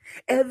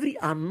 Every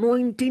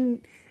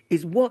anointing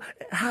is what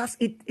has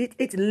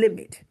its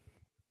limit.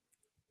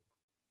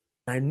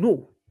 I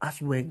know as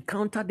you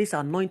encounter this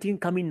anointing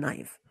coming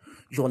 9th,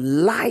 your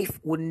life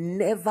will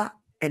never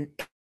and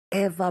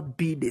ever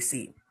be the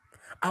same.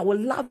 I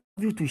would love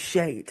you to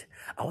share it.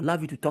 I would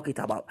love you to talk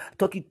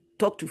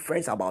to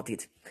friends about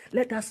it.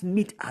 Let us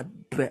meet at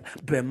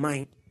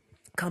Bremine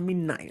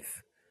coming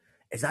 9th,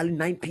 exactly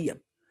 9 p.m.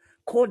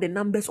 Call the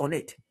numbers on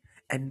it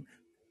and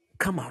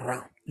come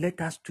around.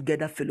 Let us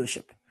together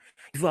fellowship.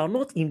 If you are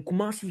not in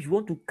Kumasi, if you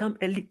want to come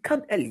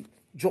early,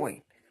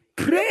 join.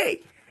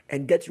 Pray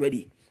and get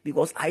ready,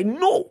 because I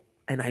know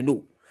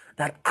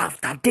that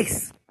after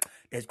this,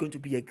 there's going to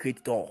be a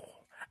great door.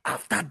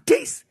 After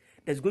this,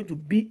 there's going to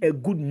be a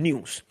good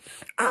news.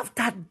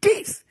 After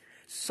this,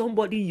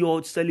 somebody,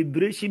 your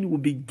celebration will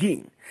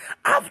begin.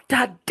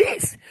 After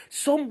this,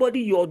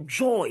 somebody, your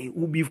joy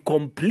will be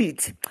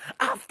complete.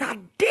 After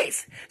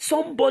this,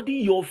 somebody,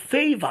 your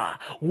favor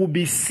will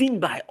be seen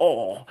by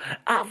all.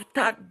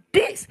 After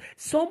this,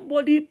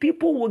 somebody,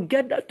 people will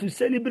gather to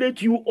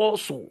celebrate you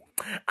also.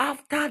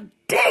 After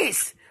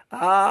this,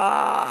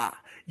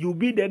 you'll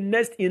be the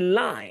next in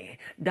line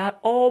that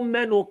all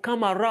men will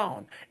come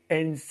around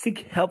and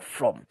seek help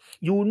from.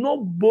 You will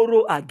not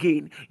borrow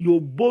again. Your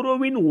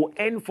borrowing will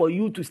end for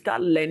you to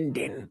start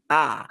lending.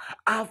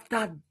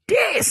 After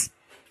this,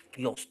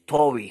 your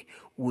story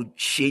will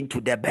change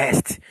to the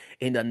best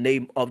in the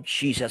name of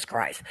Jesus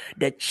Christ.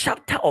 The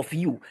chapter of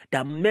you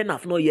that men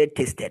have not yet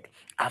tasted,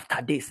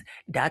 after this,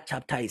 that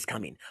chapter is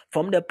coming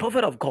from the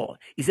prophet of God.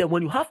 He said,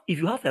 if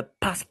you have a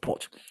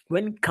passport,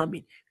 when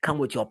coming, come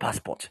with your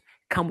passport.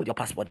 Come with your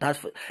passport. That's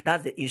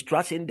the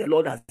instruction the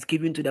Lord has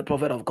given to the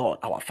prophet of God,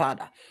 our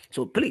father.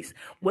 So please,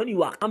 when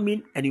you are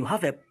coming and you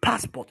have a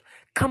passport,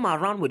 come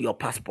around with your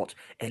passport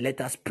and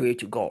let us pray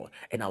to God,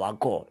 and our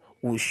God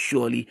will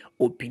surely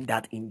open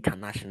that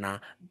international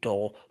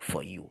door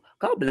for you.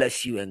 God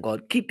bless you and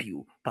God keep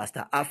you.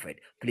 Pastor Alfred,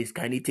 please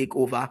kindly take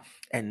over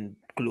and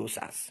close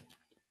us.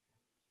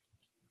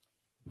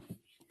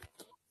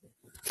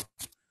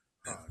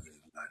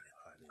 Hallelujah,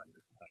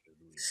 hallelujah,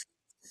 hallelujah.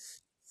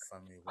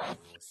 Family, what I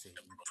was saying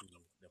to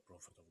the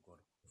prophet of God,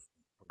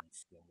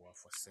 Prince Yabua,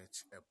 for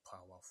such a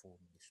powerful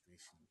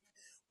ministration.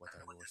 What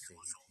I was saying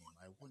to him,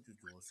 I want you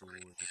to also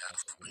lift up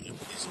a very big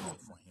prayer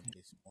for him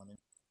this morning.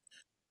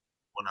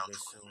 The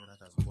soul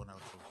that has gone out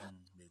from him,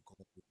 may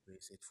God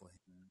replace it for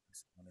him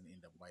this morning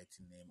in the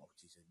mighty name of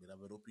Jesus.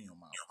 Beloved, open your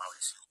mouth.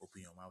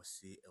 Open your mouth,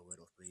 say a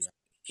word of prayer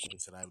into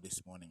his life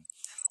this morning.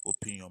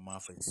 Open your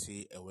mouth and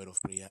say a word of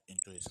prayer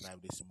into his life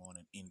this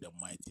morning in the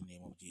mighty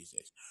name of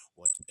Jesus.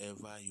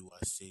 Whatever you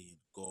are saying,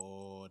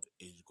 God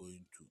is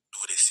going to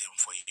do the same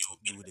for you.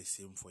 Do the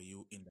same for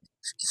you in the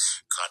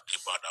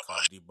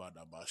Kadibadaba.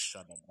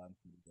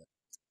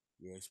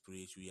 Yes,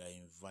 please. We are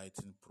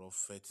inviting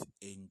Prophet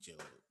Angel,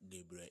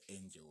 Gabriel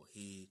Angel.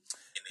 He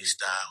is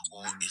the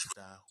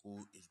minister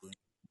who is going to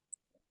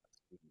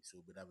be. So,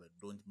 beloved,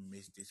 don't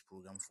miss this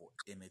program for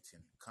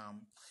anything.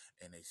 Come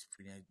and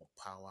experience the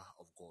power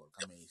of God.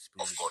 Come and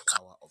experience the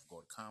power of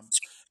God. Come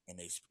and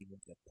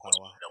experience the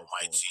power of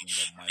God in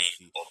the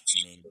mighty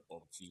name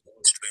of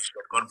Jesus.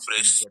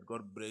 Prince,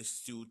 God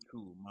bless you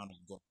too, man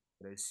of God.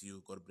 Bless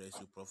you. God bless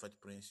you, Prophet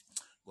Prince.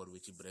 God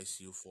richly bless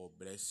you for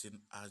blessing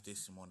us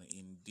this morning.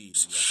 Indeed,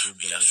 we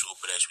are so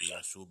blessed. We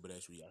are so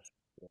blessed. We are so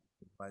blessed.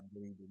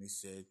 Bible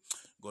said,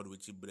 God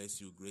richly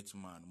bless you, great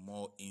man.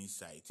 More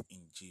insight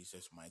in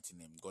Jesus' mighty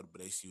name. God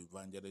bless you,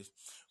 evangelist,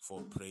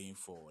 for praying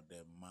for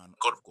the man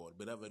of God.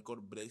 Beloved,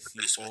 God bless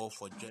you all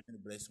for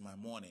joining Bless My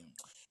Morning.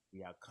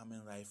 We are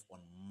coming live on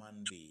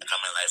Monday.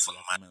 We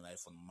are coming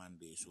live on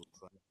Monday. So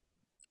try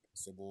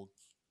possible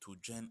to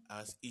join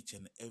us each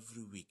and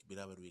every week.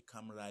 Beloved, we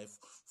come live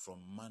from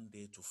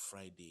Monday to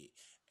Friday,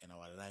 and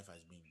our life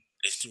has been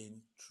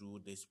changed through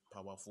this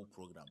powerful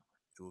program.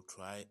 So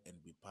try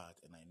and be part,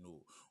 and I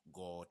know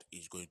God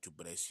is going to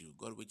bless you.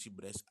 God will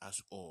bless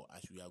us all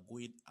as we are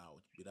going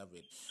out.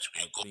 Beloved,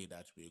 I pray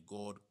that may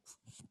God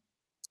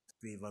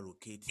favor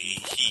locate you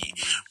and may He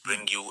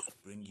bring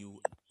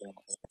you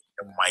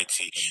the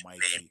mighty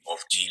name of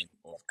Jesus.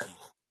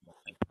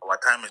 Our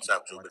time is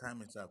up. Our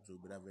time is up. So,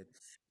 beloved,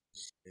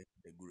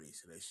 the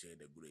grace. Let's share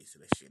the grace.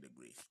 Let's share the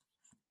grace.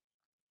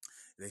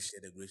 Let's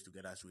share the grace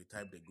together as we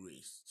type the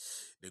grace.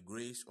 The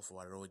grace of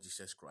our Lord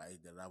Jesus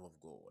Christ, the love of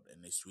God,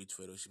 and the sweet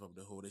fellowship of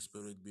the Holy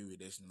Spirit be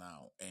with us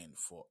now and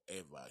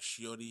forever.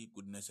 Surely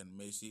goodness and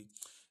mercy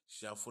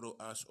shall follow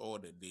us all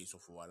the days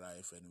of our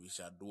life, and we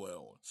shall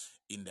dwell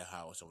in the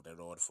house of the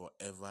Lord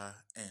forever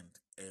and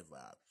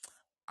ever.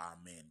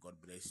 Amen. God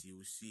bless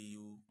you. See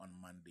you on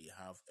Monday.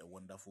 Have a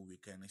wonderful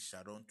weekend.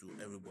 Shalom to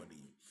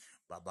everybody.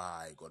 Bye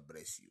bye. God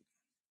bless you.